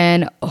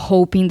 and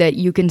hoping that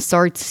you can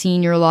start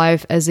seeing your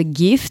life as a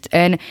gift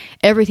and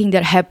everything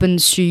that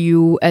happens to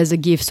you as a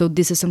gift. So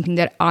this is something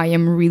that I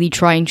am really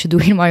trying to do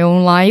in my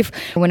own life.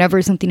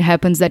 Whenever something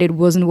happens that it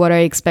wasn't what I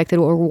expected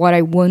or what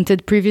I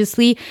wanted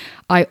previously,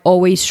 I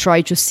always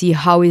try to see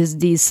how is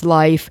this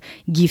life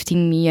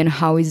gifting me and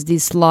how is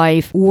this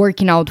life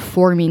working out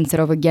for me instead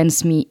of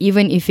against me,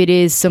 even if it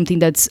is something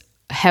that's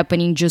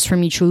happening just for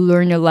me to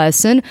learn a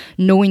lesson,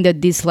 knowing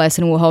that this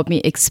lesson will help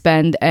me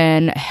expand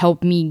and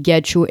help me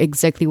get to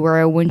exactly where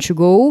I want to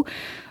go.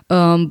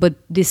 But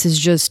this is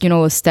just,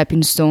 a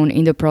stepping stone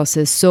in the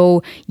process.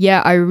 So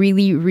yeah, I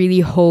really,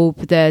 really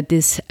hope that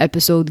this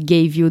episode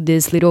gave you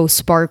this little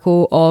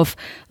sparkle of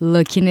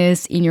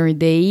luckiness in your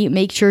day.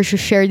 Make sure to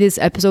share this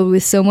episode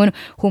with someone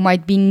who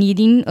might be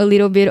needing a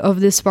little bit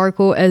of this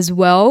sparkle as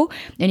well.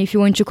 And if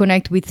you want to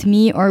connect with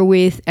me or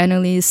with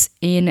Analice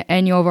in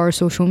any of our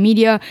social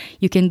media,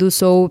 you can do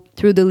so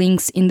through the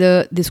links in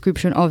the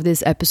description of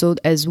this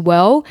episode as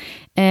well.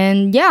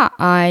 And yeah,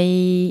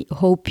 I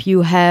hope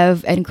you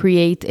have and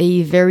create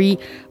a very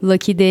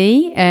lucky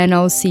day, and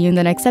I'll see you in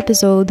the next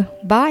episode.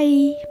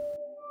 Bye!